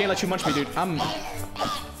 man. I can't let you munch me, dude. I'm...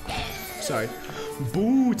 sorry.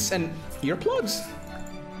 Boots and earplugs?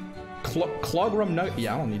 Clogram nugget.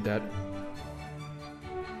 Yeah, I don't need that.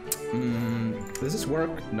 Does this work?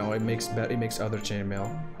 No, it makes other chainmail.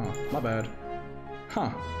 Huh, my bad.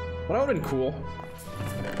 Huh. Well, that would've been cool.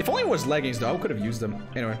 If only it was leggings though, I could've used them.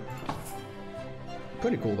 Anyway.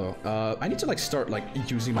 Pretty cool though. I need to like start like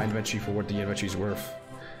using my inventory for what the inventory's worth.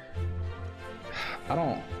 I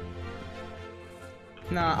don't...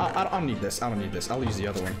 Nah, I don't need this. I don't need this. I'll use the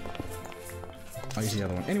other one. I'll use the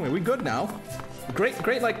other one. Anyway, we're good now.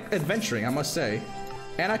 Great like adventuring, I must say.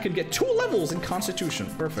 And I could get 2 levels in Constitution.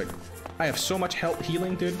 Perfect. I have so much health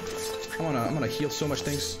healing, dude. I'm gonna heal so much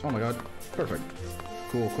things. Oh my god. Perfect.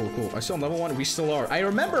 Cool. I still on level 1. We still are. I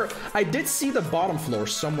remember I did see the bottom floor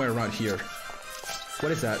somewhere around here.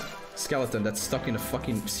 What is that? Skeleton that's stuck in the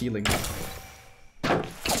fucking ceiling.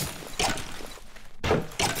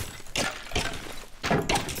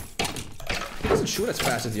 He doesn't shoot as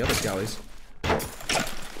fast as the other skellies.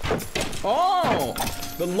 Oh!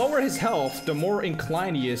 The lower his health, the more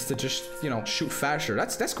inclined he is to just, you know, shoot faster.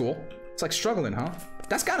 That's cool. It's like struggling, huh?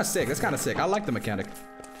 That's kind of sick. I like the mechanic.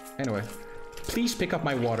 Anyway, please pick up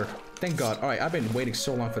my water. Thank God. All right, I've been waiting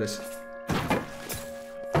so long for this.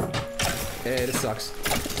 Eh, this sucks.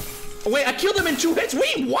 Oh, wait, I killed him in 2 hits.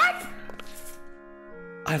 Wait, what?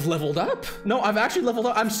 I've leveled up. No, I've actually leveled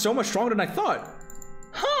up. I'm so much stronger than I thought.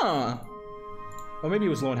 Huh. Or maybe he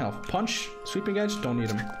was low in health. Punch, sweeping edge, don't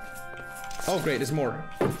need him. Oh, great, there's more.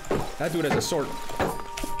 That dude has a sword.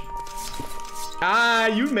 Ah,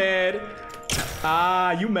 you mad.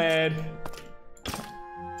 Ah, you mad.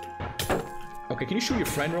 Okay, can you shoot your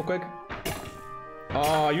friend real quick?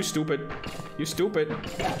 Oh, you stupid. You stupid.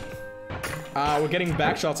 Ah, we're getting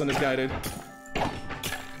back shots on this guy, dude.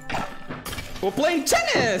 We're playing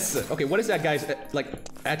tennis! Okay, what is that guy's, like,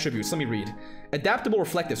 attributes? Let me read. Adaptable,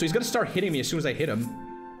 reflective. So he's gonna start hitting me as soon as I hit him.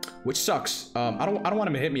 Which sucks. I don't want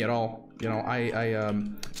him to hit me at all. You know,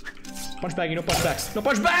 punch baggy, no punch backs. No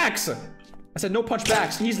punch backs! I said no punch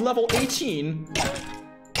backs. He's level 18.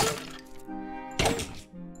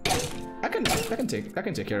 I can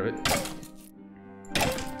take care of it.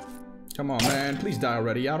 Come on, man. Please die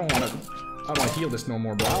already. I don't wanna heal this no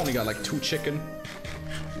more, bro. I only got like 2 chicken.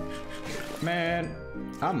 Man,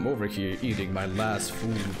 I'm over here eating my last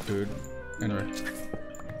food, dude. Anyway.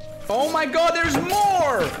 Oh my god, there's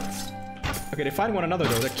more! Okay, they find one another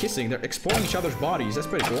though. They're kissing. They're exploring each other's bodies. That's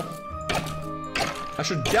pretty cool. I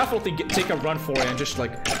should definitely take a run for it and just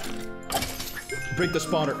like break the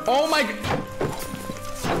spawner. Oh my god!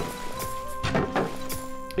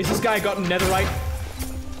 Is this guy got netherite?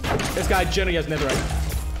 This guy generally has netherite.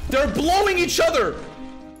 They're blowing each other!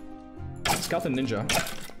 Skeleton ninja.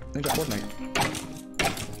 Ninja Fortnite.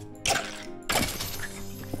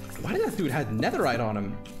 Why did that dude have netherite on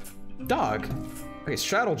him? Dog. Okay,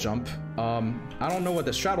 straddle jump. I don't know what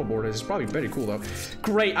the straddle board is. It's probably very cool though.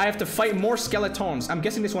 Great, I have to fight more skeletons. I'm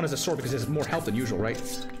guessing this one has a sword because it has more health than usual, right?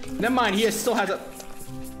 Never mind, he still has a...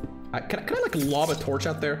 Can I like lob a torch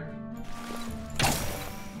out there?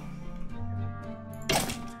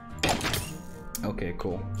 Okay,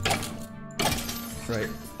 cool. Right.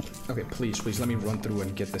 Okay, please, let me run through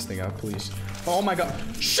and get this thing out, please. Oh my god.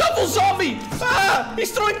 Shovel zombie! Ah!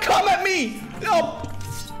 He's throwing cum at me! No!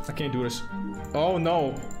 I can't do this. Oh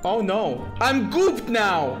no. Oh no. I'm gooped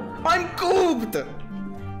now! I'm gooped!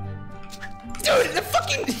 Dude, the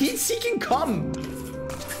fucking heat-seeking cum!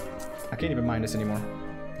 I can't even mind this anymore.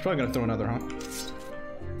 He's probably gonna throw another, huh?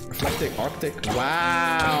 Reflectic, Arctic.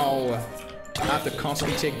 Wow! I have to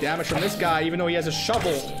constantly take damage from this guy, even though he has a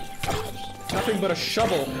shovel. Nothing but a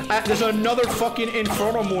shovel. There's another fucking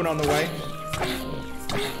Inferno Moon on the way.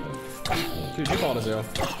 Dude, you called a zero.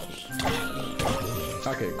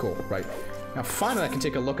 Okay, cool. Right. Now, finally, I can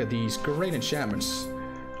take a look at these great enchantments.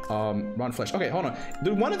 Run flesh. Okay, hold on.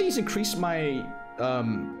 Did one of these increase my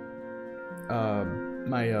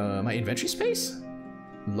my inventory space?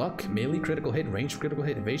 Luck, melee, critical hit, range, critical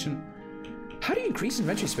hit, evasion. How do you increase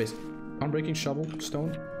inventory space? Unbreaking, shovel,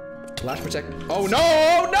 stone, lash protect. Oh no!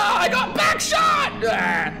 Oh no! I got back shot!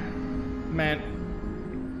 Ah! Man.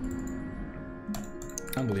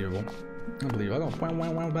 Unbelievable. Unbelievable. I got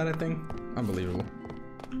wow by that thing. Unbelievable.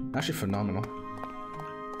 Actually phenomenal.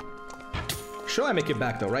 Sure, I make it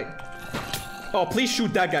back though, right? Oh, please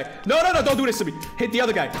shoot that guy. No, don't do this to me. Hit the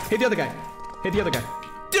other guy. Hit the other guy. Hit the other guy.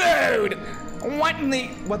 Dude! What in the...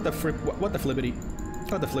 What the frick? What the flippity?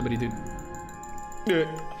 What the flippity, dude?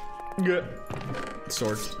 Yeah.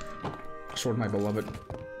 Sword. Sword, my beloved.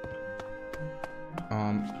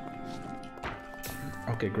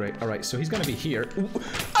 Okay, great. Alright, so he's gonna be here.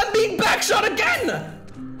 I'm being backshot again!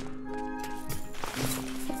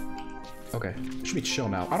 Okay, it should be chill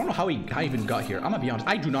now. I don't know how he even got here. I'm gonna be honest.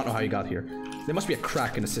 I do not know how he got here. There must be a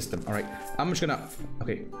crack in the system. All right, I'm just gonna.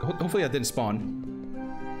 Okay, hopefully that didn't spawn.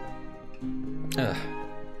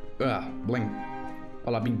 Bling.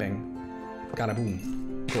 Hola, bing bang. Gotta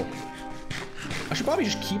boom. Cool. I should probably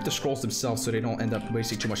just keep the scrolls themselves so they don't end up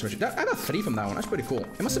wasting too much energy. I got 3 from that one. That's pretty cool.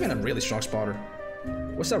 It must have been a really strong spotter.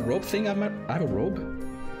 What's that robe thing? I have a robe?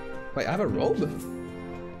 Wait, I have a robe?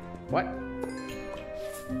 What?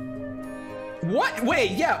 What?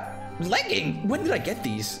 Wait, yeah. Legging? When did I get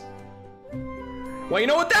these? Well, you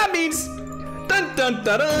know what that means? Dun dun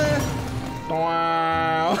dun dun!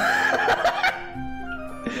 Wow.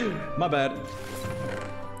 My bad.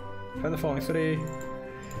 Feather falling 3.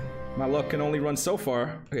 My luck can only run so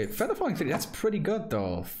far. Okay, feather falling 3, that's pretty good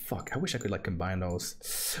though. Fuck, I wish I could like combine those.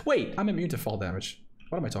 Wait, I'm immune to fall damage.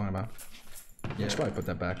 What am I talking about? Yeah, I should probably put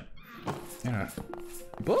that back. Yeah.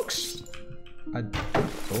 Books?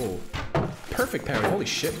 Oh. Perfect parry, holy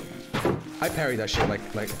shit. I parried that shit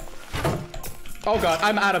like. Oh god,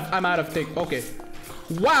 I'm out of thing. Okay.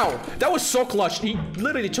 Wow, that was so clutch. He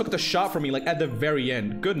literally took the shot from me like at the very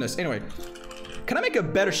end. Goodness. Anyway, can I make a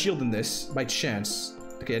better shield than this by chance?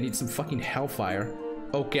 Okay, I need some fucking hellfire.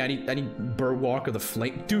 Okay, I need bird walk of the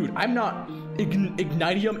flame. Dude, I'm not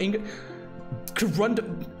ignitium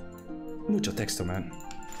mucho texto, man.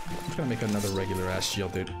 I'm just gonna make another regular ass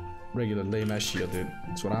shield, dude. Regular lame ass shield, dude.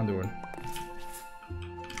 That's what I'm doing.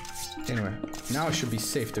 Anyway, now I should be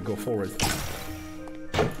safe to go forward.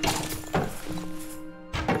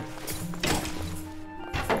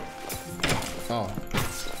 Oh.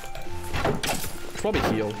 Should probably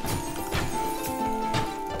heal.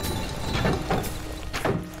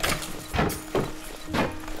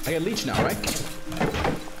 I get leech now, right?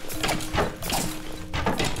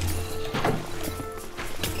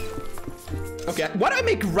 Okay, why do I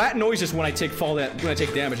make rat noises when I take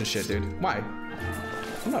damage and shit, dude? Why?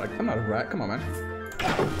 I'm not a rat. Come on, man.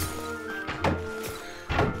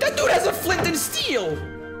 That dude has a flint and steel. How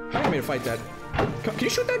do you want me to fight that? Can you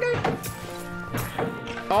shoot that guy?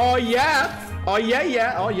 Oh yeah. Oh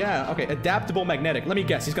yeah. Oh yeah. Okay, adaptable magnetic. Let me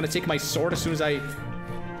guess. He's gonna take my sword as soon as I.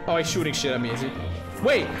 Oh, he's shooting shit at me. Is he?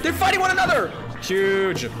 Wait, they're fighting one another.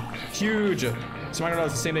 Huge. So I don't know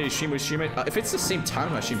if it's the same day you stream, we stream it. If it's the same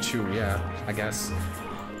time I stream too, yeah, I guess.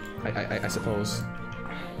 I suppose.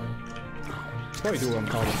 Probably do what I'm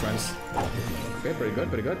calling with friends. Okay, pretty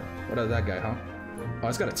good. What is that guy, huh? Oh,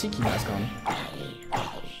 it's got a tiki mask on.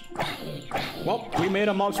 Well, we made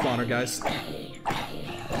a mob spawner, guys.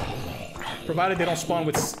 Provided they don't spawn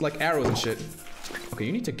with, like, arrows and shit. Okay,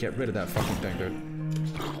 you need to get rid of that fucking thing, dude.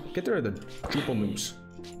 Get rid of the triple noobs.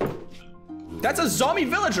 That's a zombie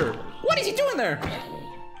villager! What is he doing there?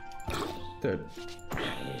 Dude.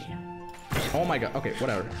 Oh my god. Okay,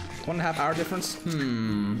 whatever. 1.5 hour difference?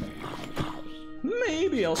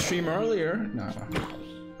 Maybe I'll stream earlier. No. I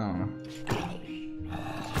don't know.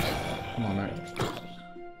 Come on, man.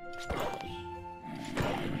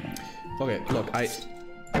 Okay, look,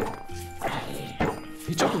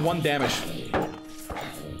 he took 1 damage.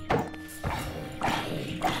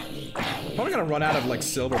 Probably gonna run out of like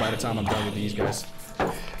silver by the time I'm done with these guys.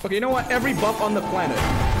 Okay, you know what? Every buff on the planet.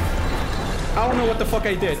 I don't know what the fuck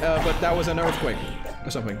I did, but that was an earthquake or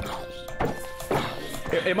something.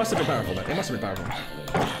 It must have been powerful, man. It must have been powerful.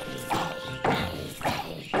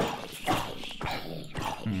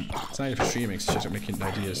 It's not even for streaming, it's just making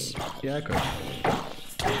ideas. Yeah, I could.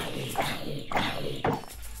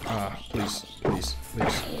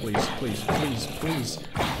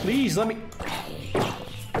 Please, let me.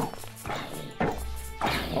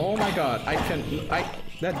 Oh my god,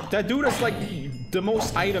 that dude has like the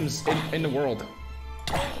most items in the world.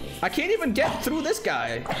 I can't even get through this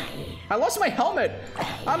guy. I lost my helmet.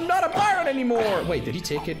 I'm not a pirate anymore. Wait, did he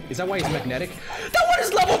take it? Is that why he's magnetic? That one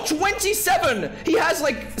is level 27. He has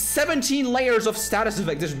like 17 layers of status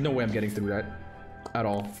effect. There's no way I'm getting through that at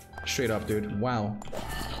all. Straight up, dude. Wow.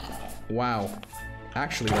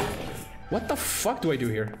 Actually, what the fuck do I do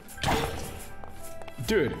here?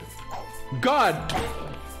 Dude. God.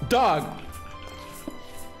 Dog.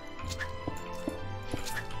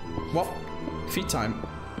 Well, feet time.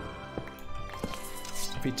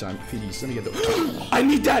 Feeties. Let me get the. I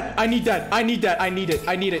need that. I need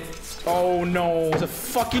it. Oh no, it's a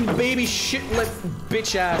fucking baby shitlet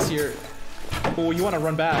bitch ass here. Oh, you want to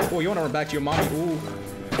run back? Oh, you want to run back to your mommy? Ooh.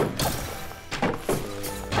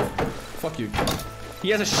 Fuck you. He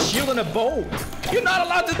has a shield and a bow. You're not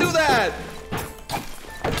allowed to do that.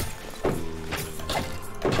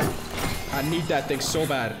 I need that thing so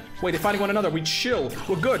bad. Wait, they're fighting one another. We chill.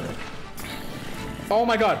 We're good. Oh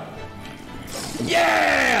my god.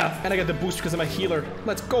 Yeah! And I get the boost because I'm a healer.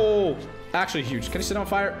 Let's go. Actually huge. Can you set on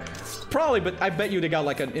fire? Probably, but I bet you they got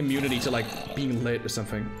like an immunity to like being lit or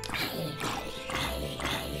something.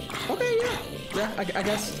 Okay, yeah. Yeah, I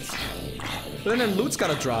guess. But then loot's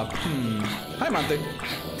gotta drop. Hi, Monte.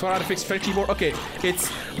 For how to fix French keyboard. Okay,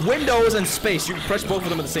 it's Windows and space. You can press both of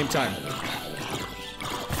them at the same time.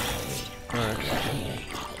 Alright.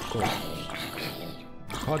 Cool.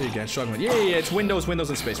 How do you get struggling? Yeah, it's Windows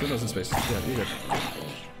and space. Windows and space. Yeah, you're good.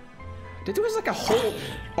 Dude, there was like a whole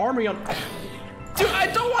army on... Dude, I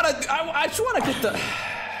don't wanna... I just wanna get the...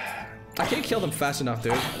 I can't kill them fast enough,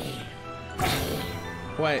 dude.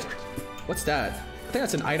 Wait. What's that? I think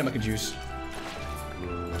that's an item I could use.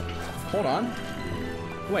 Hold on.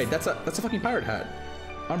 Wait, that's a fucking pirate hat.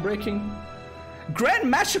 Unbreaking. Grand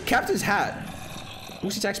Master Captain's hat.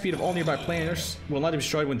 Boost attack speed of all nearby players. Will not be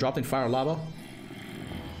destroyed when dropped in fire or lava.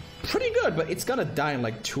 Pretty good, but it's gonna die in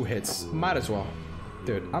like 2 hits. Might as well.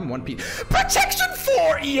 Dude, I'm 1 piece. Protection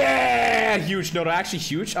 4! Yeah! Huge. No, actually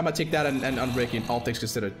huge. I'm gonna take that and Unbreaking. All things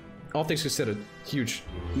considered. All things considered. Huge.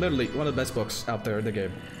 Literally, one of the best books out there in the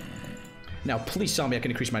game. Now, please tell me I can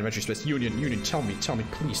increase my inventory space. Union, tell me,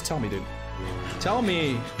 please, tell me, dude. Tell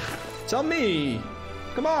me. Tell me.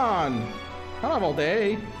 Come on. I don't have all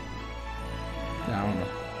day. Yeah, I don't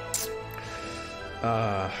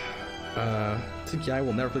know. Think I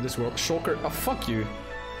will never play this world. Shulker. Oh, fuck you.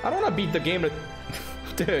 I don't want to beat the game that...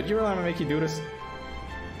 Dude, you really want to make you do this?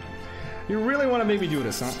 You really want to make me do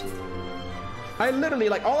this, huh? I literally,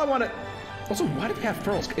 like, all I want to... Also, why do we have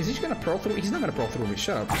pearls? Is he just going to pearl through? He's not going to pearl through me.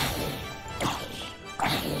 Shut up.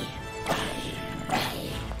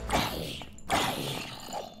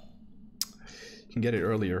 You can get it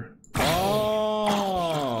earlier.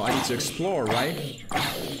 Oh, I need to explore, right?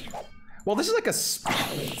 Well, this is like a...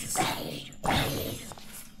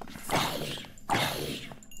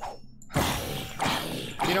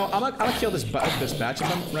 You know, I'm gonna kill this batch of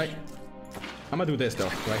them, right? I'm gonna do this though,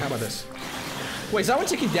 right? How about this? Wait, is that one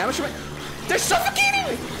taking damage from it? They're suffocating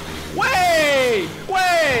me!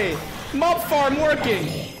 Wait! Mob farm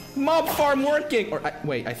working! Mob farm working! Or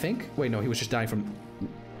wait, I think. Wait, no, he was just dying from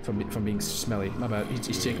being smelly. My bad.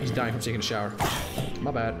 He's dying from taking a shower.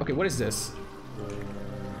 My bad. Okay, what is this?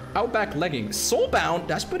 Outback legging. Soulbound.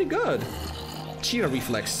 That's pretty good. Cheetah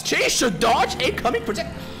reflex. Chase your dodge. Incoming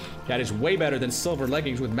protect. That is way better than silver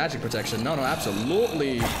leggings with magic protection. No,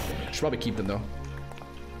 absolutely. Should probably keep them though.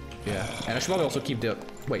 Yeah, and I should probably also keep the.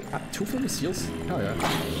 Wait, 2 flaming seals? Hell yeah.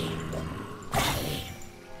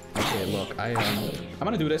 Okay, look, I'm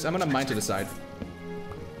gonna do this. I'm gonna mine to the side.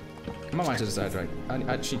 I'm gonna mine to the side, right?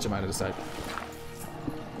 I cheat to mine to the side.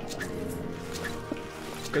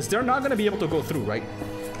 Because they're not gonna be able to go through, right?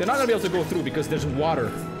 They're not gonna be able to go through because there's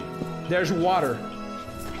water. There's water.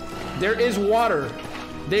 There is water.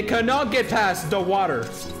 They cannot get past the water.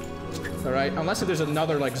 Alright, unless if there's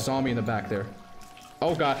another, like, zombie in the back there.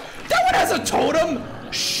 Oh god. That one has a totem!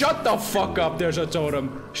 Shut the fuck up, there's a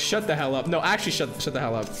totem. Shut the hell up. No, actually shut the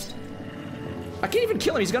hell up. I can't even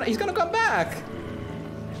kill him, he's gonna come back.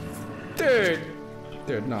 Dude,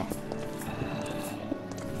 no.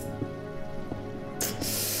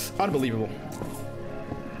 Unbelievable.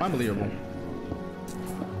 Unbelievable.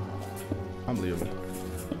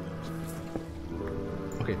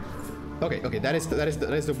 Okay, that is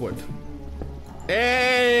the wood.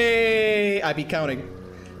 Hey, I be counting.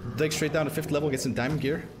 Dig straight down to 5th level, get some diamond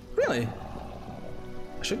gear. Really?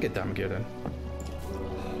 I should get diamond gear then.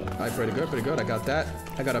 Alright, pretty good. I got that.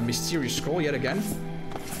 I got a mysterious scroll yet again.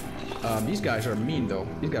 These guys are mean though.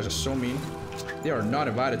 These guys are so mean. They are not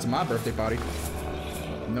invited to my birthday party.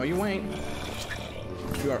 No, you ain't.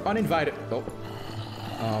 You are uninvited. Oh.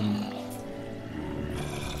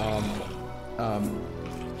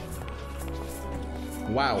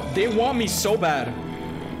 Wow, they want me so bad.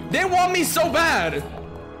 They want me so bad.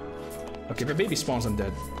 Okay, if a baby spawns, I'm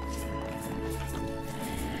dead.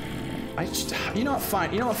 You know what?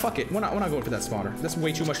 Fine. You know what? Fuck it. We're not going for that spawner. That's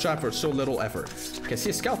way too much time for so little effort. Okay, see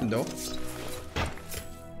a skeleton though.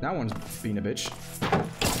 That one's being a bitch.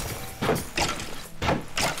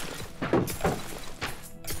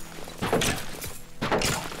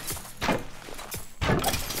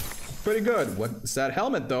 Pretty good. What's that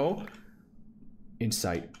helmet though?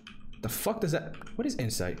 Insight. The fuck does that? What is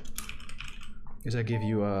insight? Does that give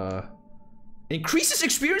you increases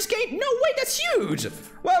experience gain? No, wait, that's huge.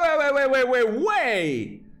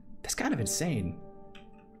 Wait. That's kind of insane.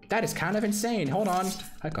 That is kind of insane. Hold on.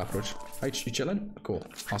 Hi, cockroach. Are you chilling? Cool.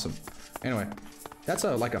 Awesome. Anyway, that's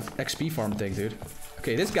like a XP farm thing, dude.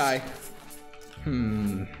 Okay, this guy.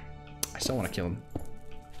 I still want to kill him.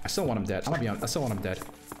 I still want him dead. I'm gonna be honest. I still want him dead.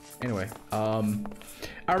 Anyway,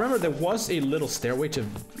 I remember there was a little stairway to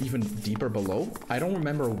even deeper below. I don't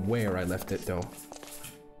remember where I left it though.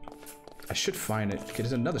 I should find it. Okay,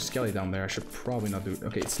 there's another skelly down there. I should probably not do it.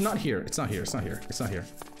 Okay, it's not here. It's not here. It's not here. It's not here.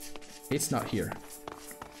 It's not here.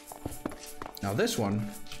 Now this one,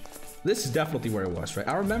 this is definitely where it was, right?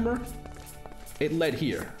 I remember it led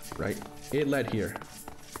here, right? It led here.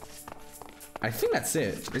 I think that's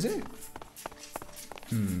it. Is it?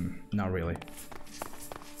 Not really.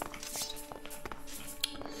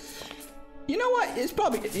 You know what? It's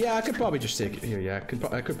probably, yeah, I could probably just take it here. Yeah, I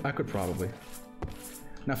could probably.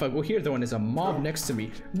 Now if I go here though and there's a mob next to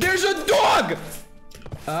me. There's a dog!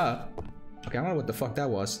 Okay, I don't know what the fuck that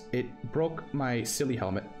was. It broke my silly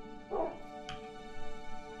helmet.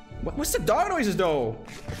 What's the dog noises though?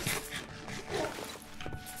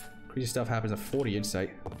 Crazy stuff happens at 40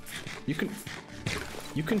 insight. You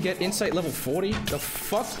can get insight level 40? The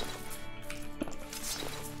fuck?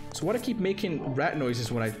 So why do I keep making rat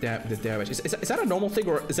noises when I the damage? Is that a normal thing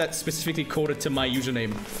or is that specifically coded to my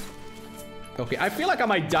username? Okay, I feel like I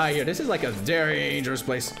might die here. This is like a dangerous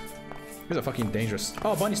place. This is a fucking dangerous.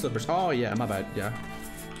 Oh, bunny slippers. Oh yeah, my bad. Yeah,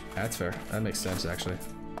 that's fair. That makes sense actually.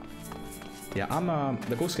 Yeah, I'm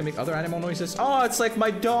the ghost can make other animal noises. Oh, it's like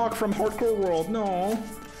my dog from Hardcore World. No.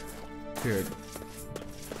 Weird.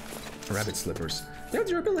 Rabbit slippers. They have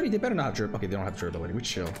durability. They better not have durability. Okay, they don't have durability. We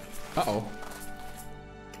chill. Uh-oh.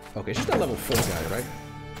 Okay, it's just a level 4 guy, right?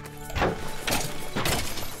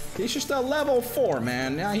 He's just a level 4,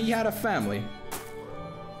 man. Now he had a family.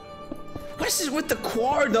 What is this with the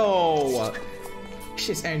quad, though?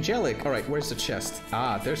 Shit's angelic. All right, where's the chest?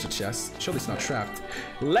 Ah, there's the chest. Surely it's not trapped.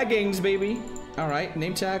 Leggings, baby. All right,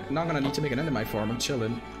 name tag. Not gonna need to make an end of my farm. I'm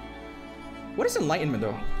chilling. What is enlightenment,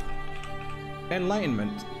 though?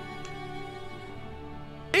 Enlightenment.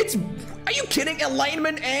 It's... Are you kidding?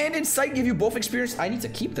 Enlightenment and insight give you both experience? I need to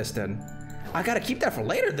keep this, then. I gotta keep that for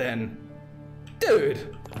later, then.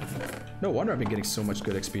 Dude. No wonder I've been getting so much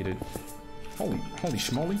good XP, dude. Holy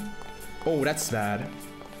schmoly. Oh, that's bad.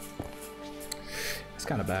 It's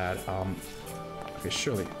kind of bad. Okay,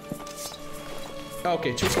 surely.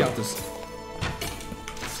 Okay, 2 skeletons.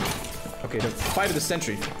 Okay, the fight of the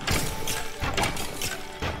century.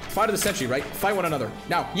 Fight of the century, right? Fight one another.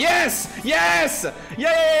 Now. Yes! Yes!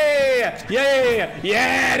 Yeah! Yeah!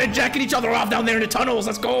 Yeah! They're jacking each other off down there in the tunnels.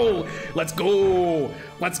 Let's go! Let's go!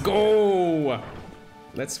 Let's go!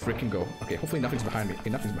 Let's freaking go. Okay, hopefully nothing's behind me. Okay,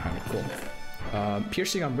 nothing's behind me. Cool.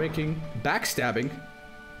 Piercing, unbreaking, backstabbing.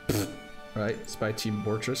 Right, spy team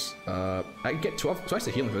fortress. I can get 12 twice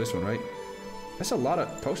the healing for this one, right? That's a lot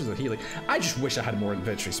of potions of healing. I just wish I had more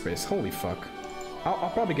inventory space. Holy fuck.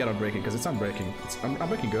 I'll probably get unbreaking because it's unbreaking. I'm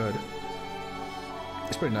breaking good.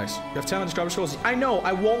 It's pretty nice. You have 10 undiscovered scrolls. I know.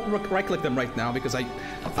 I won't right-click them right now because I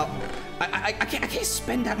can't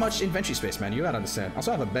spend that much inventory space, man. You gotta understand.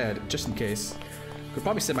 Also, I have a bed just in case. Could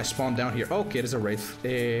probably set my spawn down here. Okay, there's a wraith.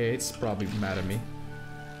 It's probably mad at me.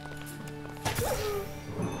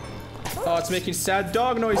 Oh, it's making sad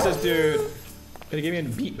dog noises, dude. Gonna give me a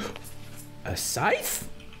beat. A scythe?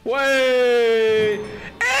 Wait!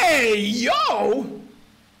 Hey, yo!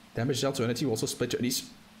 Damage dealt to entity will also split to these.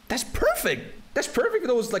 That's perfect! That's perfect for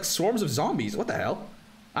those, like, swarms of zombies. What the hell?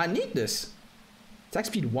 I need this. Attack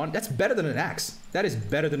speed 1. That's better than an axe. That is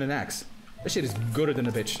better than an axe. That shit is gooder than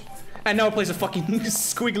a bitch. And now it plays a fucking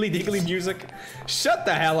squiggly diggly music. Shut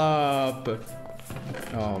the hell up!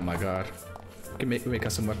 Oh my god. Can we make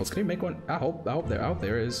custom weapons? Can we make one? I hope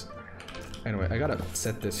there is. Anyway, I gotta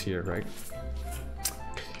set this here, right?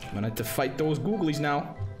 I'm gonna have to fight those googlies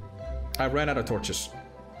now. I ran out of torches.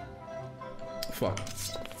 Fuck.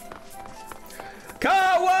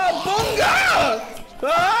 Kawabunga!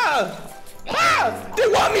 Ah! Ah! They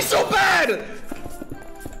want me so bad!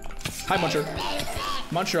 Hi, Muncher.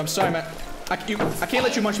 Muncher, I'm sorry, man. I can't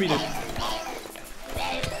let you munch me, dude.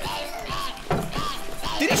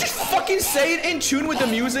 Did he just fucking say it in tune with the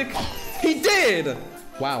music? He did!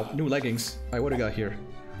 Wow, new leggings. Alright, what do we got here?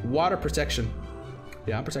 Water protection.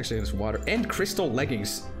 Yeah, I'm protecting against water. And crystal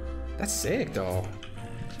leggings. That's sick, though.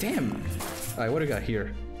 Damn. Alright, what do we got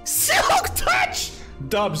here? Silk touch!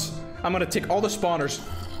 Dubs. I'm gonna take all the spawners.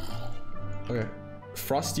 Okay.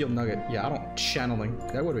 Frost steel nugget. Yeah, I don't... Channeling.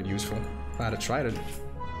 That would have been useful. I had to try it.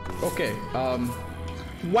 Okay,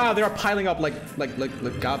 wow, they are piling up like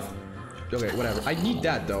god. Okay, whatever. I need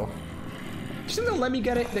that though. You think they'll let me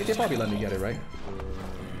get it? They probably let me get it, right?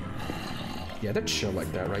 Yeah, they're chill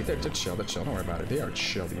like that, right? They're chill. Don't worry about it. They are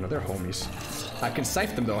chill. You know, they're homies. I can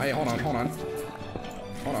scythe them though. Hey, hold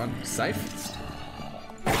on. Scythe.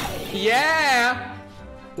 Yeah.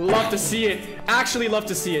 Love to see it. Actually, love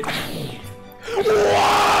to see it.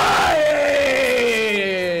 Why?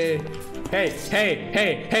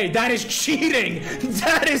 Hey, that is cheating!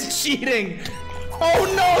 That is cheating! Oh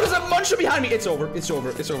no, there's a muncher behind me! It's over. It's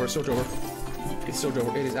over. It's over. So over. It's so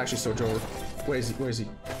over. It is actually so over. Where is he? Where is he?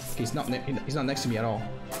 He's not next to me at all.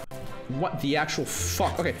 What the actual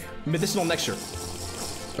fuck? Okay, medicinal nectar.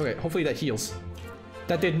 Okay, hopefully that heals.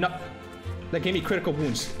 That did not. That gave me critical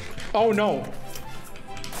wounds. Oh no!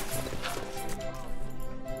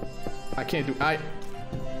 I can't do.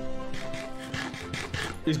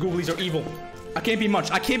 These googlies are evil. I can't be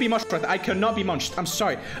munched. I can't be munched. I cannot be munched. I'm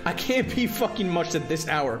sorry. I can't be fucking munched at this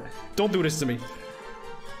hour. Don't do this to me.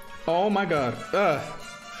 Oh my god.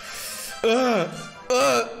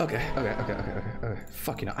 Okay.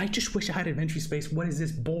 Fucking hell. I just wish I had inventory space. What is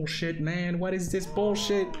this bullshit, man? What is this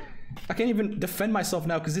bullshit? I can't even defend myself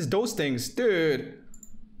now because those things. Dude.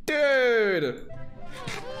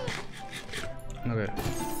 Okay.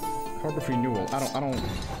 Harbor renewal.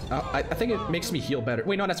 I think it makes me heal better.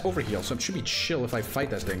 Wait, no, that's overheal, so it should be chill if I fight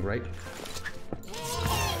that thing, right?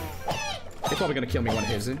 They're probably gonna kill me one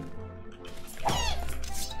hit, isn't it?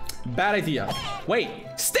 Bad idea. Wait,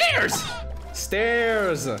 stairs!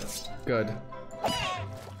 Stairs! Good.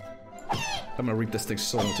 I'm gonna reap this thing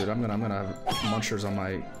so, dude. I'm gonna have munchers on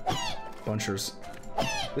my bunchers.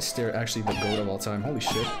 This stair actually the goat of all time. Holy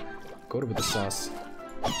shit. Goat with the sauce.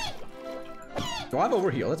 Oh, I have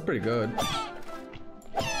overheal. That's pretty good.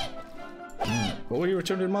 What will you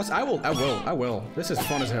return to the most? I will. This is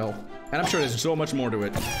fun as hell. And I'm sure there's so much more to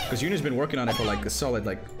it. Because Uni's been working on it for like a solid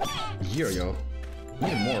like year, yo.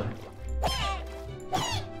 Even more.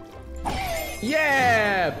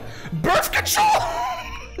 Yeah! Birth control!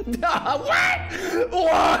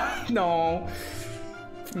 What? No.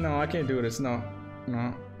 No, I can't do this. No.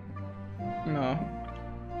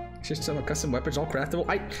 Just some custom weapons, all craftable.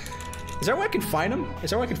 Is there a way I can find them?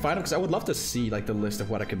 Because I would love to see like the list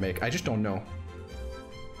of what I can make. I just don't know.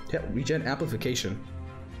 Yeah, regen amplification.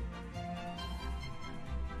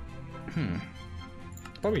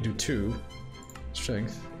 Probably do 2.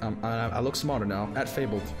 Strength. I look smarter now. At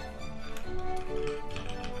Fabled.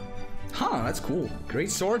 Huh, that's cool.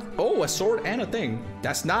 Great sword. Oh, a sword and a thing.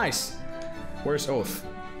 That's nice. Where's Oath?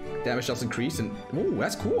 Damage does increase and... Ooh,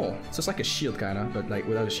 that's cool. So it's like a shield kinda, but like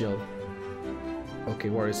without a shield. Okay,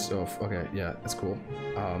 Warriors Oath. Okay, yeah, that's cool.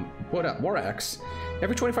 War Axe.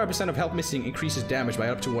 Every 25% of health missing increases damage by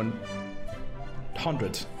up to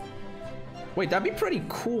 100. Wait, that'd be pretty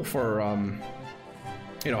cool for,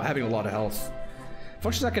 you know, having a lot of health.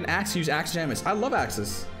 Functions like an axe, use axe damage. I love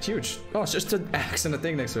axes. It's huge. Oh, it's just an axe and a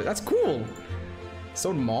thing next to it. That's cool.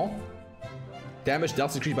 Stone Maul. Damage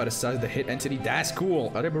dealt increased by the size of the hit entity. That's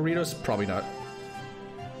cool. Are there burritos? Probably not.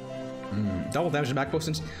 Double damage and back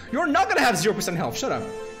potions. You're not gonna have 0% health. Shut up.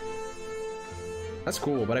 That's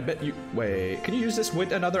cool, but I bet you... Wait, can you use this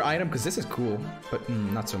with another item? Because this is cool, but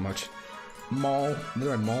not so much. Maul.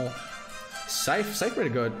 Another Maul. Scythe. Scythe pretty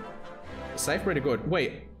good. Scythe pretty good.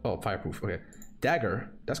 Wait. Oh, fireproof. Okay.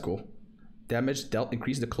 Dagger. That's cool. Damage dealt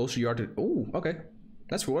increases the closer you are to... Oh, okay.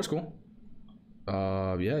 That's cool. That's cool.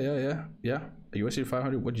 Yeah. USD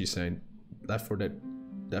 500. What did you say? Left 4 dead.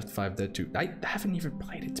 Left 5 dead 2. I haven't even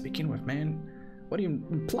played it to begin with, man. What are you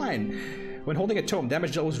implying? When holding a tome,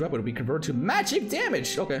 damage dealt with weapon will be converted to magic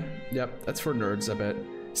damage. Okay. Yep. That's for nerds, I bet.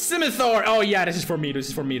 Scimitar. Oh yeah, this is for me. This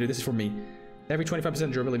is for me. This is for me. Every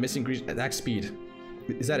 25% durability missing increase attack speed.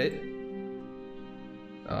 Is that it?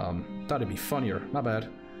 Thought it'd be funnier. My bad.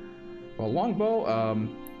 Well, longbow.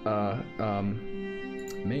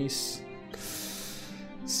 Mace.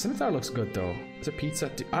 Scimitar looks good though. Is it pizza?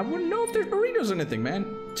 I wouldn't know if there's burritos or anything, man.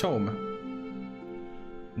 Tome.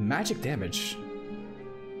 Magic damage.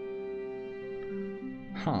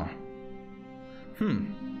 Huh.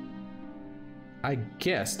 I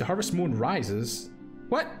guess the Harvest Moon rises.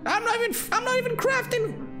 What? I'm not even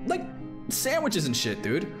crafting like sandwiches and shit,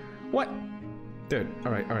 dude. What? Dude,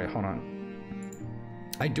 all right, hold on.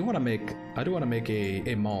 I do want to make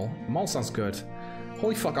a maul. Maul sounds good.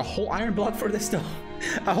 Holy fuck, a whole iron block for this though.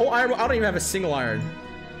 A whole iron. I don't even have a single iron.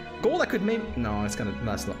 Gold I could make. No, it's gonna.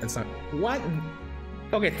 No, it's not. What?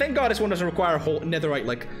 Okay, thank God this one doesn't require a whole netherite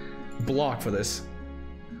like block for this.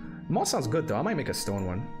 Maul sounds good though. I might make a stone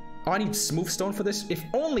one. Oh, I need smooth stone for this. If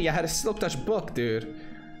only I had a silk touch book, dude.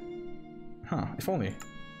 Huh? If only.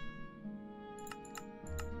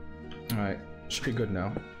 All right, should be good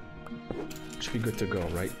now. Should be good to go,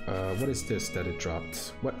 right? What is this that it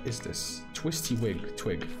dropped? What is this? Twisty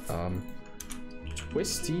twig.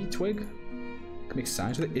 Twisty twig? Can make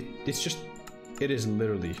signs with it? It is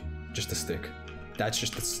literally just a stick. That's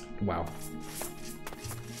just wow.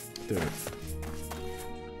 Dude.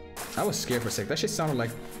 I was scared for a sec. That shit sounded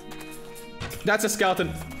like... That's a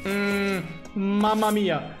skeleton. Mamma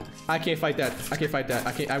mia. I can't fight that. I can't fight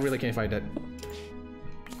that. I really can't fight that.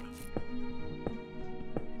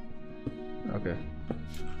 Okay.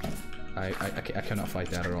 I cannot fight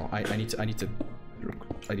that at all. I need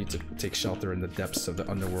to take shelter in the depths of the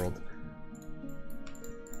underworld.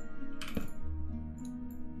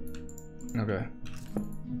 Okay.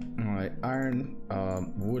 Alright, iron,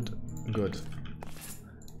 wood, good.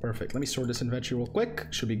 Perfect. Let me sort this inventory real quick.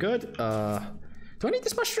 Should be good. Do I need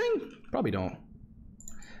this much string? Probably don't.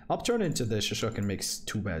 I'll turn it into this just so I can make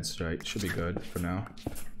 2 beds, right? Should be good for now.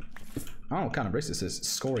 I don't know what kind of brace this is.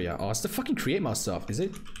 Scoria. Oh, it's the fucking create mod stuff, is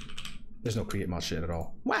it? There's no create mod shit at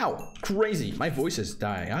all. Wow, crazy. My voice is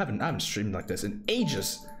dying. I haven't streamed like this in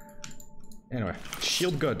ages. Anyway,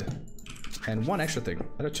 shield good. And 1 extra thing.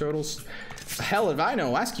 Other turtles. Hell if I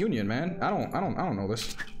know. Ask Union, man. I don't know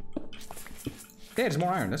this. Yeah, there's more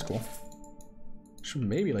iron. That's cool. Should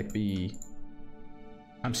maybe like be.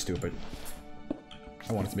 I'm stupid.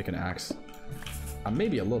 I wanted to make an axe. I'm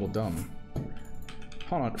maybe a little dumb.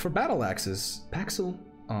 Hold on. For battle axes, Paxel.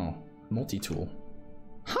 Oh, multi-tool.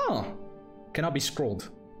 Huh. Cannot be scrolled.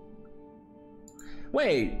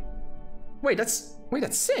 Wait, that's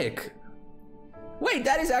sick. Wait,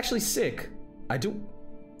 that is actually sick. I do.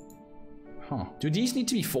 Huh. Do these need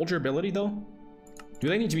to be full durability though? Do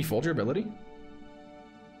they need to be full durability?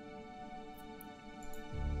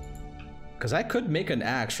 Because I could make an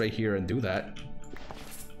axe right here and do that.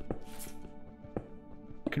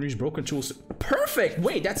 Can use broken tools. Perfect!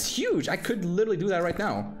 Wait, that's huge! I could literally do that right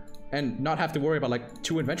now. And not have to worry about like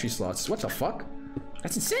 2 inventory slots. What the fuck?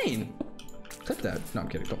 That's insane! Clip that. No, I'm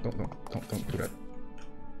kidding. Don't do that.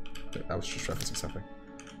 I was just referencing something.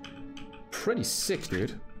 Pretty sick,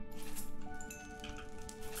 dude.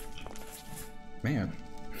 Man.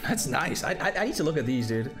 That's nice. I need to look at these,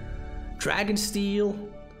 dude. Dragon steel.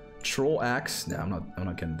 Troll axe. Nah, I'm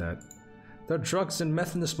not getting that. There are drugs and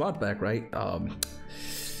meth in this modpack, right? I'm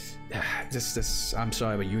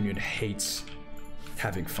sorry, but Union hates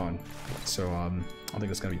having fun. So, I don't think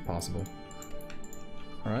that's gonna be possible.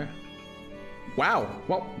 Alright. Wow!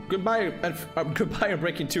 Well, goodbye and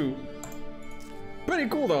Breaking 2. Pretty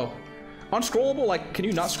cool, though. Unscrollable, like, can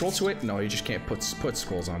you not scroll to it? No, you just can't put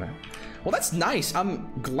scrolls on it. Well, that's nice.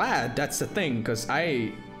 I'm glad that's the thing, because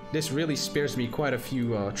this really spares me quite a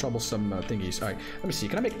few troublesome thingies. Alright, let me see.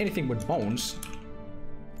 Can I make anything with bones?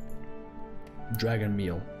 Dragon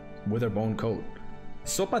meal. Wither bone coat.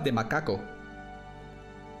 Sopa de macaco.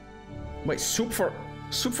 Wait, soup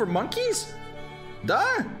for monkeys?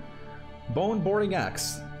 Duh! Bone boring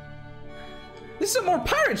axe. This is some more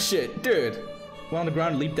pirate shit, dude. One on the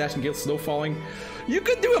ground, leap, dash, and guilt, slow falling. You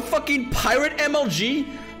could do a fucking pirate MLG?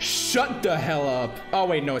 Shut the hell up. Oh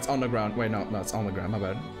wait, no, it's on the ground. Wait, no, it's on the ground, my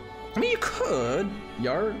bad. I mean, you could.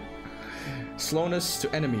 Yar. Slowness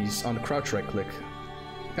to enemies on the crouch right click.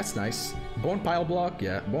 That's nice. Bone pile block,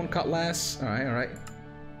 yeah. Bone cutlass. Alright.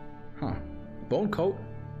 Huh. Bone coat.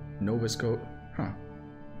 Novice coat. Huh.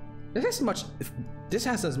 This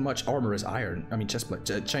has as much armor as iron. I mean, chestplate,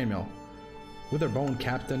 chainmail. Wither bone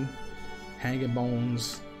captain. Hanging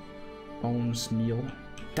bones. Bones meal.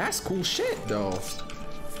 That's cool shit, though.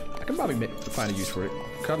 I can probably find a use for it.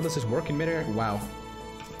 Cutlass is working midair. Wow.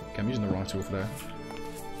 Okay, I'm using the wrong tool for that.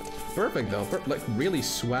 Perfect though, like really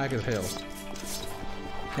swag as hell.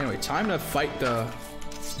 Anyway, time to fight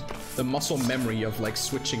the muscle memory of like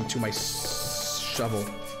switching to my shovel.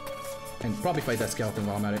 And probably fight that skeleton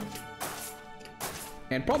while I'm at it.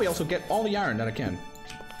 And probably also get all the iron that I can.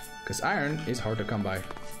 Because iron is hard to come by.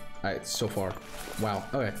 Alright, so far. Wow,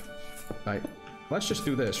 okay. Alright, let's just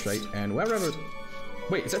do this, right? And wherever...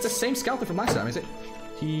 Wait, is that the same skeleton from last time, is it?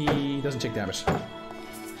 He doesn't take damage.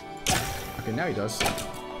 Okay, now he does.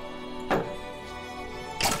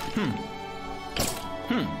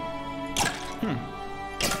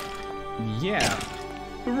 Yeah.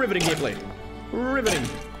 Riveting gameplay. Riveting.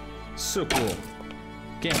 So cool.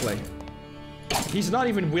 Gameplay. He's not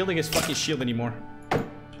even wielding his fucking shield anymore.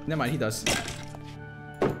 Never mind, he does.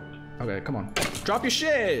 Okay, come on. Drop your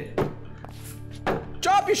shit!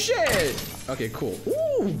 Drop your shit! Okay, cool.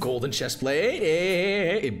 Ooh, golden chestplate.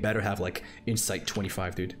 It better have like insight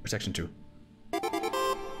 25, dude. Protection 2.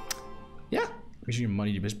 Yeah. Appreciate your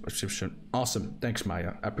money subscription. Awesome. Thanks,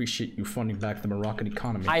 Maya. I appreciate you funding back the Moroccan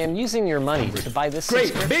economy. I am using your money to buy this.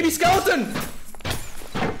 Great! Baby skeleton!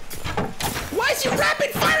 Why is he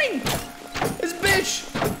rapid firing? This bitch!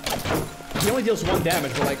 He only deals 1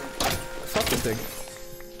 damage, but like, fuck this thing.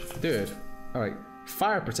 Dude. Alright.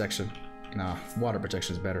 Fire protection. Nah, water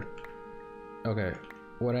protection is better. Okay.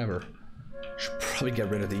 Whatever. Should probably get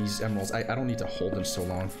rid of these emeralds. I don't need to hold them so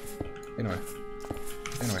long.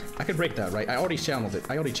 Anyway, I could break that, right? I already channeled it.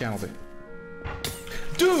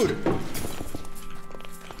 Dude!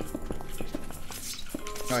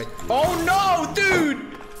 Alright. Oh no, dude!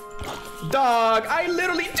 Dog, I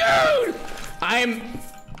literally, dude! I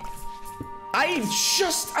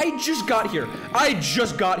just got here. I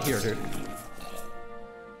just got here, dude.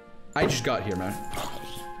 I just got here, man.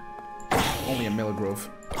 Only a Milligrove.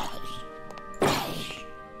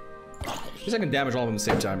 Guess I can damage all of them at the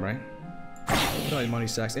same time, right? No money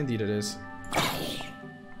stacks. Indeed it is.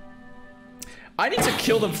 I need to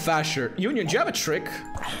kill them faster. Union, do you have a trick?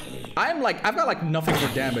 I've got like nothing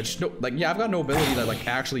for damage. No, like, yeah, I've got no ability that like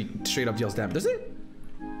actually straight up deals damage. Does it?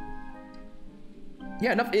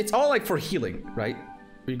 Yeah, enough. It's all like for healing, right?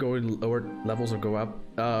 We go in lower levels or go up.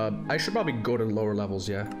 I should probably go to lower levels,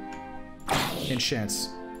 yeah. Enchants.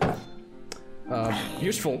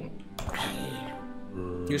 Useful.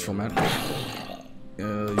 Useful, man.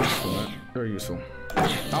 Useful, man. Very useful.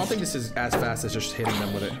 I don't think this is as fast as just hitting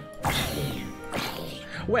them with it.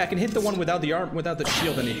 Wait, I can hit the one without the arm, without the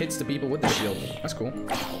shield, and it hits the people with the shield. That's cool.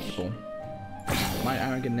 That's cool. My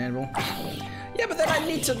iron get an anvil. Yeah, but then I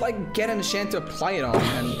need to like get an enchant to apply it on,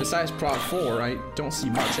 and besides Prot 4, I don't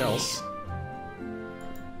see much else.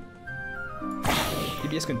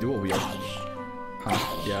 DBS can dual wield. Huh?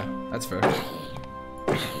 Yeah, that's fair.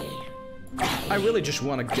 I really just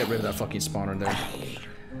want to get rid of that fucking spawner there.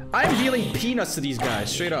 I'm dealing peanuts to these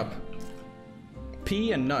guys, straight up.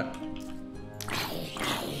 Pea and nut.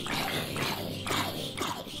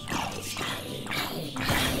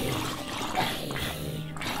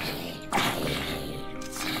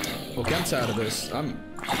 Okay, I'm tired of this.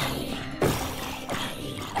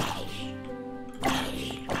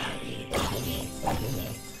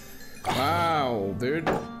 Wow, dude.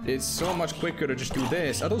 It's so much quicker to just do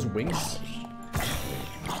this. Are those wings?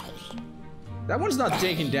 That one's not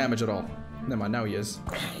taking damage at all. Never mind, now he is.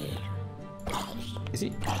 Is he?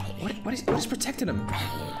 What is protecting him?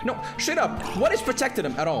 No, straight up. What is protecting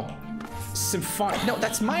him at all? Symphonic. No,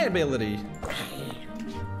 that's my ability.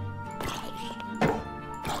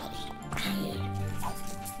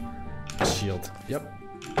 Shield. Yep.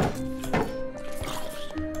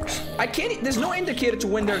 I can't. There's no indicator to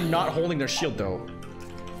when they're not holding their shield, though.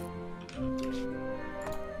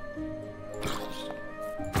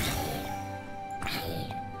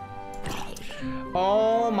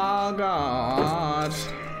 Oh my god.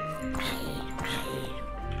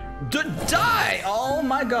 Die! Oh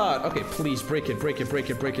my god. Okay, please break it, break it, break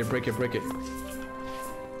it, break it, break it, break it.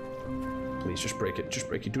 Please, just break it, just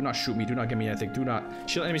break it. Do not shoot me, do not give me anything, do not.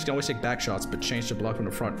 Shield enemies can always take back shots, but change to block from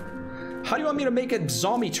the front. How do you want me to make a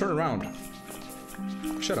zombie turn around?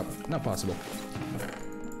 Shut up, not possible.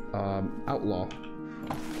 Outlaw.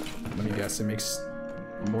 Let me guess, it makes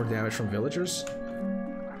more damage from villagers?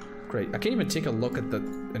 Great. I can't even take a look at the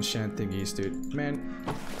enchant thingies, dude. Man,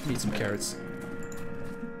 need some carrots.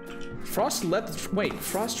 Frost leather. Wait,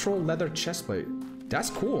 Frost Troll leather chestplate. That's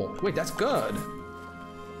cool. Wait, that's good.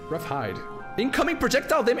 Rough hide. Incoming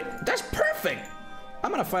projectile damage. That's perfect.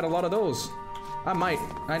 I'm gonna fight a lot of those. I might.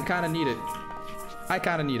 I kind of need it. I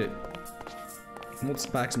kind of need it.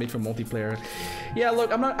 Modpacks made for multiplayer. Yeah,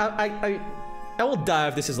 look, I'm not. I will die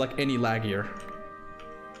if this is like any laggier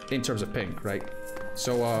in terms of ping, right?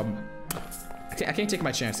 So, I can't take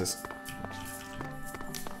my chances.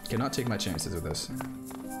 Cannot take my chances with this.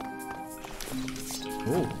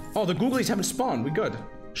 Oh, oh, the googlies haven't spawned. We good.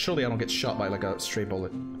 Surely I don't get shot by like a stray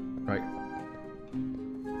bullet, right?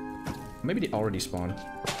 Maybe they already spawned.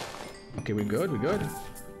 Okay, we good. We good.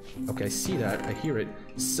 Okay, I see that. I hear it.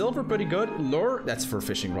 Silver, pretty good. Lure, that's for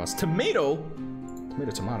fishing rods. Tomato,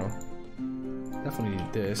 tomato. Definitely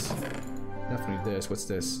need this. Definitely this. What's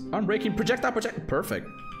this? Unbreaking projectile project. Perfect.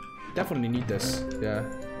 Definitely need this. Yeah.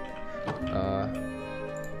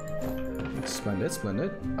 Splendid,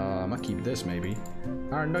 splendid. I might keep this maybe.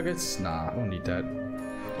 Iron nuggets. Nah, I don't need that.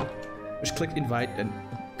 Just click invite and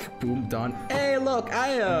boom, done. Hey, look,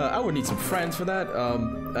 I would need some friends for that.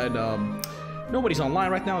 Nobody's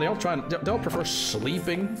online right now. They'll prefer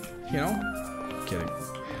sleeping. You know. Kidding.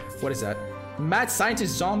 What is that? Mad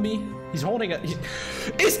scientist zombie. He's holding a.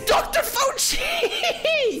 It's Dr.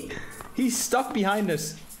 Fauci! He's stuck behind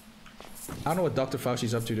us. I don't know what Dr.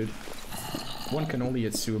 Fauci's up to, dude. One can only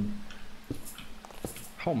assume.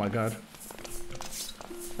 Oh my god.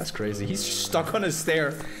 That's crazy. He's stuck on a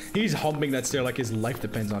stair. He's humping that stair like his life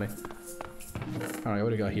depends on it. Alright, what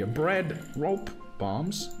do we got here? Bread, rope,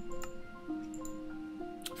 bombs.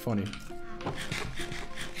 Funny.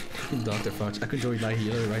 Dr. Fauci. I could join my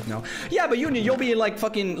healer right now. Yeah, but Union, you'll be like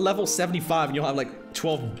fucking level 75 and you'll have like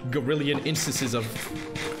 12 gorillion instances of,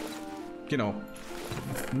 you know,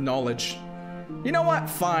 knowledge. You know what?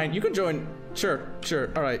 Fine. You can join. Sure.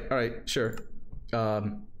 Alright, sure.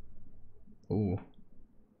 Ooh.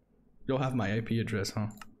 You'll have my IP address, huh?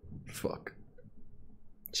 Fuck.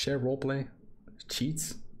 Share roleplay?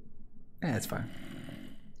 Cheats? Eh, it's fine.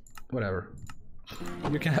 Whatever.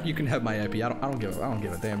 You can have my IP. I don't give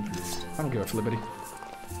a damn. I don't give a flippity.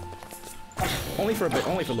 Only for a bit.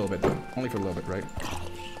 Only for a little bit though. Only for a little bit, right?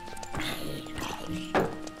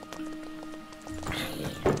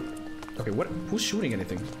 Okay, what? Who's shooting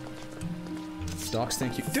anything? Docs,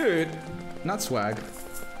 thank you, dude. Not swag.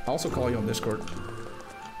 I'll also call you on Discord.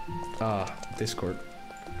 Discord.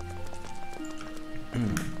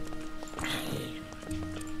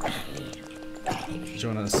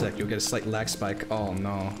 Join in a sec. You'll get a slight lag spike. Oh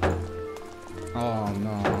no. Oh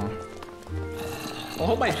no. I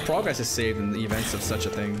hope my progress is saved in the events of such a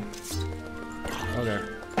thing. Okay.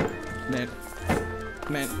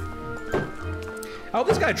 Man. I hope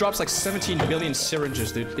this guy drops like 17 billion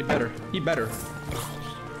syringes, dude. He better. He better.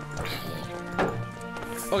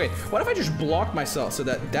 Okay, what if I just block myself so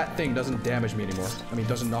that that thing doesn't damage me anymore? I mean,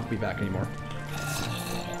 doesn't knock me back anymore.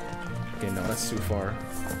 Okay, no, that's too far.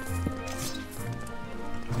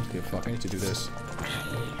 Okay, fuck, I need to do this.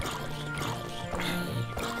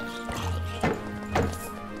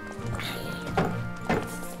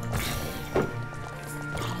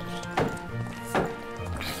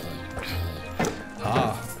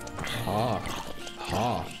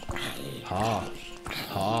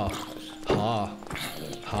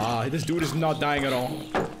 This dude is not dying at all.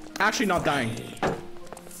 Actually not dying.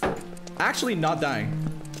 Actually not dying.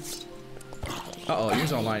 Uh-oh,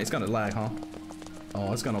 here's online. It's gonna lag, huh?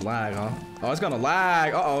 Oh, it's gonna lag, huh? Oh, it's gonna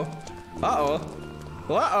lag. Uh-oh. Uh-oh.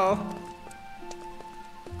 Uh-oh.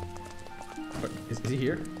 Is he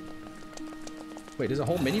here? Wait, there's a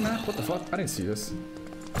whole mini-map? What the fuck? I didn't see this.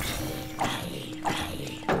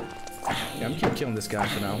 Yeah, I'm keep killing this guy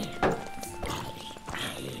for now.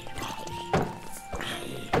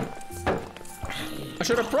 I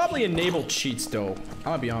should have probably enabled cheats though. I'm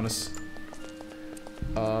gonna be honest.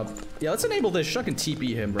 Yeah, let's enable this. I can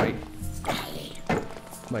TP him, right?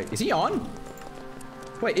 Wait, is he on?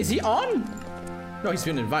 Wait, is he on? No, he's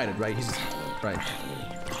been invited, right? He's right.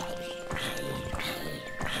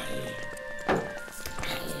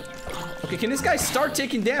 Okay, can this guy start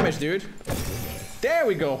taking damage, dude? There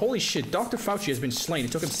we go. Holy shit, Dr. Fauci has been slain.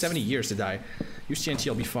 It took him 70 years to die. Use TNT,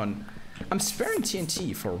 will be fun. I'm sparing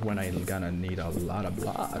TNT for when I'm gonna need a lot of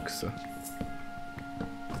blocks.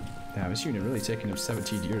 Damn, this unit really taking him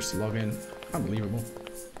 17 years to log in. Unbelievable.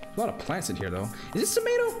 A lot of plants in here, though. Is this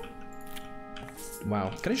tomato?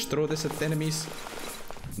 Wow. Can I just throw this at the enemies?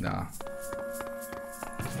 Nah.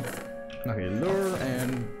 Okay, lure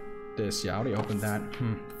and this. Yeah, I already opened that.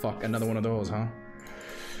 Fuck, another one of those, huh?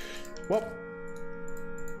 Well,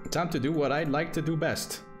 time to do what I'd like to do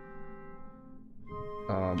best.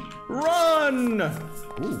 Run!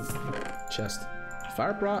 Ooh, chest.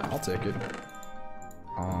 Fire bra, I'll take it.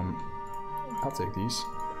 I'll take these.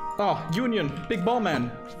 Oh, Union, big ball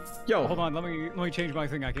man. Yo. Hold on, let me change my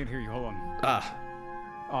thing. I can't hear you. Hold on.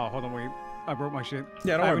 Oh, hold on, wait. I broke my shit.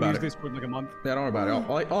 Yeah, don't worry about it. I haven't used this for like a month. Yeah, don't worry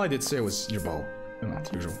about it. All I did say was your bow. You know,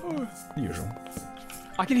 the usual. The usual.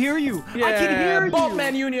 I can hear you. Yeah, I can hear you. Bald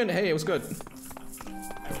man Union. Hey, it was good.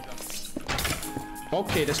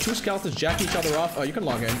 Okay, there's two skeletons jacking each other off. Oh, you can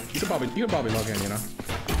log in. You can probably log in, you know.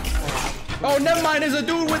 Oh, never mind. There's a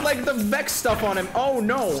dude with like the Vex stuff on him. Oh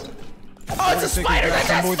no. Oh, it's a spider that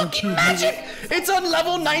has fucking magic. It's a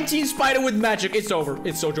level 19 spider with magic. It's over.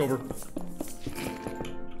 It's so over.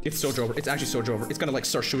 It's so over. It's actually so over. It's gonna like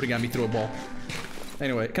start shooting at me through a ball.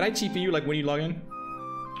 Anyway, can I TP you like when you log in?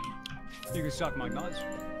 You can suck my nuts.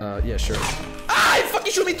 Yeah, sure. Ah, it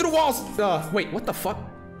fucking shoot me through walls. Wait, what the fuck?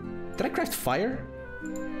 Did I craft fire?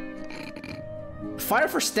 Fire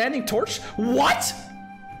for standing torch? What?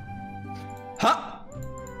 Huh?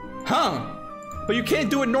 Huh? But you can't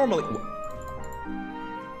do it normally.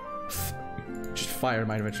 Just fire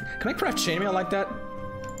my inventory. Can I craft chainmail like that?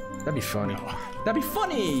 That'd be funny. No. That'd be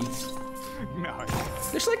funny. No.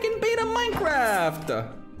 Just like in beta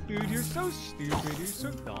Minecraft. Dude, you're so stupid. You're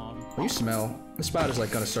so dumb. Oh, you smell. The spider's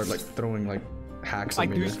like gonna start like throwing like hacks at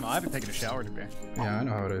me. I do smell. I haven't taken a shower today. Yeah, I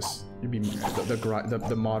know how it is. You'd be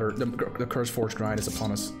the curse forge grind is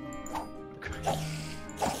upon us.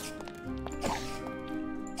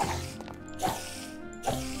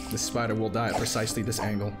 This spider will die at precisely this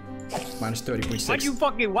angle. Minus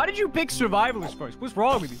 30.6. Why did you pick survivalist first? What's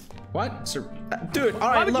wrong with you? What? Dude,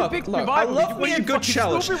 alright, look. I love me a good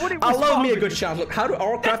challenge. I love me a good challenge. Look, how do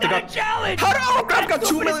Overcraft got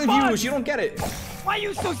 2 million views? You don't get it. Why are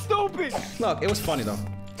you so stupid? Look, it was funny though.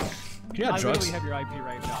 Can you add drugs? I literally have your IP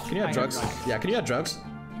right now. Can you add drugs? Yeah, can you add drugs?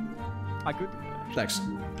 I could. Thanks.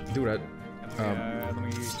 Do that. Let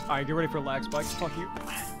me. Alright, get ready for lag spikes. Fuck you.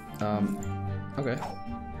 Okay.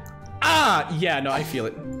 Ah! Yeah, no, I feel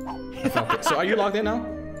it. I felt it. So are you logged in now?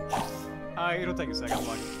 It'll take a second. I'm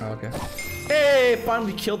logged in. Oh, okay. Hey,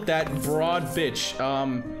 finally killed that broad bitch.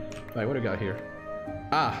 Wait, what do we got here?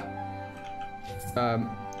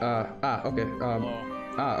 Okay.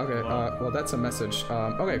 Okay. Well, that's a message.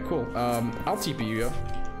 Okay, cool. I'll TP you, yo.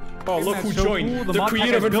 Oh, look who joined. Cool? The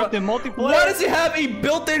creator of built-in multiplayer. Why does he have a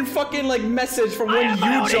built-in fucking like message from when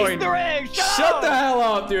you joined? Shut the hell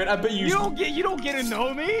up, dude. I bet you. You don't get to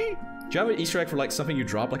know me. Do you have an Easter egg for like something you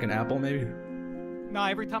drop, like an apple, maybe? Nah,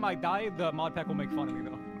 every time I die, the mod pack will make fun of me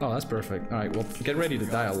though. Oh, that's perfect. All right, well, get ready to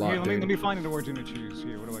die a lot, Here, dude. let me find an origin to choose.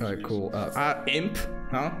 Here, what do I choose? All right, cool. Imp,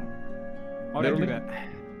 huh? Why did I do that?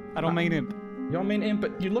 I don't mean imp. You don't mean imp,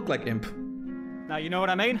 but you look like imp. Now you know what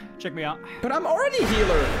I mean? Check me out. But I'm already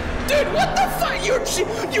healer. Dude, what the fuck?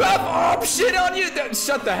 You have arm shit on you? Dude,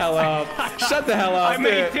 shut the hell up. Shut the hell up, I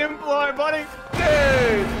made Templar, buddy.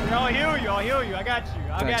 Dude. I'll heal you. I'll heal you. I got you.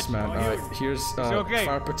 Thanks, man. All right, here's okay.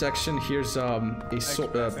 fire protection. Here's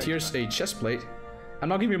here's a chest plate. I'm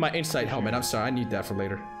not giving you my insight helmet. I'm sorry. I need that for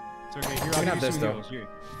later. It's okay. Here, You can have this though.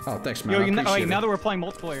 Oh, thanks, man. Yo, now that we're playing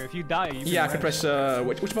multiplayer, if you die, you can I can press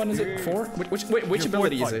which button is it? 4? Which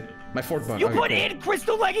ability is it? My 4th button. You okay, put cool. in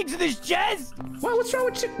crystal leggings to this chest? Wow, what's wrong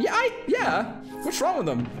with you? Yeah. What's wrong with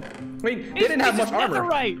them? I mean, they didn't have much armor.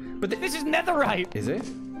 Netherite. But this is netherite. Is it?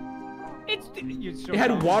 It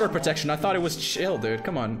had water protection. I thought it was chill, dude.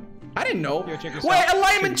 Come on. I didn't know. Wait,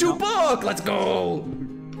 alignment to book. Let's go.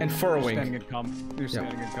 And furrowing. You're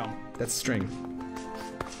standing in cum. That's string.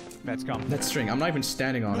 That's cum. That's string. I'm not even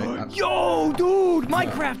standing on it. Yo, dude,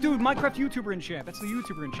 Minecraft YouTuber enchant. That's the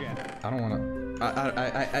YouTuber enchant. I don't wanna.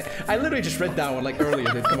 I literally just read that one like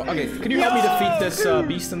earlier, dude. Come on. Okay, can you help me defeat this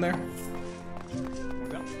beast in there?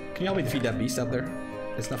 Can you help me defeat that beast out there?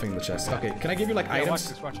 There's nothing in the chest. Okay, can I give you like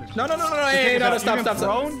items? Watch this. No. Hey, no, stop.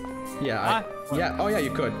 Yeah. Yeah. Oh yeah,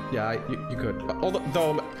 you could. Yeah, you could.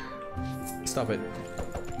 Although, stop it.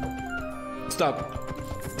 Stop.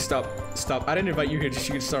 I didn't invite you here so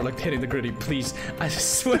you can start like hitting the gritty, please. I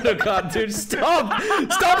swear to God, dude, stop!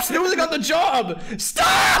 Stop snoozing on the job!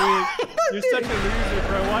 Stop! Dude, you're such a loser,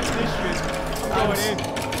 bro. Watch this shit. I'm going in.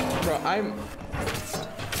 Bro, I'm...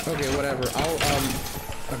 Okay, whatever. I'll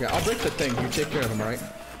break the thing. You take care of him, alright?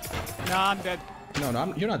 Nah, I'm dead.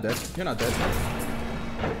 No, you're not dead. You're not dead.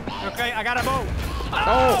 Okay, I got a bow.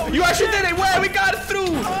 Oh, you actually did it! Wait, we got it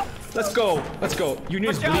through! Let's go.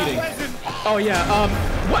 Union's bleeding. Oh yeah,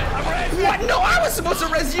 what? What? No, I was supposed to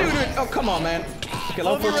res you, dude. Oh, come on, man. Okay,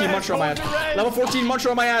 level 14 muncher on my ass. Level 14 muncher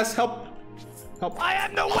on my ass. Help. I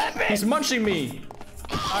have no weapon. He's munching me.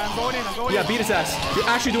 I'm going in. Yeah, beat his ass. You're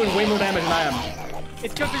actually doing way more damage than I am.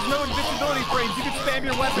 It's because there's no invincibility frames. You can spam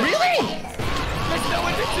your weapon. Really? There's no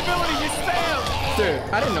invincibility. You spam. Dude,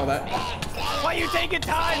 I didn't know that. Why you taking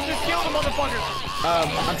time? Just kill the motherfucker.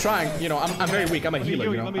 I'm trying. You know, I'm very weak. I'm a healer.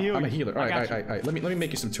 You know, I'm a healer. All right. Let me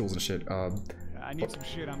make you some tools and shit. I need some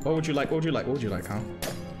shit. What would you like? What would you like, huh?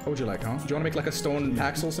 What would you like, huh? Do you want to make like a stone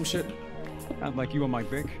axle, some shit? I'd like you on my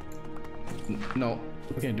dick. No,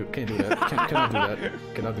 we can't do that.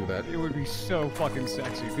 Cannot do that. It would be so fucking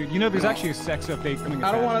sexy, dude. You know, there's actually a sex update coming.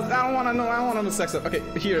 I don't want to know the sex up. Okay,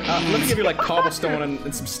 here. Let me give you like cobblestone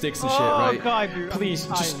and some sticks and shit, right? Oh god, dude. Please,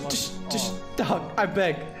 just dog. I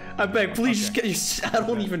beg. Please, just get you. I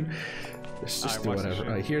don't even. Just do whatever.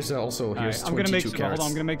 Alright, here's 22 carrots. Hold on,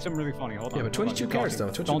 I'm gonna make something really funny. Hold on. Yeah, but 22 carrots though.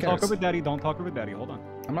 22 don't carrots. Talk over daddy. Don't talk over daddy. Hold on.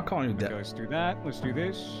 I'm not calling you daddy. Let's do that. Let's do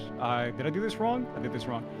this. Did I do this wrong? I did this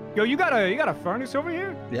wrong. Yo, you got a furnace over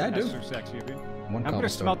here? Yeah, I do. That's so sexy, dude. One I'm gonna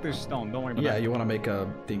smelt this stone. Don't worry about that. Yeah, you want to make a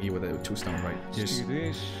thingy with a 2 stone, right? Let's do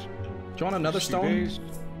this. Do you want another stone?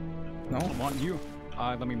 No. I want you.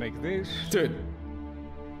 Let me make this. Dude.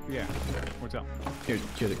 Yeah. What's up? You're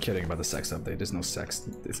kidding about the sex update. There's no sex.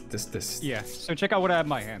 This. Yeah. So check out what I have in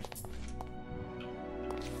my hand.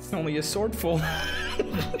 Only a sword full.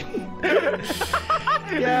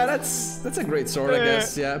 Yeah, that's a great sword, I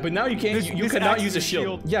guess. Yeah, but now you can't. You cannot use a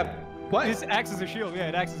shield. Yeah. What? This acts as a shield. Yeah,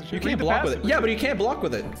 it acts as a shield. You can't block with it. Yeah, but you can't block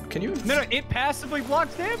with it. Can you? No, it passively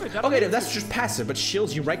blocks damage. Okay, that's just passive. But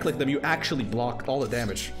shields, you right-click them, you actually block all the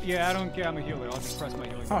damage. Yeah, I don't care. I'm a healer. I'll just press my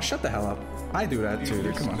healing. Oh, shut the hell up. I do that too.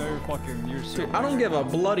 Dude, come on. You're so dude, I don't give a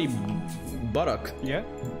bloody buttock. Yeah.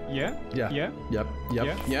 Yep. Hey,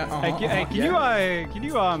 can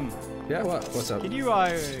you Yeah, what? What's up? Can you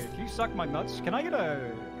suck my nuts? Can I get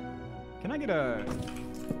a?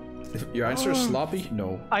 If your answer is sloppy?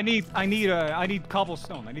 No. I need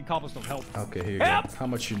cobblestone. I need cobblestone. Help. Okay, here you go. How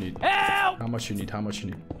much you need? Help! How much you need? Help!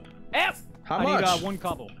 How much? I need 1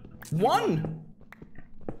 cobble. 1?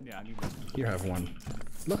 Yeah, I need 1. Here, have 1.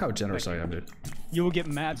 Look how generous I am, dude. You will get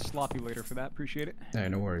mad sloppy later for that. Appreciate it. Hey,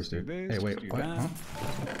 no worries, dude. Hey, wait, what? Huh?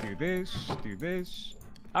 Do this. Do this.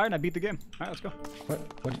 All right, I beat the game. All right, let's go.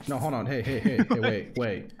 What? No, hold on. Hey,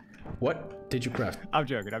 wait. What did you craft? I'm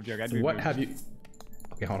joking. What have you...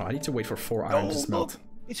 Okay, hold on. I need to wait for 4 iron to smelt.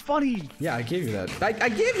 It's funny. Yeah, I gave you that. I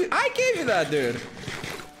gave you that, dude.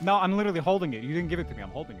 No, I'm literally holding it. You didn't give it to me.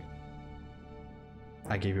 I'm holding it.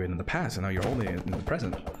 I gave you it in the past, and now you're holding it in the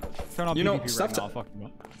present. Turn on you PvP know, right stuff now. I'll fuck you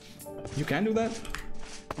up. You can do that?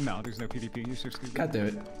 No, there's no PvP. You're so stupid. God damn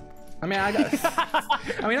it. I mean, I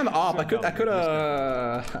mean, I'm op. I could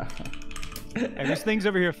Hey, there's things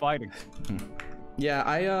over here fighting.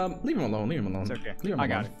 Yeah, leave him alone. It's okay. Leave him I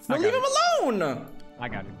alone. got it. No, leave him alone! I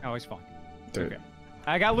got it. Oh, it's fine. Dude. Okay.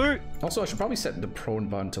 I got loot! Also, I should probably set the prone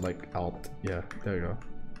button to, like, alt. Yeah, there you go.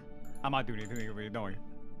 I'm not doing anything over here, don't worry.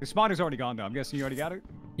 The spawn is already gone, though. I'm guessing you already got it?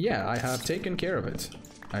 Yeah, I have taken care of it.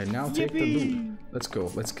 I now take the loot. Let's go.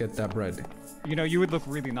 Let's get that bread. You know, you would look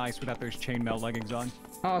really nice without those chainmail leggings on.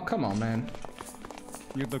 Oh, come on, man.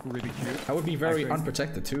 You'd look really cute. I would be very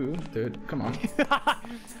unprotected, too, dude. Come on.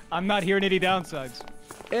 I'm not hearing any downsides.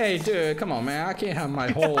 Hey, dude, come on, man. I can't have my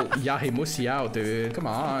whole Yahimusi out, dude. Come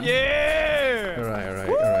on. Yeah! Alright.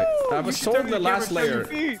 I was told the last layer.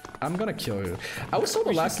 I'm gonna kill you. I was told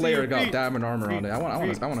the last layer got diamond armor on it. I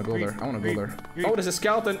wanna go there. Oh, there's a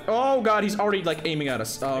skeleton. Oh god, he's already like aiming at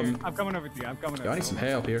us. I'm coming over to you. I need some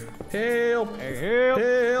help here. Help! Hey, help!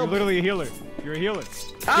 You're literally a healer. You're a healer.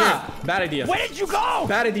 Ah! Bad idea. Where did you go?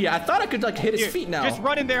 Bad idea. I thought I could like hit his feet now. Just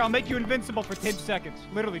run in there. I'll make you invincible for 10 seconds.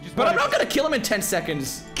 Literally, just. But I'm not gonna kill him in 10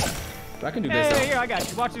 seconds. But I can do this. Hey, here, I got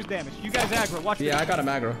you. Watch this damage. You guys aggro. Watch this. Yeah, I got him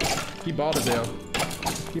aggro. He balled his ale.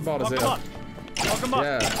 Fuck him up.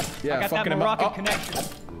 Yeah, I got fucking that him up. Moroccan connection.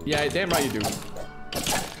 Yeah, damn right you do. Nah,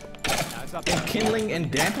 it's not bad. Kindling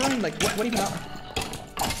and dampering? Like, what even up?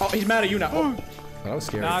 Oh, he's mad at you now. Oh, that was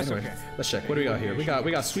scary. Nah, it's anyway, okay. let's check. What do we got here? We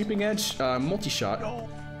got sweeping edge, multi-shot.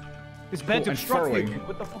 This bed's and obstructed. furrowing.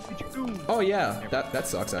 What the fuck did you do? Oh yeah, that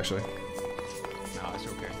sucks actually. Nah, it's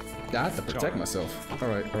okay. I have to protect myself.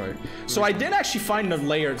 Alright. So I did actually find a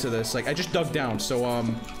layer to this. Like, I just dug down, so,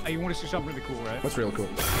 Hey, you want to see something really cool, right? what's really cool?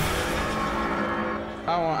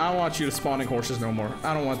 I don't want you to spawning horses no more.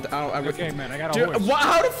 I don't want Okay, man, I got a Dude, horse.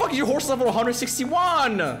 how the fuck is your horse level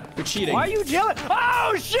 161? You're cheating. Why are you yelling?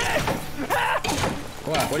 Oh, shit!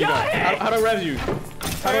 What do you got? How do I res you?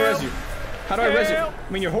 How do I res you? How do I res you? I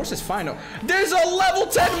mean, your horse is fine, though. There's a level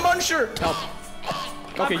 10 muncher! Help.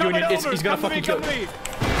 Okay, he's gonna fucking kill me.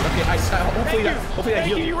 Okay, hopefully that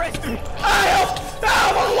healed you. I helped!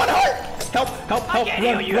 I'm on 1 heart! Help!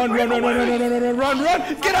 Run!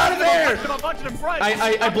 Get out of there!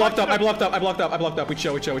 I blocked up. We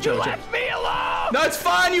chill. Left me alone! No, it's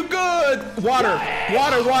fine, you good! Water!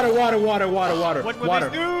 What will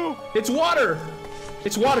this do? It's water!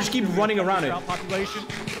 Just keep running around it. Population.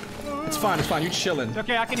 It's fine, you're chilling.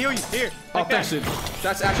 Okay, I can heal you. Here. Oh, thanks, dude.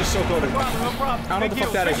 That's actually so good. No problem. I don't know what the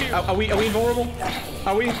fuck that is. Are we invulnerable?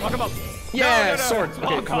 Are we? Fuck him up. Yeah, No. sword. Oh,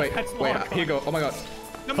 Okay, God, wait. that's Wait, long. here you go. Oh my god.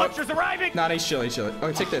 The monster's arriving! Nah, he's chilling.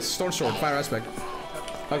 Okay, take this. Stone sword, fire aspect.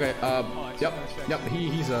 Okay, yep,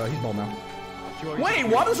 he's bald now. Wait,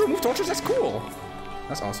 waters remove torches? That's cool.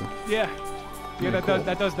 That's awesome. Yeah, that cool.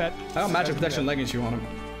 does that. I got magic protection leggings you on him.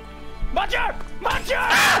 Muncher!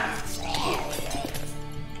 Ah!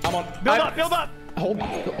 I'm on. Build up!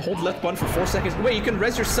 Hold left button for 4 seconds. Wait, you can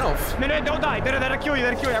res yourself. No, don't die. That'll kill you.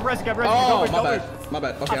 I'm resing you. Oh, my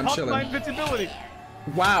bad. Okay, I'm my chilling. invincibility.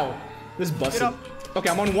 Wow, this is busted. Okay,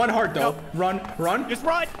 I'm on 1 heart though. Run. Just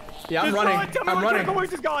run. Yeah, I'm running. I'm running. The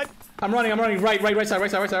horse is gone. I'm running. Right side.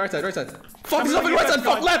 Fuck, there's nothing right side.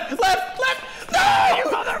 Fuck, left. No! You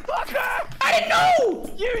motherfucker! I didn't know!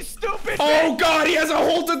 You stupid Oh god, he has a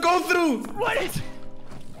hole to go through! What is...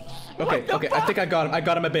 Okay, I think I got him. I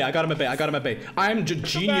got him at bay. I'm the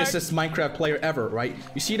geniusest Minecraft player ever, right?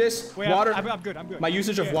 You see this? Wait, water. I'm good. My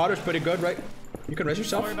usage of water is pretty good, right? You can res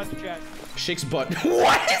yourself. Don't worry about the chat. Shakes butt.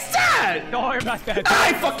 What is that? Don't worry about that.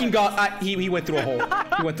 I fucking got. He went through a hole.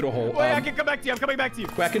 Wait, I can come back to you. I'm coming back to you.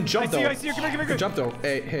 Wait, I can jump though. I see you. Come here. I can jump though.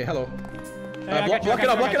 Hey, hello. Hey, Block it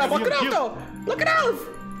up. Look it up.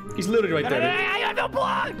 He's literally right there. I have no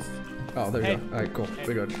blocks. Oh, there you go. Alright, cool.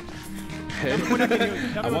 We're good. I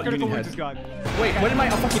want critical wounds is gone. Wait, where did my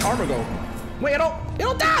fucking armor go? Wait, it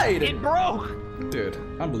all died! It broke! Dude,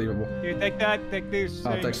 unbelievable. Here, take that, take this.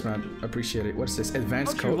 Oh, thanks, man. Appreciate it. What's this?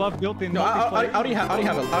 Advanced Don't you code? love built-in No, I already have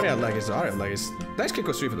leggings. Yeah, Thanks,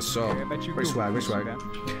 Kiko Street for the sub. I bet you Very do. swag.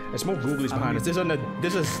 There's more googlies behind us. There's a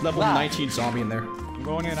level 19 zombie in there. I'm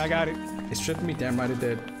going in, I got it. It's tripping me, damn right it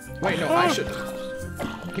did. Wait, no, I should.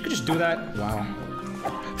 He could just do that. Wow.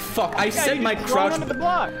 fuck. I set my crouch. Under the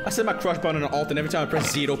block. I set my crouch button on alt, and every time I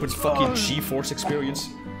press Z, it opens fucking G-Force experience.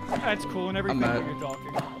 That's cool and everything when you're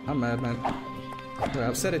talking. I'm mad, man. Yeah,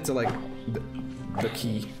 I've set it to like the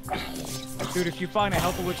key. Dude, if you find a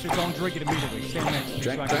health elixir, don't drink it immediately. Stand next to me.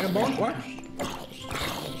 Dragon Ball? What?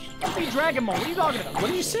 What are you Dragon Ball? What are you talking about? What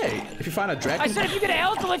did you say? If you find a dragon? I said if you get a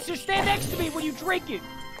health elixir, stand next to me when you drink it.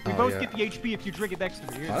 We both yeah. get the HP if you drink it next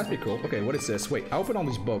to me. Oh, that'd be cool. Okay, what is this? Wait, I opened all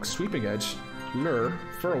these books. Sweeping Edge, Lure,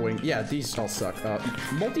 Furrowing. Yeah, these all suck.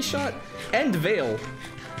 Multi-shot and Veil.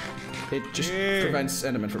 It just prevents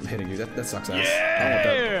Enderman from hitting you. That sucks ass.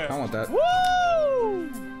 Yeah! I want that. Woo!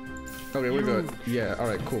 Okay, we're good. Yeah,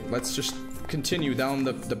 alright, cool. Let's just continue down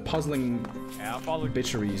the puzzling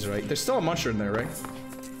bitcheries, right? There's still a muncher in there, right?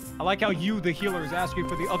 I like how you, the healer, is asking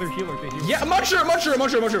for the other healer to heal. Yeah, muncher!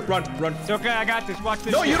 Run. It's okay, I got this. Watch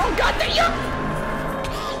this. No, you don't got that!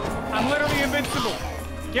 I'm literally invincible.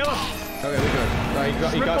 Kill him. Okay, we're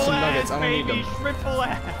good. He got some nuggets. I don't need them. Triple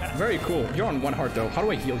ass. Very cool. You're on 1 heart, though. How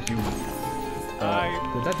do I heal you?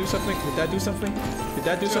 Did that do something? Did that do something? Did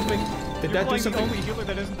that do something? Did that do something? You're the only healer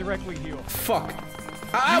that doesn't directly heal. Fuck.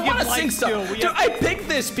 I want to sing stuff. Dude, I picked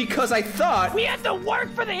this because I thought... We had to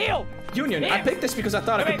work for the heal. Union, I picked this because I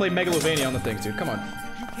thought I could play Megalovania on the things, dude. Come on.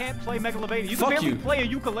 You can't play Megalovania. You Fuck can barely you. play a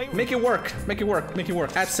ukulele. Make it work. Make it work. Make it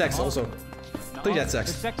work. Add sex also. Please add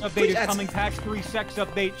sex. The sex update is coming. Patch 3 sex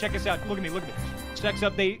update. Check us out. Look at me. Look at me. Sex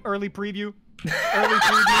update. Early preview. Early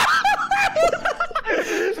preview.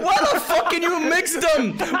 Why the fuck can you mix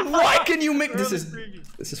them? Why can you mix...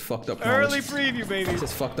 This is fucked up knowledge. Early preview, baby. This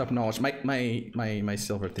is fucked up knowledge. My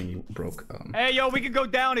silver thingy broke. Hey, yo, we can go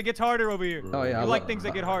down. It gets harder over here. Oh, yeah. You like things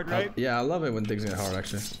that get hard, right? Yeah, I love it when things get hard,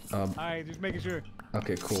 actually. Alright, just making sure.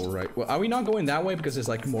 Okay, cool, right. Well, are we not going that way? Because there's,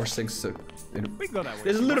 like, more things to... We can go that way.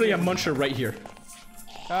 There's literally a muncher right here.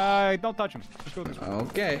 Don't touch him. Let's go this way.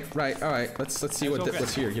 Okay, right, all right. Let's see what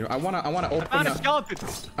let's hear. You know, I wanna open. I found a skeleton.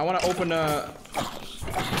 I wanna open a.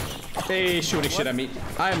 Hey, shooting shit at me.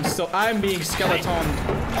 I'm being skeleton.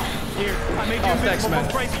 Here, I made you invincible. Thanks, man.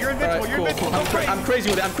 Go crazy. You're invincible. Right, You're cool, invincible. cool. Go crazy. I'm crazy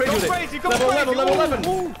with it. I'm crazy with it. Crazy. Go level crazy. 11.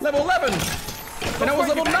 Ooh. Level 11. And I was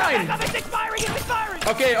level 9. It's expiring. It's expiring.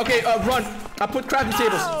 Okay, run. I put crafting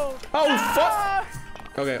tables. Oh fuck.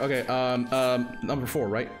 Okay. Number 4,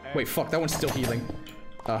 right? Wait, fuck. That one's still healing.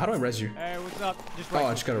 How do I res you? Hey, what's up? Just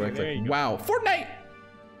I just gotta right click. Wow. Fortnite.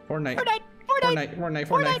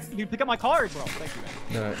 You pick up my card, bro. Thank you,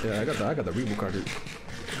 man. Yeah, I got the reboot card, dude.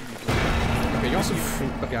 Okay, you also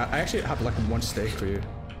okay, I actually have like 1 steak for you.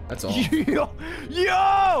 That's all. Yo!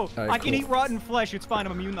 Right, I can eat rotten flesh. It's fine.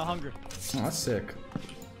 I'm immune to hunger. Oh, that's sick.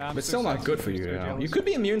 But it's still not good for you, you know. You could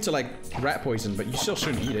be immune to like rat poison, but you still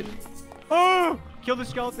shouldn't eat it. Oh! Kill the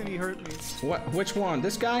skeleton. He hurt me. What? Which one?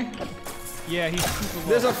 This guy? Yeah, he's super low.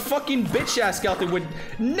 There's a fucking bitch-ass skeleton with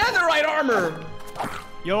netherite armor!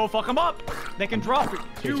 Yo, fuck him up! They can drop it.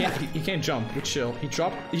 He can't jump. But chill. He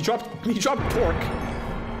dropped pork.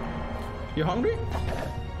 You hungry?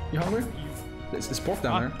 You hungry? There's pork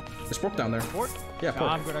down there. There's pork down there. Pork? Yeah, pork.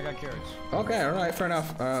 Nah, I'm good. I got carrots. Okay, alright, fair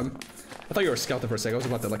enough. I thought you were a skeleton for a second. I was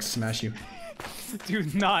about to like smash you. Do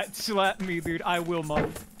not slap me, dude. I will mother.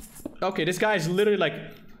 Okay, this guy's literally like...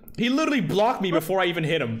 He literally blocked me before I even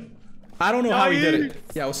hit him. I don't know how he did it.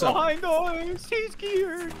 Yeah, what's up? Behind us, he's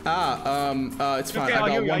scared. It's fine.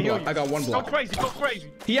 Okay, I got one block. Go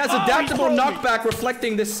crazy. He has adaptable knockback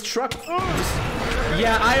reflecting this truck.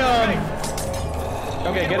 Yeah,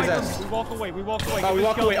 Okay, get his ass. We walk away. Oh, we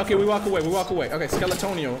walk away. Okay, we walk away. Okay,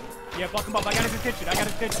 Skeletonio. Yeah, fuck him up. I got his attention.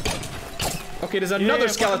 Okay, there's another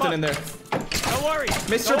skeleton in there. Don't worry.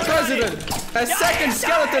 Mr. President, a second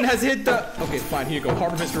skeleton has hit the... Okay, fine. Here you go.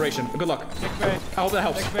 Harbor of Inspiration. Good luck. I hope that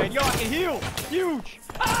helps. Yo, I can heal. Huge.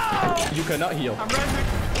 Oh! You cannot heal. I'm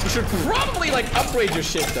resing. You should probably, like, upgrade your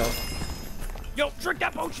shit, though. Yo, drink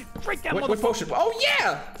that potion. Drink that What potion? Oh,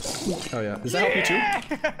 yeah! Oh, yeah. Does that help you, too?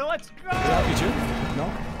 Let's go. Does that help you, too? No?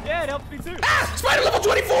 Yeah, it helps me, too. Ah! Spider level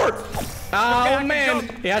 24! Oh, man.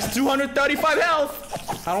 It has 235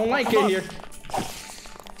 health. I don't like it here.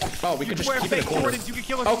 Oh, we could just keep it in corners.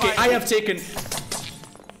 Okay, I have taken...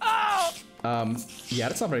 Oh! Yeah,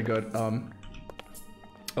 that's not very good.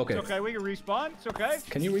 Okay. It's okay, we can respawn. It's okay.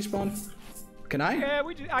 Can you respawn? Can I? Yeah,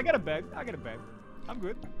 I got a bed. I'm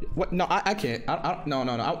good. What? No, I can't. No. I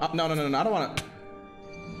don't want to...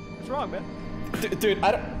 What's wrong, man? Dude,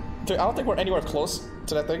 I don't think we're anywhere close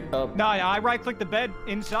to that thing. No, I right-click the bed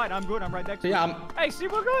inside. I'm good. I'm right next to you. Hey, see,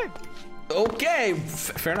 we're good. Okay,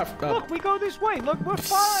 fair enough. Look, we go this way. Look, we're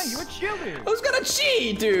fine. You're chilling. Who's gonna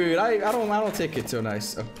cheat, dude? I don't take it too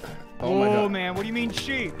nice. Oh my god. man, what do you mean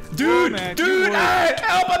she? Dude, man, dude,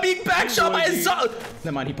 help! I'm being backshot by a zombie.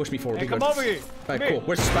 Never mind, he pushed me forward. Hey, Be come good. over here. Alright, cool.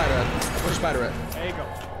 Where's the spider at? Where's the spider at? There you go.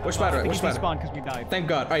 Where's spider at? Where's spider? Spawn because we died. Thank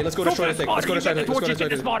God. Alright, let's go destroy the thing. Let's go destroy the thing. Let's go destroy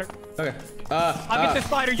the spider. Okay. I'll get the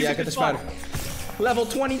spider. You yeah, get the spider. Level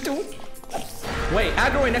 22. Wait,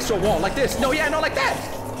 aggro right next to a wall like this. No, yeah, not like that.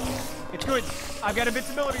 It's good. I've got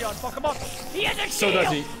invincibility on. Fuck him up. He has a shield. So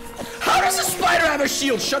does he. How does the spider have a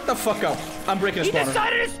shield? Shut the fuck up. I'm breaking a spawner. He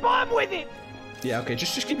decided to spawn with it. Yeah, okay,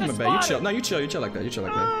 just keep him in bed. You chill. No, you chill like that. You chill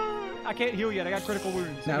like that. I can't heal yet. I got critical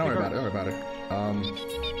wounds. Nah, don't worry about it. Don't worry about it.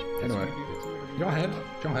 Anyway. Go ahead.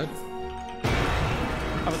 Go ahead.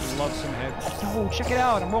 I would love some head. No, check it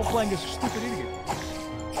out. I'm role-playing this stupid idiot.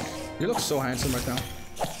 You look so handsome right now.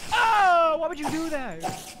 Oh, why would you do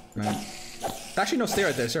that? Man. Actually, no, stay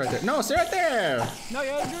right there. Stay right there. No, stay right there. No,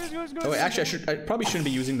 yeah, it's good. Oh, wait, actually, I probably shouldn't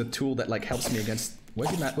be using the tool that, like, helps me against...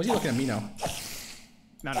 What's he looking at me now?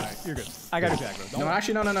 No, you're good. I got his aggro. No,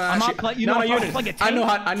 actually, no. I'm Actually, not no, unit. I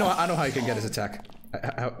know how you can get his attack.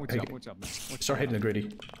 What's up? Start hitting the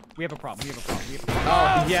gritty. We have a problem.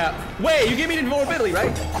 Oh, yeah. Wait, you gave me invulnerability,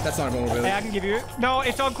 right? That's not invulnerability. Hey, I can give you it. No,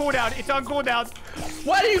 it's on cooldown.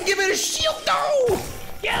 Why do you give it a shield, though?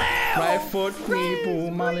 Get out! Right foot,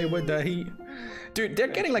 creep, Molly with the heat. Dude, they're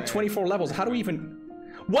getting like 24 levels. How do we even...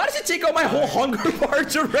 Why does it take out my whole hunger bar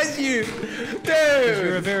to res you?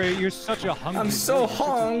 Dude! You're such a hungry... I'm so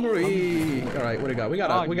hungry. All right, what do we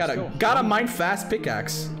got? We got a mine fast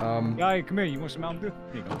pickaxe. Guy, come here. You want some Mountain Dew?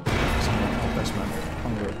 Here you go. That's man.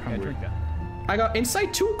 Hungry. Yeah, drink that. I got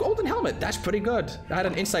Insight 2 golden helmet. That's pretty good. I had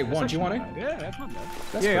an Insight 1. Do you want it? Yeah, that's not bad.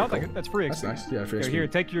 That's I'll cool. take it. That's free. That's nice. Yeah, free. Here,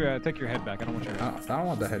 take your head back. I don't want your head. I don't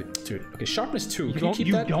want that head, dude. Okay, sharpness 2. Can you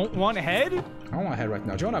keep that? You don't want a head? I don't want a head right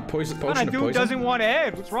now. Do you want a potion of That dude poison? doesn't want a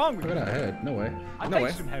head. What's wrong with you? Look at that head. No way. I'll No take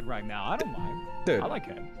way. some head right now. I don't mind. Dude. I like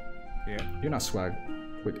head. Yeah. You're not swag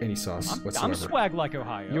with any sauce whatsoever. I'm swag like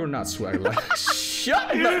Ohio. You're not swag like.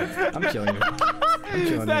 Shut up! I'm killing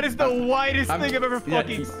you. That is the whitest thing I've ever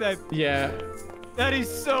fucking said. Yeah. That is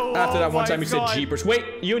so. After that one time you said Jeepers.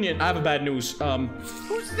 Wait, Union, I have a bad news.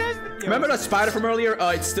 Who says that? Remember that spider from earlier?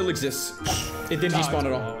 It still exists. It didn't despawn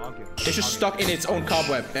at all. It's just stuck in its own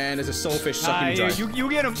cobweb, and there's a silverfish sucking me dry. You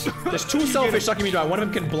get him. There's 2 silverfish sucking me dry. One of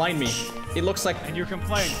them can blind me. It looks like. And you're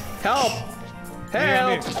complaining. Help!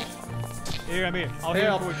 Help! Here, I'm here. I'll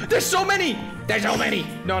Help! help. There's so many! There's so many!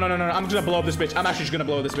 No. I'm just gonna blow up this bitch. I'm actually just gonna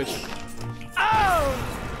blow this bitch. Oh!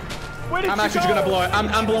 I'm actually just gonna blow it.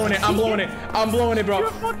 I'm blowing it. I'm blowing it, bro.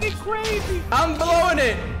 You're fucking crazy. I'm blowing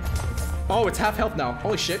it. Oh, it's half health now.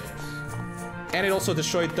 Holy shit. And it also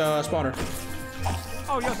destroyed the spawner.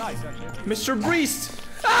 Oh, you're nice, actually. Mr. Breast!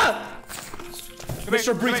 Ah!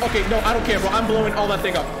 Mr. Breast. Okay, no, I don't care, bro. I'm blowing all that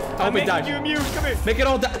thing up. I hope it died. You immune. Come here. Make it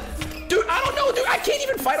all die. Dude, I don't know, dude. I can't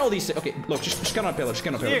even fight all these things. Okay, look, just get on a pillar. Just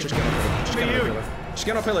get on a pillar. Just get on a pillar. Just get on a pillar. Just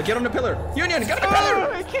get on a pillar. Get on the pillar. Union, get on the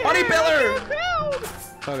pillar. On the pillar.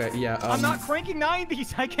 Okay, yeah. I'm not cranking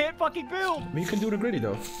 90s. I can't fucking build. But you can do the gritty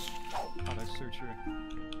though. Oh, that's so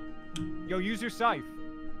true. Yo, use your scythe.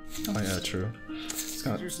 Oh yeah, true. Use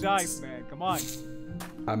your scythe, man. Come on.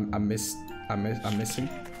 I'm missing. I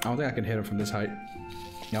don't think I can hit him from this height. Yeah,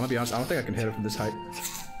 I'm gonna be honest. I don't think I can hit him from this height.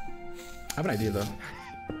 I have an idea though.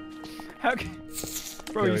 How can...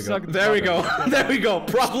 Bro, you suck. There we go. There we go.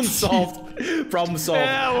 Problem solved. Problem solved.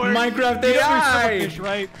 Yeah, Minecraft you know AI. silverfish,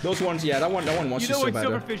 right? Those ones, yeah, that one wants you you know so what bad.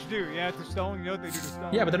 silverfish do? Yeah, it's a stone. You know what they do to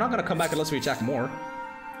stone. Yeah, but they're not gonna come back unless we attack more.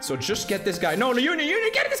 So just get this guy. No, Union,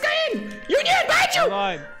 get this guy in. Union, behind you. I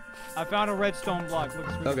lied. I found a redstone block.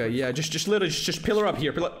 Look, okay, yeah, just literally just pillar up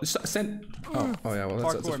here. Send. Oh yeah, well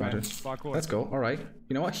that's fine. Parkour. Let's go. All right.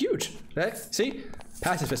 You know what? Huge. Hey, see,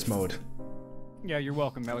 pacifist mode. Yeah, you're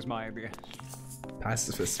welcome. That was my idea.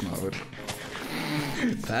 Pacifist mode.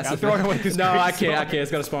 Pacifist. No, I can't. It's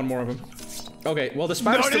gotta spawn more of them. Okay, well the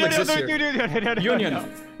spider still exists here. Union,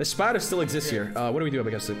 the spider still exists here. What do we do up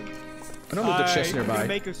against it? I don't know the chest nearby. I'm gonna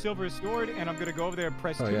make a silver sword, and I'm gonna go over there and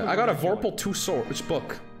press. Oh yeah, I got a Vorpal 2 sword. Which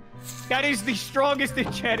book? That is the strongest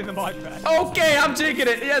enchant in the modpack. Okay, I'm taking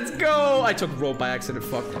it. Let's go. I took rope by accident.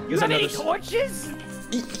 Fuck. You have any torches?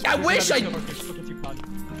 I wish I.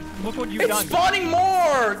 Look what you've done. It's spawning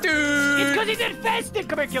more, dude. It's because he's infested.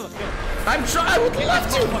 Come here, kill him. I'm trying. I would love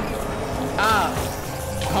to.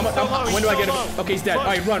 How much? When do I get him? Okay, he's dead. All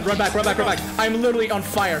right, run back. I'm literally on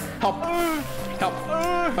fire. Help.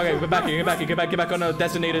 Okay, get back on a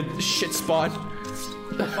designated shit spot.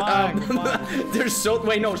 Fine. There's so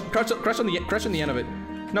wait no crush on the end of it.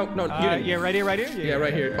 No. Yeah, right here. Yeah,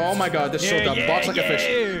 right here. Oh my god, this so dumb. Box like a fish.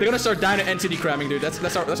 They're gonna start dying at entity cramming, dude.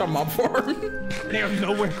 That's our mob farm. They are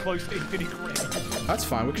nowhere close to entity cramming. That's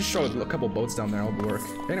fine. We can show a couple boats down there. It'll work.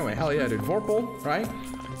 Anyway, hell yeah, dude. Vorpal, right?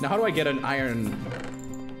 Now, how do I get an iron?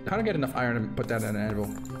 How do I get enough iron to put that in an anvil?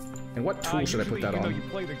 And what tool should I put that on? You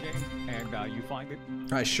play the game and you find it.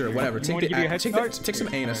 Alright, sure, whatever. Take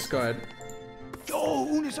some anus. Go ahead. Yo,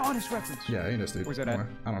 Unis Honest reference. Yeah, anus, dude. Where's that at?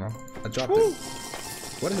 I don't know. I dropped it.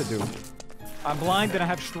 What does it do? I'm blind and I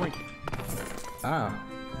have strength. Ah.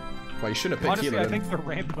 Well, you shouldn't have picked Honestly, healer. I think the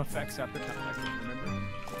random effects after time. I can't remember.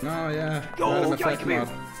 Oh, yeah. Yo, Random yo, effect come here. mod.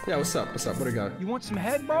 Yeah, what's up? What's up? What do you got? You want some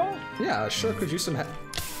head, bro? Yeah, sure. Could use some head.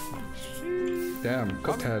 Damn,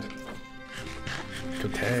 cooked head.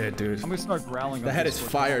 Cooked head, dude. I'm gonna start growling. The head is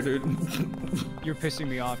fire, dude. You're pissing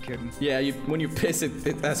me off, kid. Yeah, when you piss, it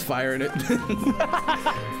has fire in it.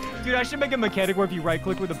 Dude, I should make a mechanic where if you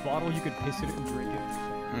right-click with a bottle, you could piss in it and drink it.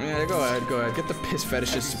 Yeah, go ahead. Get the piss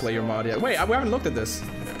fetishists to play your mod. Yeah. Wait, we haven't looked at this.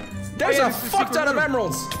 There's yeah, a fuck ton of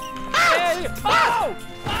emeralds. Hey! Oh!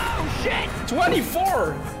 Oh, shit!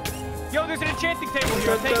 24! Yo, there's an enchanting table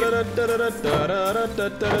here. Take it.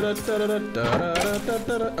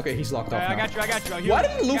 Okay, he's locked off I now. got you. Why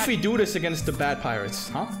didn't Luffy do this against the bad pirates,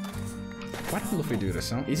 huh? Why did Luffy do this,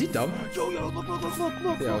 huh? Is he dumb? Yo, look.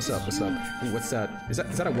 Yeah, what's up? Ooh, what's that? Is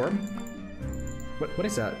that a worm? What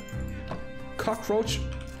is that? Cockroach?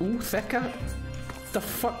 Ooh, Theka? The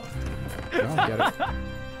fuck? I don't get it.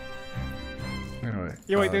 Anyway,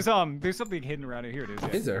 Yeah, wait, there's something hidden around it. Here it is. Yeah.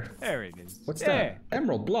 Is there? There it is. What's that?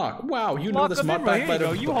 Emerald block. Wow, you know Block this of mod emerald. pack by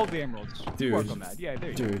the... You hold the emeralds. Dude. Work on that. Yeah, there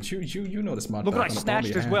you go. Dude, you know this mod Look pack. what I on the palm of snatched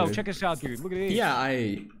your as hand, well. dude. Check this out, dude. Look at it. Yeah,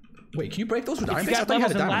 Wait, can you break those with iron You picks? I got thought you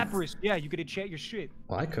had levels a in diamond. Lapras. Yeah, you could enchant your shit.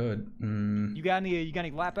 Well, I could. You got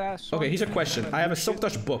any lap ass? Okay, here's a question. I have a silk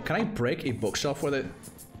touch book. Can I break a bookshelf with it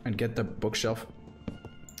and get the bookshelf?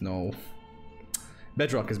 No.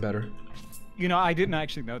 Bedrock is better. You know, I didn't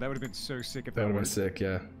actually know. That would have been so sick if That would have been worked. sick,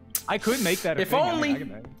 yeah. I could make that a If thing. I only. mean, I can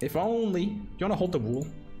make it. If only. You wanna hold the wool?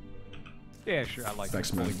 Yeah, sure. I like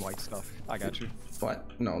Thanks, fully man. white stuff. I got you. What?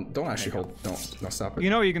 No, don't actually hold. No, stop it.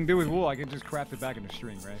 You know what you can do with wool? I can just craft it back into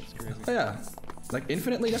string, right? It's crazy. Oh, yeah. Like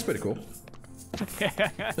infinitely? That's pretty cool.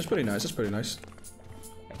 That's pretty nice.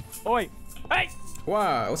 Oh, wait. Hey!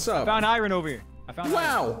 Wow, what's up? Found iron over here. I found iron.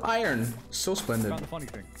 Wow, iron. So splendid. Found the funny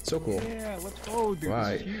thing. So cool. Yeah, let's go, dude.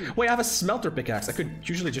 Right. This is huge. Wait, I have a smelter pickaxe. I could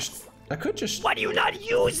just. Why are you not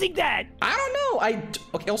using that? I don't know.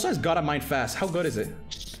 Okay, also has gotta mine fast. How good is it?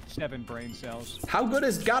 7 brain cells. How good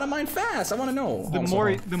is gotta mine fast? I want to know.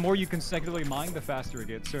 The more you consecutively mine, the faster it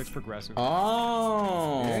gets. So it's progressive.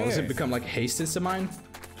 Oh, does Yeah. it become like hasted to mine?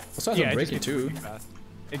 Also has yeah, a it breaking just gets too. really fast.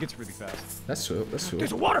 It gets really fast. That's cool.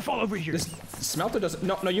 There's a waterfall over here. This smelter doesn't.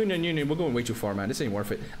 No, Union. We're going way too far, man. This ain't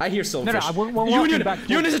worth it. I hear silverfish. we're walking back.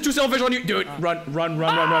 Union is too selfish on you, dude. Run.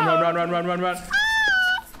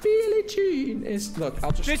 Billie Jean is. Look,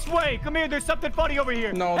 I'll just. This way. Come here. There's something funny over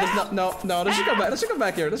here. No, there's not. No. Let's just go back. Let's just go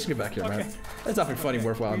back here. Let's get back here, man. There's nothing funny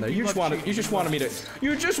worthwhile in there. You just wanted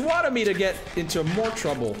me to get into more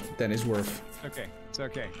trouble than is worth. Okay. It's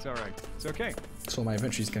okay. It's all right. It's okay. So my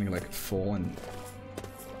inventory's getting like full and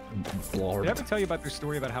blurred. Did I ever tell you about this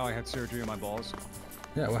story about how I had surgery on my balls?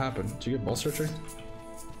 Yeah, what happened? Did you get ball surgery?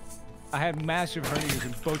 I had massive hernias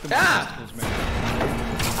in both of my testicles, man.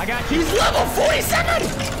 I got you. He's level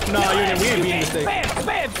 47! No, Union, we ain't beating this thing.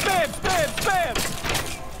 Spam!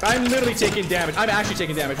 I'm literally taking damage. I'm actually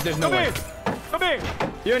taking damage. There's no way. Come here!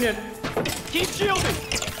 Union. Keep shielding!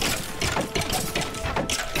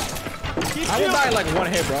 I will die in like one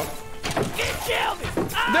hit, bro. Keep shielding!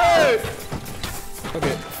 Dude!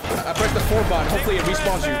 Okay, I pressed the 4 button. Hopefully it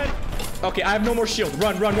respawns you. Okay, I have no more shield.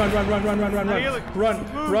 Run. Come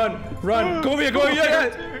over here, yeah.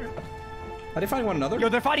 Are they fighting one another? Yo,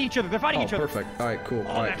 they're fighting each other. Oh, perfect. All right, cool.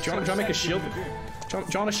 All right, do you want to make a shield? Do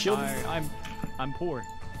you want a shield? I'm poor.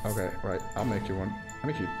 Okay, right. I'll make you one. I'll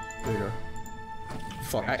make you. There you go.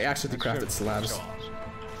 Fuck, I accidentally crafted slabs.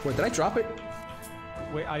 Wait, did I drop it?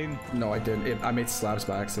 Wait, I didn't. No, I didn't. I made slabs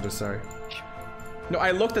by accident, sorry. No,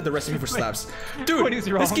 I looked at the recipe for slabs. Dude, What is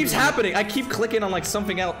wrong this keeps with you? happening. I keep clicking on like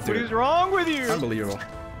something else, dude. What is wrong with you? Unbelievable.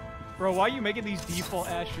 Bro, why are you making these default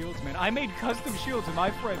ass shields, man? I made custom shields with my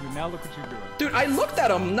friend, and now look what you're doing. Dude, I looked at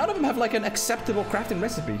them. None of them have like an acceptable crafting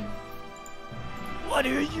recipe. What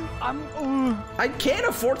are you? I can't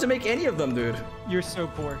afford to make any of them, dude. You're so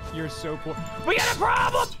poor. You're so poor. We got a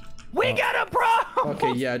problem! We got a problem!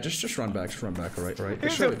 Okay, yeah, just run back. Just run back, all right?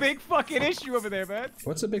 There's a big fucking issue over there, man.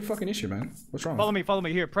 What's the big fucking issue, man? What's wrong? Follow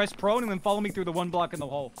me. Here, press prone and then follow me through the one block in the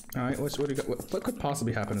hole. All right, what do you got? What could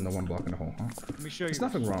possibly happen in the one block in the hole, huh? Let me show you. There's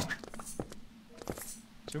nothing wrong.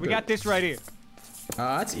 So we got this right here.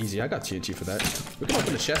 That's easy. I got TNT for that. We can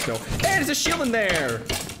open the chest, though. Hey, there's a shield in there!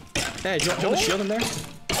 Hey, do you want the shield in there?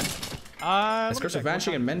 That's Curse of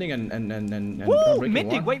Vanishing and Mending and Woo! Unbreaking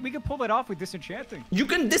Mending. One. Wait, we can pull that off with Disenchanting. You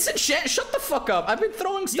can disenchant. Shut the fuck up. I've been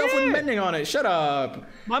throwing stuff with Mending on it. Shut up.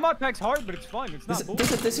 My mod pack's hard, but it's fun. It's not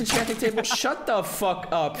This is a disenchanting table. Shut the fuck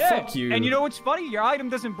up. Yeah. Fuck you. And you know what's funny? Your item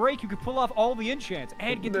doesn't break. You can pull off all the enchants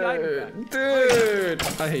and get the item back. Dude,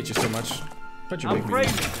 I hate you so much. Why'd you I'm make me?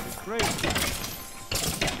 crazy. Crazy.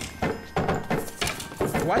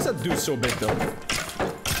 Why is that dude so big though?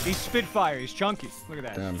 He's Spitfire. He's chunky. Look at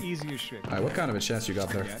that. Damn. Easy as shit. Alright, what kind of a chance you got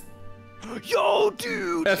there? Yo,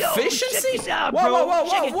 dude. Efficiency? Yo, check this out, whoa, bro. whoa, whoa,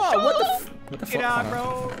 Check whoa, it, whoa! What the Check it fuck? out,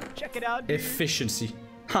 bro. Check it out, dude. Efficiency.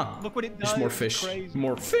 Huh. Look what it does. Just more It's fish. crazy.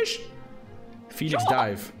 More fish. Phoenix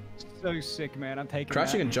dive. So sick, man. I'm taking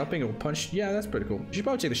Crouching that. and jumping will punch. Yeah, that's pretty cool. You should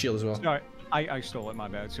probably take the shield as well. Sorry, I stole it. My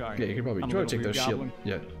bad. Sorry. Yeah, you can probably, I'm a take little the weird shield. goblin.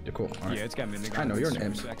 Yeah, you're cool. All right. Yeah, it's got mending. I know, you're an Super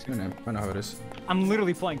imp. sexy. You're an imp. I know how it is. I'm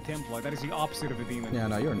literally playing Templar. That is the opposite of a demon. Yeah,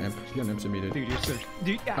 no, you're an imp. You're an imp to me, dude. Dude, you're so.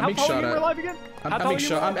 Dude, I'm how being tall shot are you at. alive again? I'm being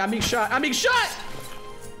shot. I'm being shot. I'm being shot!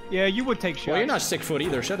 Yeah, you would take shots. Well, you're not 6 foot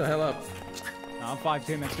either. Shut the hell up. No, I'm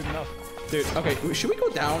 5'10". That's good enough. Dude, okay, should we go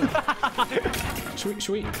down? should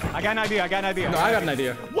we? I got an idea. No, I got an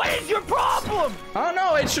idea. What is your problem? Oh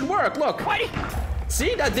no, it should work. Look. Why?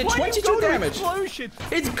 See, that did Why 22 do you go to damage. explosions?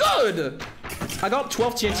 It's good. I got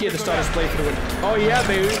 12 TNT at the start of this playthrough. Oh yeah,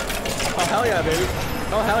 baby. Oh hell yeah, baby.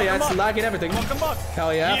 Oh hell yeah, it's lagging everything. Fuck them up.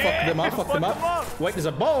 Hell yeah, fuck them up, fuck them up. Wait, there's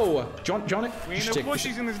a bow. John it. We ain't no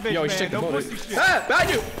pussies in this bitch, Yo, you man. should take the No bow. pussy shit. Ah, behind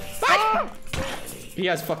you. Ah! He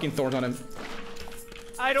has fucking thorns on him.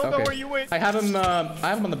 I don't know where you went. I have him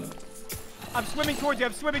on the. I'm swimming towards you.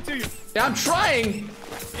 I'm swimming to you. Yeah, I'm trying.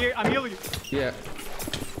 Here, I'm healing you. Yeah.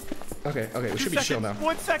 Okay, we should be chill now.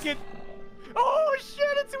 1 second. Oh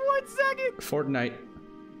shit! It's 1 second. Fortnite.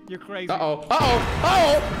 You're crazy. Uh-oh.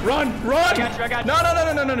 Run! I got you.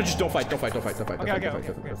 No, just don't fight. Okay.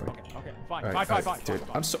 Fine.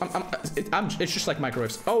 Dude, it's just like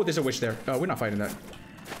microwaves. Oh, there's a witch there. We're not fighting that.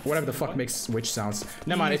 Whatever the fuck makes witch sounds.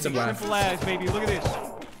 Never mind, it's a laugh. Simple as, baby. Look at this.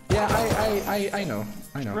 Yeah, I know.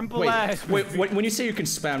 Simple as. Wait, when you say you can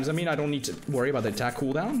spam, does that mean I don't need to worry about the attack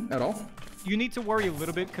cooldown at all? You need to worry a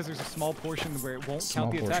little bit because there's a small portion where it won't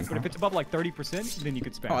count the attack, but if it's above like 30%, then you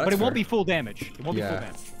could spam. But it won't be full damage. It won't be full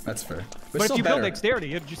damage. That's fair. But if you build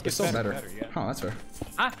dexterity, it'll just get better. Yeah. Oh, that's fair.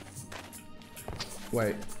 Ah.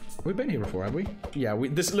 Wait, we've been here before, have we? Yeah,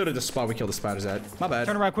 this is literally the spot we killed the spiders at. My bad.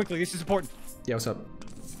 Turn around quickly. This is important. Yeah, what's up?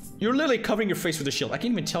 You're literally covering your face with a shield. I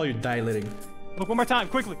can't even tell you're dilating. Look one more time,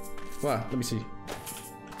 quickly. Wow, let me see.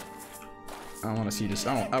 I don't want to see this.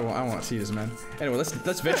 I want to see this, man. Anyway,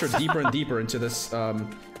 let's venture deeper and deeper into this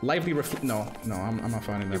lively No, I'm not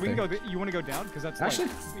finding that thing. You want to go down? Because that's actually.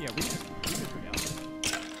 Yeah, we just go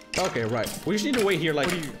down. Okay, right. We just need to wait here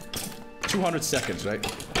like 200 seconds, right?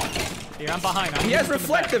 Yeah, I'm behind. He has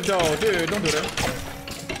reflective though, dude. Don't do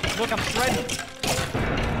that. Look, I'm shredding.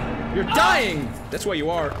 You're dying. That's where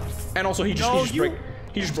you are. And also, he just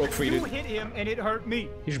broke free, dude. You hit him and it hurt me.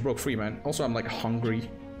 He just broke free, man. Also, I'm like hungry.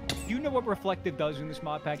 You know what reflective does in this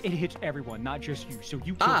mod pack? It hits everyone, not just you. So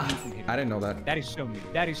you kill me from hitting. I didn't know that. That is so mean.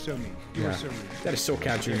 That is so mean. You are so mean. That is so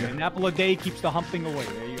catchy. An apple a day keeps the humping away.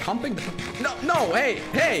 There you go. Humping? No,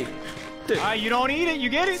 hey. Dude. You don't eat it, you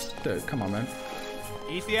get it. Dude, come on, man.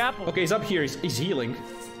 Eat the apple. Okay, he's up here. He's healing.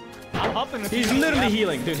 I'm humping the He's literally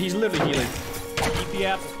healing, dude. He's literally healing. Eat the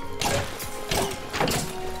apple.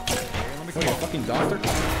 Here, let me fucking doctor.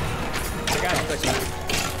 I got it.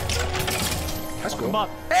 That's cool. Come up.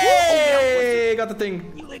 Hey, got the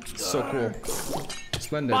thing. So cool.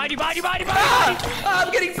 Splendid. Body.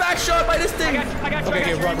 I'm getting backshot by this thing. I got you.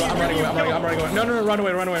 Okay, run. I'm running away. No, run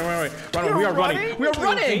away. We are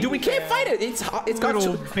running. Dude, we can't fight it. It's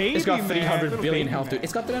got 300 billion health, dude.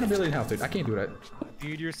 It's got 300 billion health, dude. I can't do that.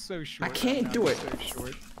 Dude, you're so short. I can't do it.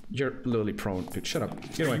 You're literally prone, dude. Shut up.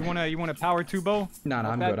 Anyway. You want a power 2 bow? No,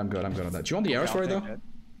 I'm good on that. Do you want the arrows for it though?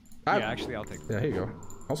 Yeah, actually, I'll take that. Yeah, here you go.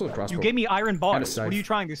 Also the crossbow. You gave me iron bars. What are you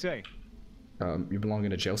trying to say? You belong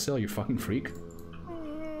in a jail cell, you fucking freak.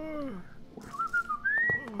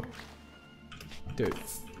 Dude.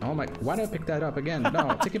 Oh my, why did I pick that up again?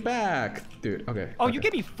 No, take it back. Dude, okay. Oh, you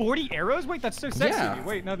gave me 40 arrows? Wait, that's so sexy. Yeah.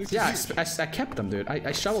 Wait, no, this is I kept them, dude.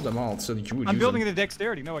 I shoveled them all so that you would I'm use building them. the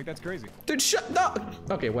dexterity. No, wait, that's crazy. Dude, no.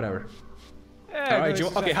 Okay, whatever. Yeah, Alright,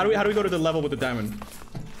 okay, how do we go to the level with the diamond?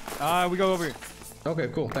 We go over here. Okay,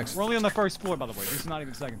 cool, thanks. We're only on the first floor, by the way. This is not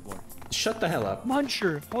even the second floor. Shut the hell up.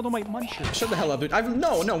 Muncher. Hold on, wait, Muncher. Shut the hell up, dude.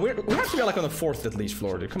 No, we have to be like on the 4th at least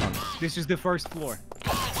floor, dude. Come on. This is the first floor.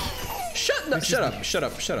 Shut up.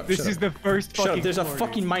 This is the first fucking floor. There's a floor,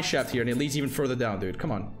 fucking mine shaft here and it leads even further down, dude.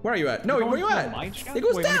 Come on. Where are you at? No, where are you at? It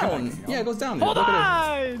goes down. Yeah, it goes down. Dude. Hold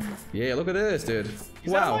on. Yeah, look at this, dude.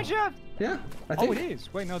 Is that a mine shaft? Yeah, I think. Oh, it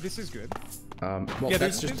is. Wait, no, this is good. Well, Yeah,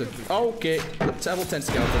 that's just a... Okay, level 10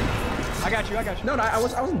 skeleton. I got you, I got you. No, I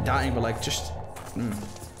wasn't dying, but like, just...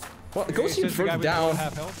 Well, it goes even further down.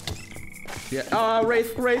 Half health. Yeah,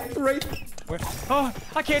 Wraith. Where? Oh,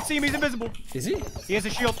 I can't see him, he's invisible. Is he? He has a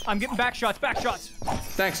shield. I'm getting back shots.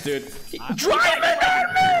 Thanks, dude. Diamond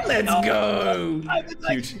armor! Let's go!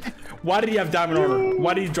 Huge. Why did he have diamond armor?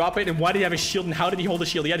 Why did he drop it? And why did he have a shield? And how did he hold the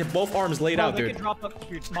shield? He had both arms laid out, dude.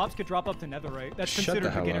 Mobs could drop up to netherite. That's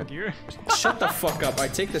considered beginner gear. Shut the fuck up.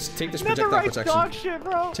 Alright, take this projectile protection. Dog shit,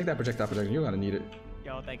 bro. Take that projectile protection. You're gonna need it.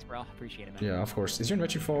 Yo, thanks, bro. Appreciate it, man. Yeah, of course. Is your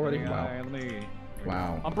inventory full already? Wow.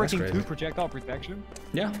 Wow. I'm breaking 2 projectile protection.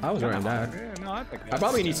 Yeah, I was wearing that. Yeah, no, I think I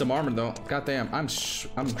probably need some armor though. God damn, I'm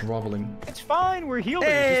groveling. It's fine. We're healers.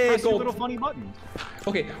 Hey, just press your little funny buttons.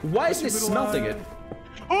 Okay, why isn't it smelting it?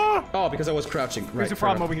 Oh, because I was crouching. Right. There's a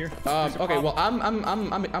problem over here. Okay, well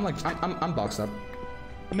I'm boxed up.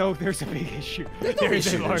 No, there's a big issue.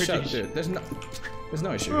 There's a large issue. Dude. There's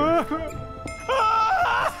no issue.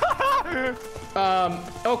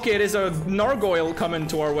 Okay, there's a nargoyle coming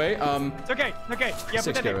to our way. It's okay. Yeah,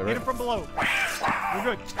 but then hit him from below. We're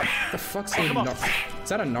good. The fuck's a narc? Is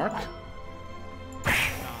that a narc?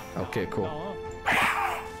 Okay, cool. No.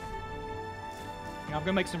 Yeah, I'm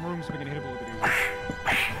gonna make some room so we can hit him a little bit easier.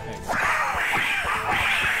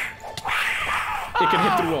 It can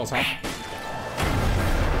hit through walls, huh?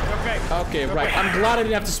 Okay, right. I'm glad I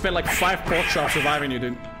didn't have to spend like 5 pork chops surviving you,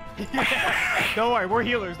 dude. Don't worry, we're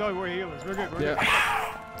healers. We're good. We're good.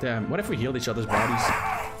 Damn, what if we healed each other's bodies?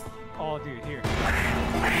 Oh, dude, here.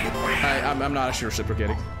 I'm not actually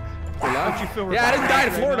reciprocating. Don't you feel I didn't die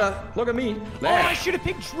in Florida. Look at me. Oh, I should have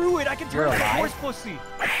picked Druid. I can turn into a horse pussy.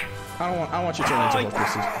 I don't want you turning into a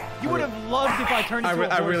horse pussy. You would have loved if I turned into a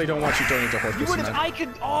horse. I really don't want you turning into a horse pussy, man. I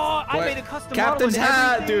made a custom Captain's model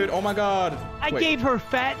hat, dude. Oh my god. I gave her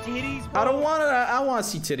fat titties, bro. I want to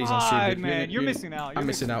see titties on stream. Man, you're missing out. I'm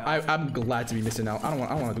missing out. I'm glad to be missing out. I don't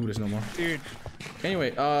want to do this no more. Dude. Anyway,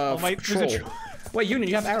 troll. Wait, Union,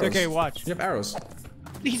 you have arrows. Okay, watch. You have arrows.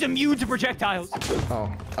 He's immune to projectiles.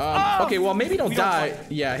 Oh. Okay, well, maybe don't die.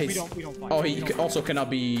 Yeah, we don't fight. Oh, he also cannot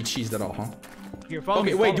be cheesed at all, huh? Here, follow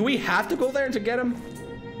okay, me, wait, do we have to go there to get him?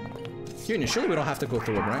 Union, surely we don't have to go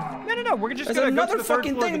through him, right? No, we're just gonna go to the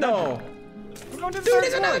fucking thing, though. We're going to the Dude,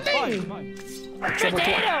 there's another thing.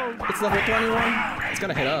 It's level 21. It's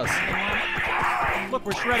gonna hit us. Look,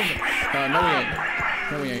 we're shredding it.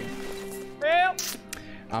 No, we ain't. Help.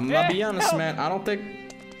 I'm gonna be honest, man. I don't think.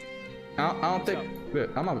 Good.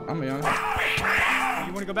 I'm gonna be honest.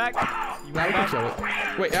 You wanna go back? We can kill it.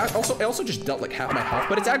 Wait, I also just dealt like half my health,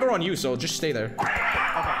 but it's aggro on you, so just stay there. Okay,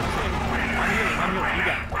 I'm healing. You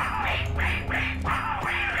got it.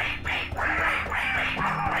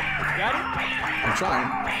 Got it? I'm trying.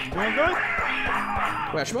 Doing good?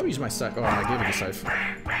 Wait, I should probably use my scythe. Oh, I gave you the scythe.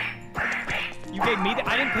 You gave me the.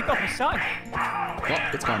 I didn't pick up the scythe. Well,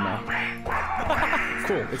 it's gone now.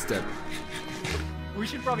 Cool, it's dead. We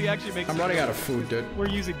should probably actually make. I'm running out of food, dude. We're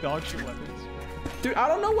using dog shit weapons. Dude, I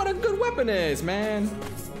don't know what a good weapon is, man.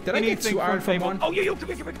 Did I get 2 iron from one? Oh, yo,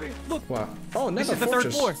 come here. Look. What? Oh, this is the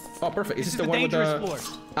 3rd floor. Oh, perfect. Is this the one with the...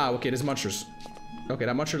 Ah, okay, there's munchers. Okay,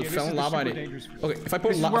 that muncher fell in lava. Okay, if I put...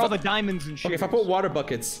 This is where all the diamonds and shit. Okay, if I put water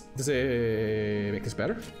buckets, does it make this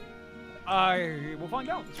better? We'll find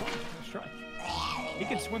out. Let's try. He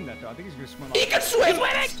can swim that, though. I think he's gonna swim. He can swim! He's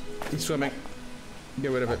swimming! He's swimming.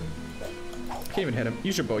 Get rid of it. Can't even hit him.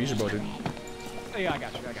 Use your bow, dude. Yeah, I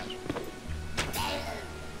got you.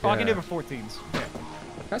 Oh, I can do it for 14s. Yeah.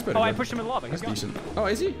 That's better. Oh, I pushed him in the lava. That's decent. Oh,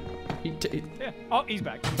 is he? Yeah. Oh, he's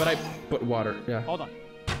back. But I put water. Yeah. Hold on.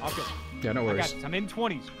 I'll get it. Yeah, no worries. I'm in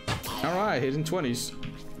 20s. All right, he's in 20s.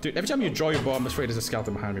 Dude, every time you draw your bow, I'm afraid there's a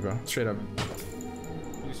skeleton behind me, bro. Straight up.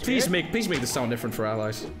 Please make this sound different for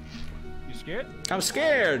allies. You scared? I'm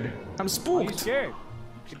scared. I'm spooked. Are you scared?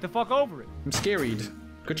 Get the fuck over it. I'm scarried.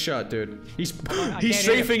 Good shot, dude. He's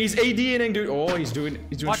strafing. He's ADing, dude. Oh, he's doing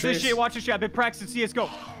Watch this shit. I've been practicing CS:GO.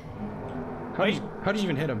 How did you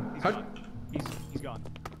even hit him? He's gone.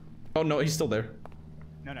 Oh no, he's still there.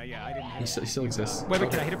 No, yeah, I didn't hit him. He still exists. Wait,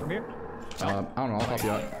 can I hit him from here? I don't know. I'll help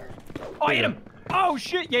you out. Oh, I hit him. Oh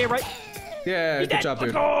shit. Yeah, you're right. Yeah, good job,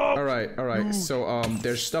 dude. All right. So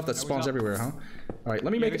there's stuff that spawns everywhere, huh? All right,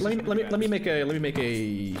 let me make a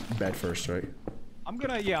bed first, right? I'm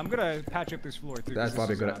gonna patch up this floor too. That's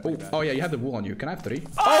probably good. Oh yeah, you have the wool on you. Can I have 3?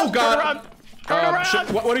 Oh god! Turn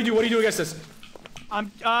around! What do you do? What do you do against this? I'm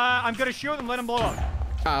gonna shoot and let him blow up.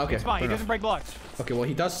 Ah, okay. It's fine. He doesn't break blocks. Okay, well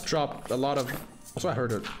he does drop a lot of. Also, I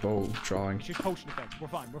heard a bow drawing. It's just potion effects. We're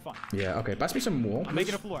fine. Yeah. Okay. Pass me some wool. Make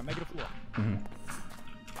it a floor.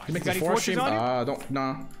 You make the 4 stream? Don't.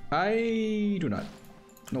 Nah. I do not.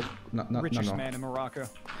 Nope. No. Richest man in Morocco.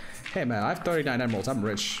 Hey man, I have 39 emeralds. I'm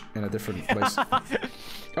rich in a different place.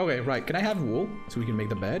 Okay, right. Can I have wool so we can make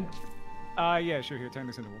the bed? Yeah, sure. Here, turn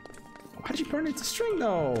this into wool. Why did you burn it to string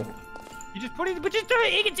though? You just put it, but just do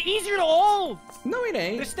it. It's easier to hold. No, it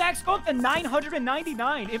ain't. The stacks go up to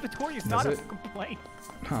 999. Inventory is not a complaint.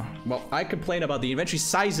 Huh. Well, I complain about the inventory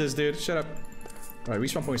sizes, dude. Shut up. All right,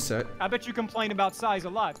 respawn point set. I bet you complain about size a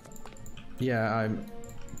lot. Yeah, I'm.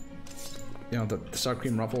 You know, the sour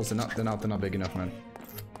cream ruffles, they're not big enough, man.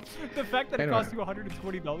 The fact that it cost you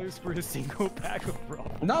 $120 for a single pack of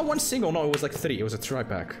ruffles. Not one single, no, it was like 3. It was a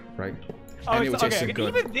tri-pack, right? Oh, and it was okay,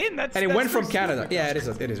 good. even then, that's and it went from so Canada. stupid. Yeah,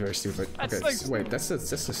 it is very stupid. That's Okay, like wait, that's the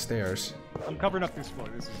stairs. I'm covering up this floor.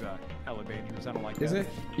 This is hella dangerous. I don't like that. Is it?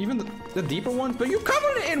 Even the deeper ones? But you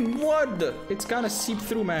covered it in wood. It's gonna seep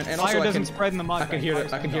through, man. And Fire also doesn't spread in the mud. I can hear the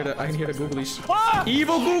googlies. Ah!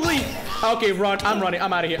 Evil googly. Okay, run. I'm running.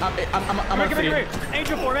 I'm out of here. I'm Come here.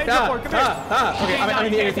 Angel form. Come here. Okay, I'm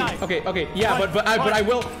in the anything. Okay. Yeah, but I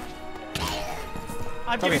will.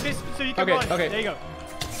 I'm giving this so you can run. Okay. There you go.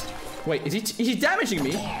 Wait, is he damaging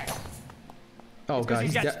me? Oh god,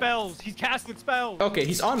 he's got spells. He's casting spells. Okay,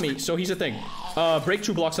 he's on me, so here's the thing. Break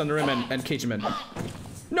 2 blocks under him and cage him in.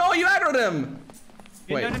 No, you aggroed him!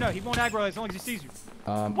 Wait. No, he won't aggro as long as he sees you.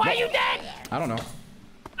 Why are you dead? I don't know.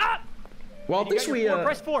 Ah! Well, at least we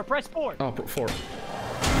Press 4. Oh, 4.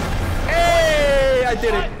 Hey, I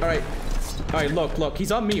did it. All right, look,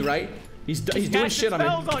 he's on me, right? He's doing shit on me.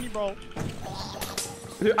 Spells on you, bro.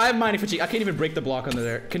 Dude, I have mining fatigue. I can't even break the block under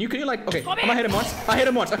there. Can you like? Okay, I'm gonna hit him once. I hit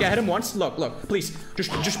him once. Okay, I hit him once. Look, please,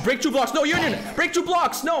 just break 2 blocks. No, Union, break 2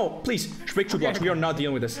 blocks. No, please, just break 2 blocks. We are not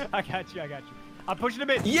dealing with this. I got you. I'm pushing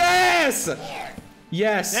him in. Yes.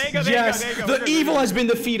 Yes. There you go. The evil has been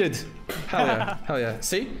defeated. Hell yeah.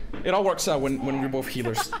 See, it all works out when we're both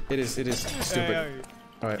healers. It is stupid.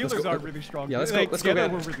 All right, healers are really strong. Yeah, let's go get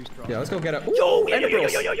it. Really Yeah, let's go get it.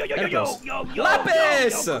 Yo,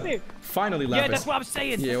 Lapis! Finally, Lapis. Yeah, that's what I'm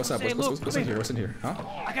saying. Yeah, what's up? What's in here? What's in here? Huh?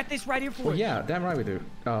 I got this right here for you. Oh yeah, damn right we do.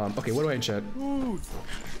 Okay, what do I enchant?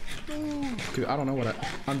 Dude, I don't know what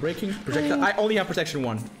Unbreaking? Projectile? I only have protection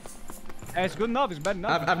 1. It's good enough. It's bad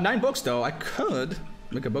enough. I have 9 books though. I could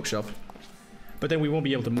make a bookshelf, but then we won't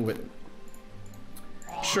be able to move it.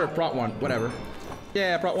 Sure, prot 1, whatever.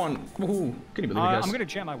 Yeah, prot 1. Woohoo! Can you believe it, guys? I'm gonna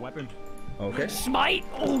jam my weapon. Okay. Smite!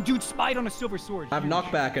 Oh, dude, smite on a silver sword. I have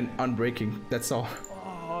knockback and unbreaking. That's all.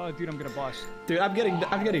 Oh, dude, I'm gonna bust. Dude, I'm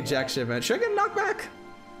getting jack shit, man. Should I get knockback?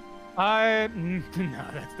 No,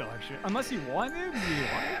 that's dog shit. Unless you want it. Do you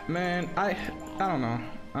want it? Man, I don't know.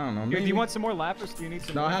 Dude, do you want some more lapis? Do you need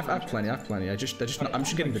some? No, I have plenty. I'm just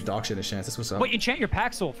getting the dog shit a chance. That's what's up. Wait, enchant your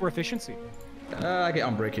pack soul for efficiency. I get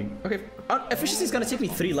unbreaking. Okay, efficiency is gonna take me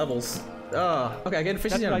 3 levels. Okay, I get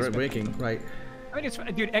efficiency on unbreaking, right? I mean, it's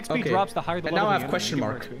dude. XP drops the higher the level. And now I have question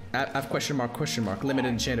mark. I have question mark.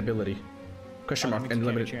 Limited enchantability. Question mark and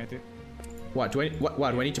limited. Enchant it. What do I? What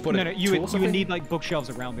do I need to put? No, you would need like bookshelves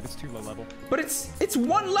around it. It's too low level. But it's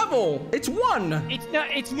 1 level. It's 1. It's not.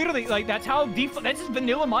 It's literally like that's how default. That's just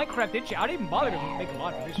vanilla Minecraft itch. I didn't even bother to make a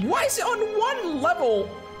lot of this. Why is it on 1 level?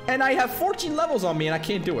 And I have 14 levels on me and I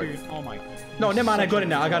can't do it. Dude, oh my god. No, never mind. I got it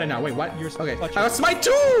now. Wait, what? Okay. I got smite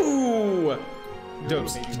 2.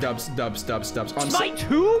 Dubs. On smite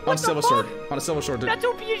 2? On silver sword. On a silver sword. That's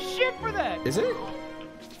OP as shit for that. Is it?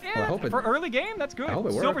 Yeah. Well, I hope for early game, that's good. I hope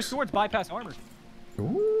it works. Silver swords bypass armor.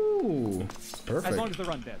 Ooh. Perfect. As long as they're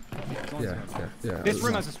undead. Yeah. This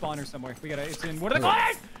room has a spawner somewhere. We gotta. It's in. What are they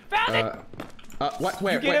called? Found it. What?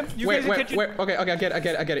 Where? Where? Okay, I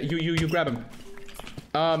get it. You grab him.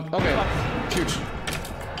 Okay. Huge.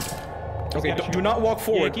 Okay, do not walk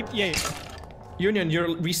forward. Yeah. Union,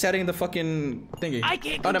 you're resetting the fucking thingy. I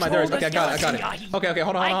can't Oh, no, there is. Okay, I got it. Okay,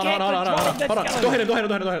 hold on.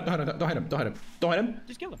 Don't hit him.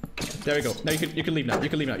 Just kill him. There we go. Now you can leave now. You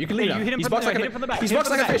can leave now. You hit him He's from boxed like the back. He's boxed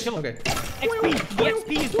like a fish. Okay.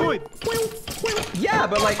 XP is good. Yeah,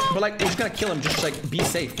 but like, we're just gonna kill him. Just like, be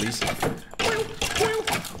safe, please.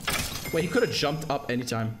 Wait, he could have jumped up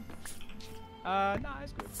anytime. Nah,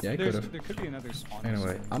 it's good. Yeah, he could have. There could be another spawn.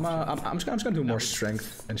 Anyway, I'm just gonna do more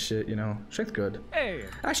strength and shit, you know. Strength good. Hey.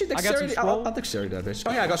 Actually, dexterity. I'll dexterity that bitch.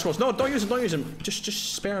 Oh yeah, I got scrolls. No, don't use him. Just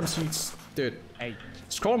spare him, sweets, dude. Hey.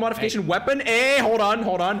 Scroll modification weapon. Hey, hold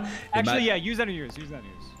on. Actually, yeah, use that on yours.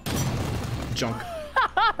 Junk.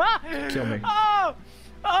 Kill me.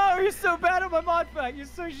 Oh, you're so bad at my mod pack. You're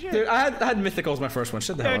so shit. Dude, I had mythicals my first one.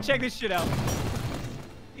 Shut the hell up. Check this shit out.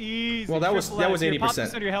 Easy. Well, that was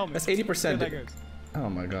 80%. That's 80%. Oh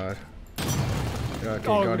my god. Okay,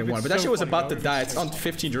 Guardian 1. But that shit was about to die. It's on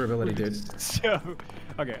 15 durability, dude. So,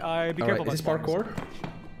 okay, be careful. Is this parkour?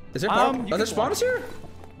 Is there parkour? Are there spawners here?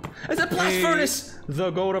 It's a blast furnace!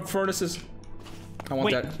 The gold up furnaces. I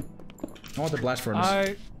want that. I want the blast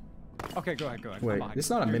furnace. Okay, go ahead. Wait, it's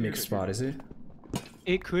not a mimic spot, is it?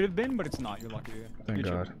 It could have been, but it's not. You're lucky. Thank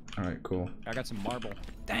God. Alright, cool. I got some marble.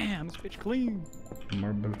 Damn, this bitch clean.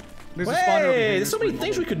 Marble. There's a spawner over here. There's so many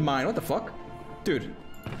things we could mine. What the fuck? Dude.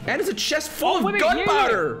 And it's a chest full of wait,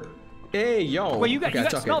 gunpowder! Hey, yo. Wait, you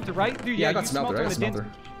got smelter, right? Dude, yeah, I got smelter. I got smelter.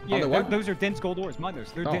 Yeah, those are dense gold ores. Mine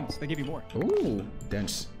those. They're dense. They give you more. Ooh,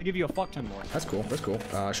 dense. They give you a fuck ton more. That's cool. That's cool.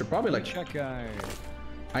 I should probably like check.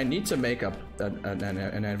 I need to make up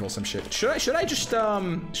an anvil, some shit. Should I just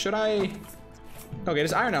should I? Okay,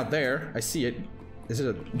 there's iron out there. I see it. Is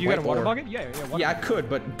it a? You got a water bucket? Yeah. Yeah, I could,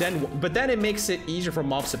 but then it makes it easier for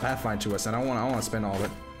mobs to pathfind to us, and I want to spend all of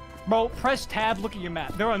it. Bro, press tab. Look at your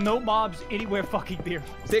map. There are no mobs anywhere fucking near.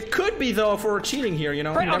 There could be though if we're cheating here. You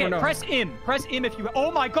know. You never know. Press M. Press M if you.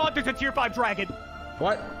 Oh my God! There's a tier 5 dragon.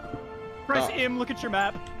 What? Press M. Look at your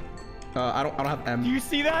map. I don't have M. Do you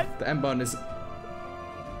see that? The M button is.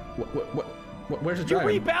 What? Where's the dragon?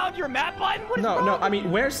 You rebound your map button? What is wrong? No. I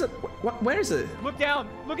mean, where's the? Where is it? Look down.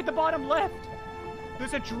 Look at the bottom left.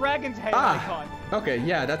 There's a dragon's head icon. Okay,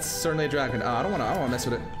 yeah, that's certainly a dragon. I don't wanna mess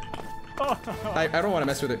with it. I don't wanna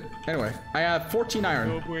mess with it. Anyway, I have 14 iron.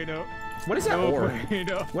 No bueno. What is that ore?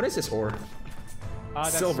 Bueno. What is this ore?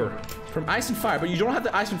 That's silver. From ice and fire, but you don't have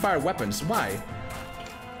the ice and fire weapons. Why?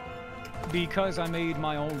 Because I made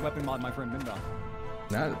my own weapon mod, my friend Minda.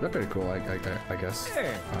 Nah, that's pretty cool, I guess.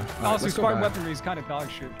 Yeah. Also, Spartan weaponry is kind of dog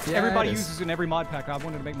shit. Yeah, everybody uses it in every mod pack. I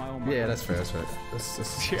wanted to make my own. Yeah, that's fair. That's right. That's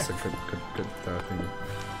a good thing.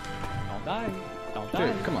 Don't die. Don't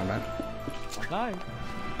die. Dude, come on, man. Don't die.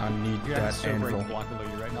 I need that anvil. Block below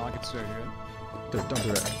you right now. I can show you. Dude, don't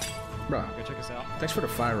do that, bro. Okay, check us out. Thanks for the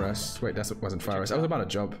fire rest. Wait, that wasn't fire rest. I was about to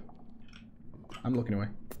jump. I'm looking away.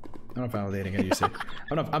 I'm not validating it, you say.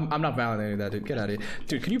 I'm not validating that, dude. Get out of here.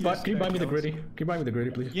 Dude, can you buy me the gritty? Can you buy me the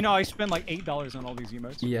gritty, please? You know, I spend like $8 on all these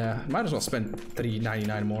emotes. Yeah, might as well spend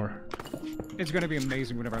 $3.99 more. It's gonna be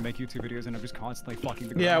amazing whenever I make YouTube videos and I'm just constantly fucking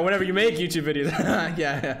the ground. Yeah, whenever you make YouTube videos.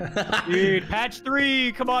 yeah. Dude, patch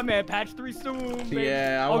 3! Come on, man. Patch 3 soon, baby.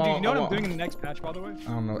 Yeah, dude, you know what I'm doing in the next patch, by the way?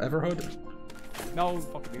 I don't know. Everhood? No,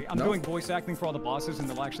 fuck me. I'm doing voice acting for all the bosses and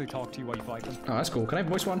they'll actually talk to you while you fight them. Oh, that's cool. Can I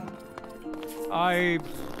voice one?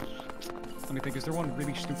 Let me think, is there one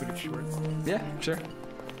really stupid and short? Yeah, sure.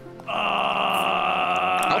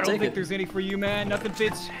 I don't think there's any for you, man. Nothing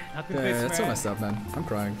fits. Nothing fits, man. That's so messed up, man. I'm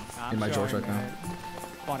crying in my George right now.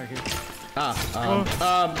 Spawner here.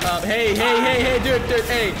 Hey, dude,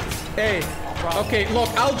 hey. Okay, look,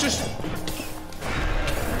 I'll just...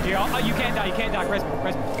 Yeah, you can't die, press me.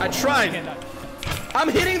 I tried. I'm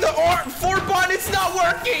hitting the 4 button, it's not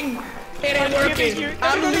working. It ain't working.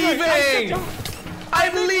 I'm leaving.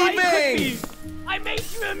 I'm leaving! I made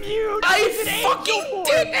you immune! I fucking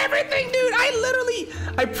did everything, dude!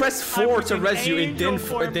 I pressed 4 to res you. It didn't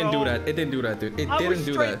do that. It didn't do that, dude. It didn't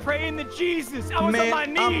do that. I was straight praying to Jesus. I was on my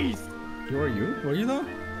knees. Were you? Were you though?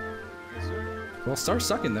 Yes, sir. Well, start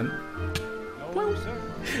sucking then. No, sir.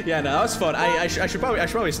 Yeah, no, that was fun. I should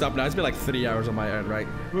probably stop now. It's been like 3 hours on my end, right?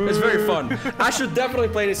 It's very fun. I should definitely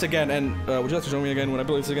play this again. And would you like to join me again when I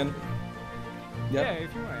play this again? Yep. Yeah,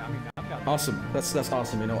 if you want. I mean, I've got. Awesome. That's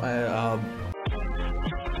awesome. You know.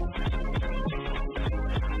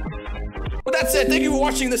 Well, that's it. Thank you for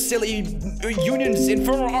watching the silly Union's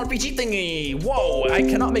Infernal RPG thingy. Whoa! I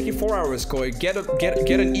cannot make it 4 hours, Koi. Get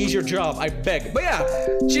an easier job. I beg. But yeah,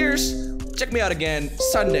 cheers. Check me out again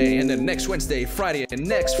Sunday, and then next Wednesday, Friday, and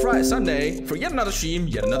next Sunday for yet another stream,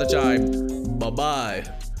 yet another time. Bye bye.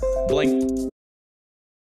 Blink.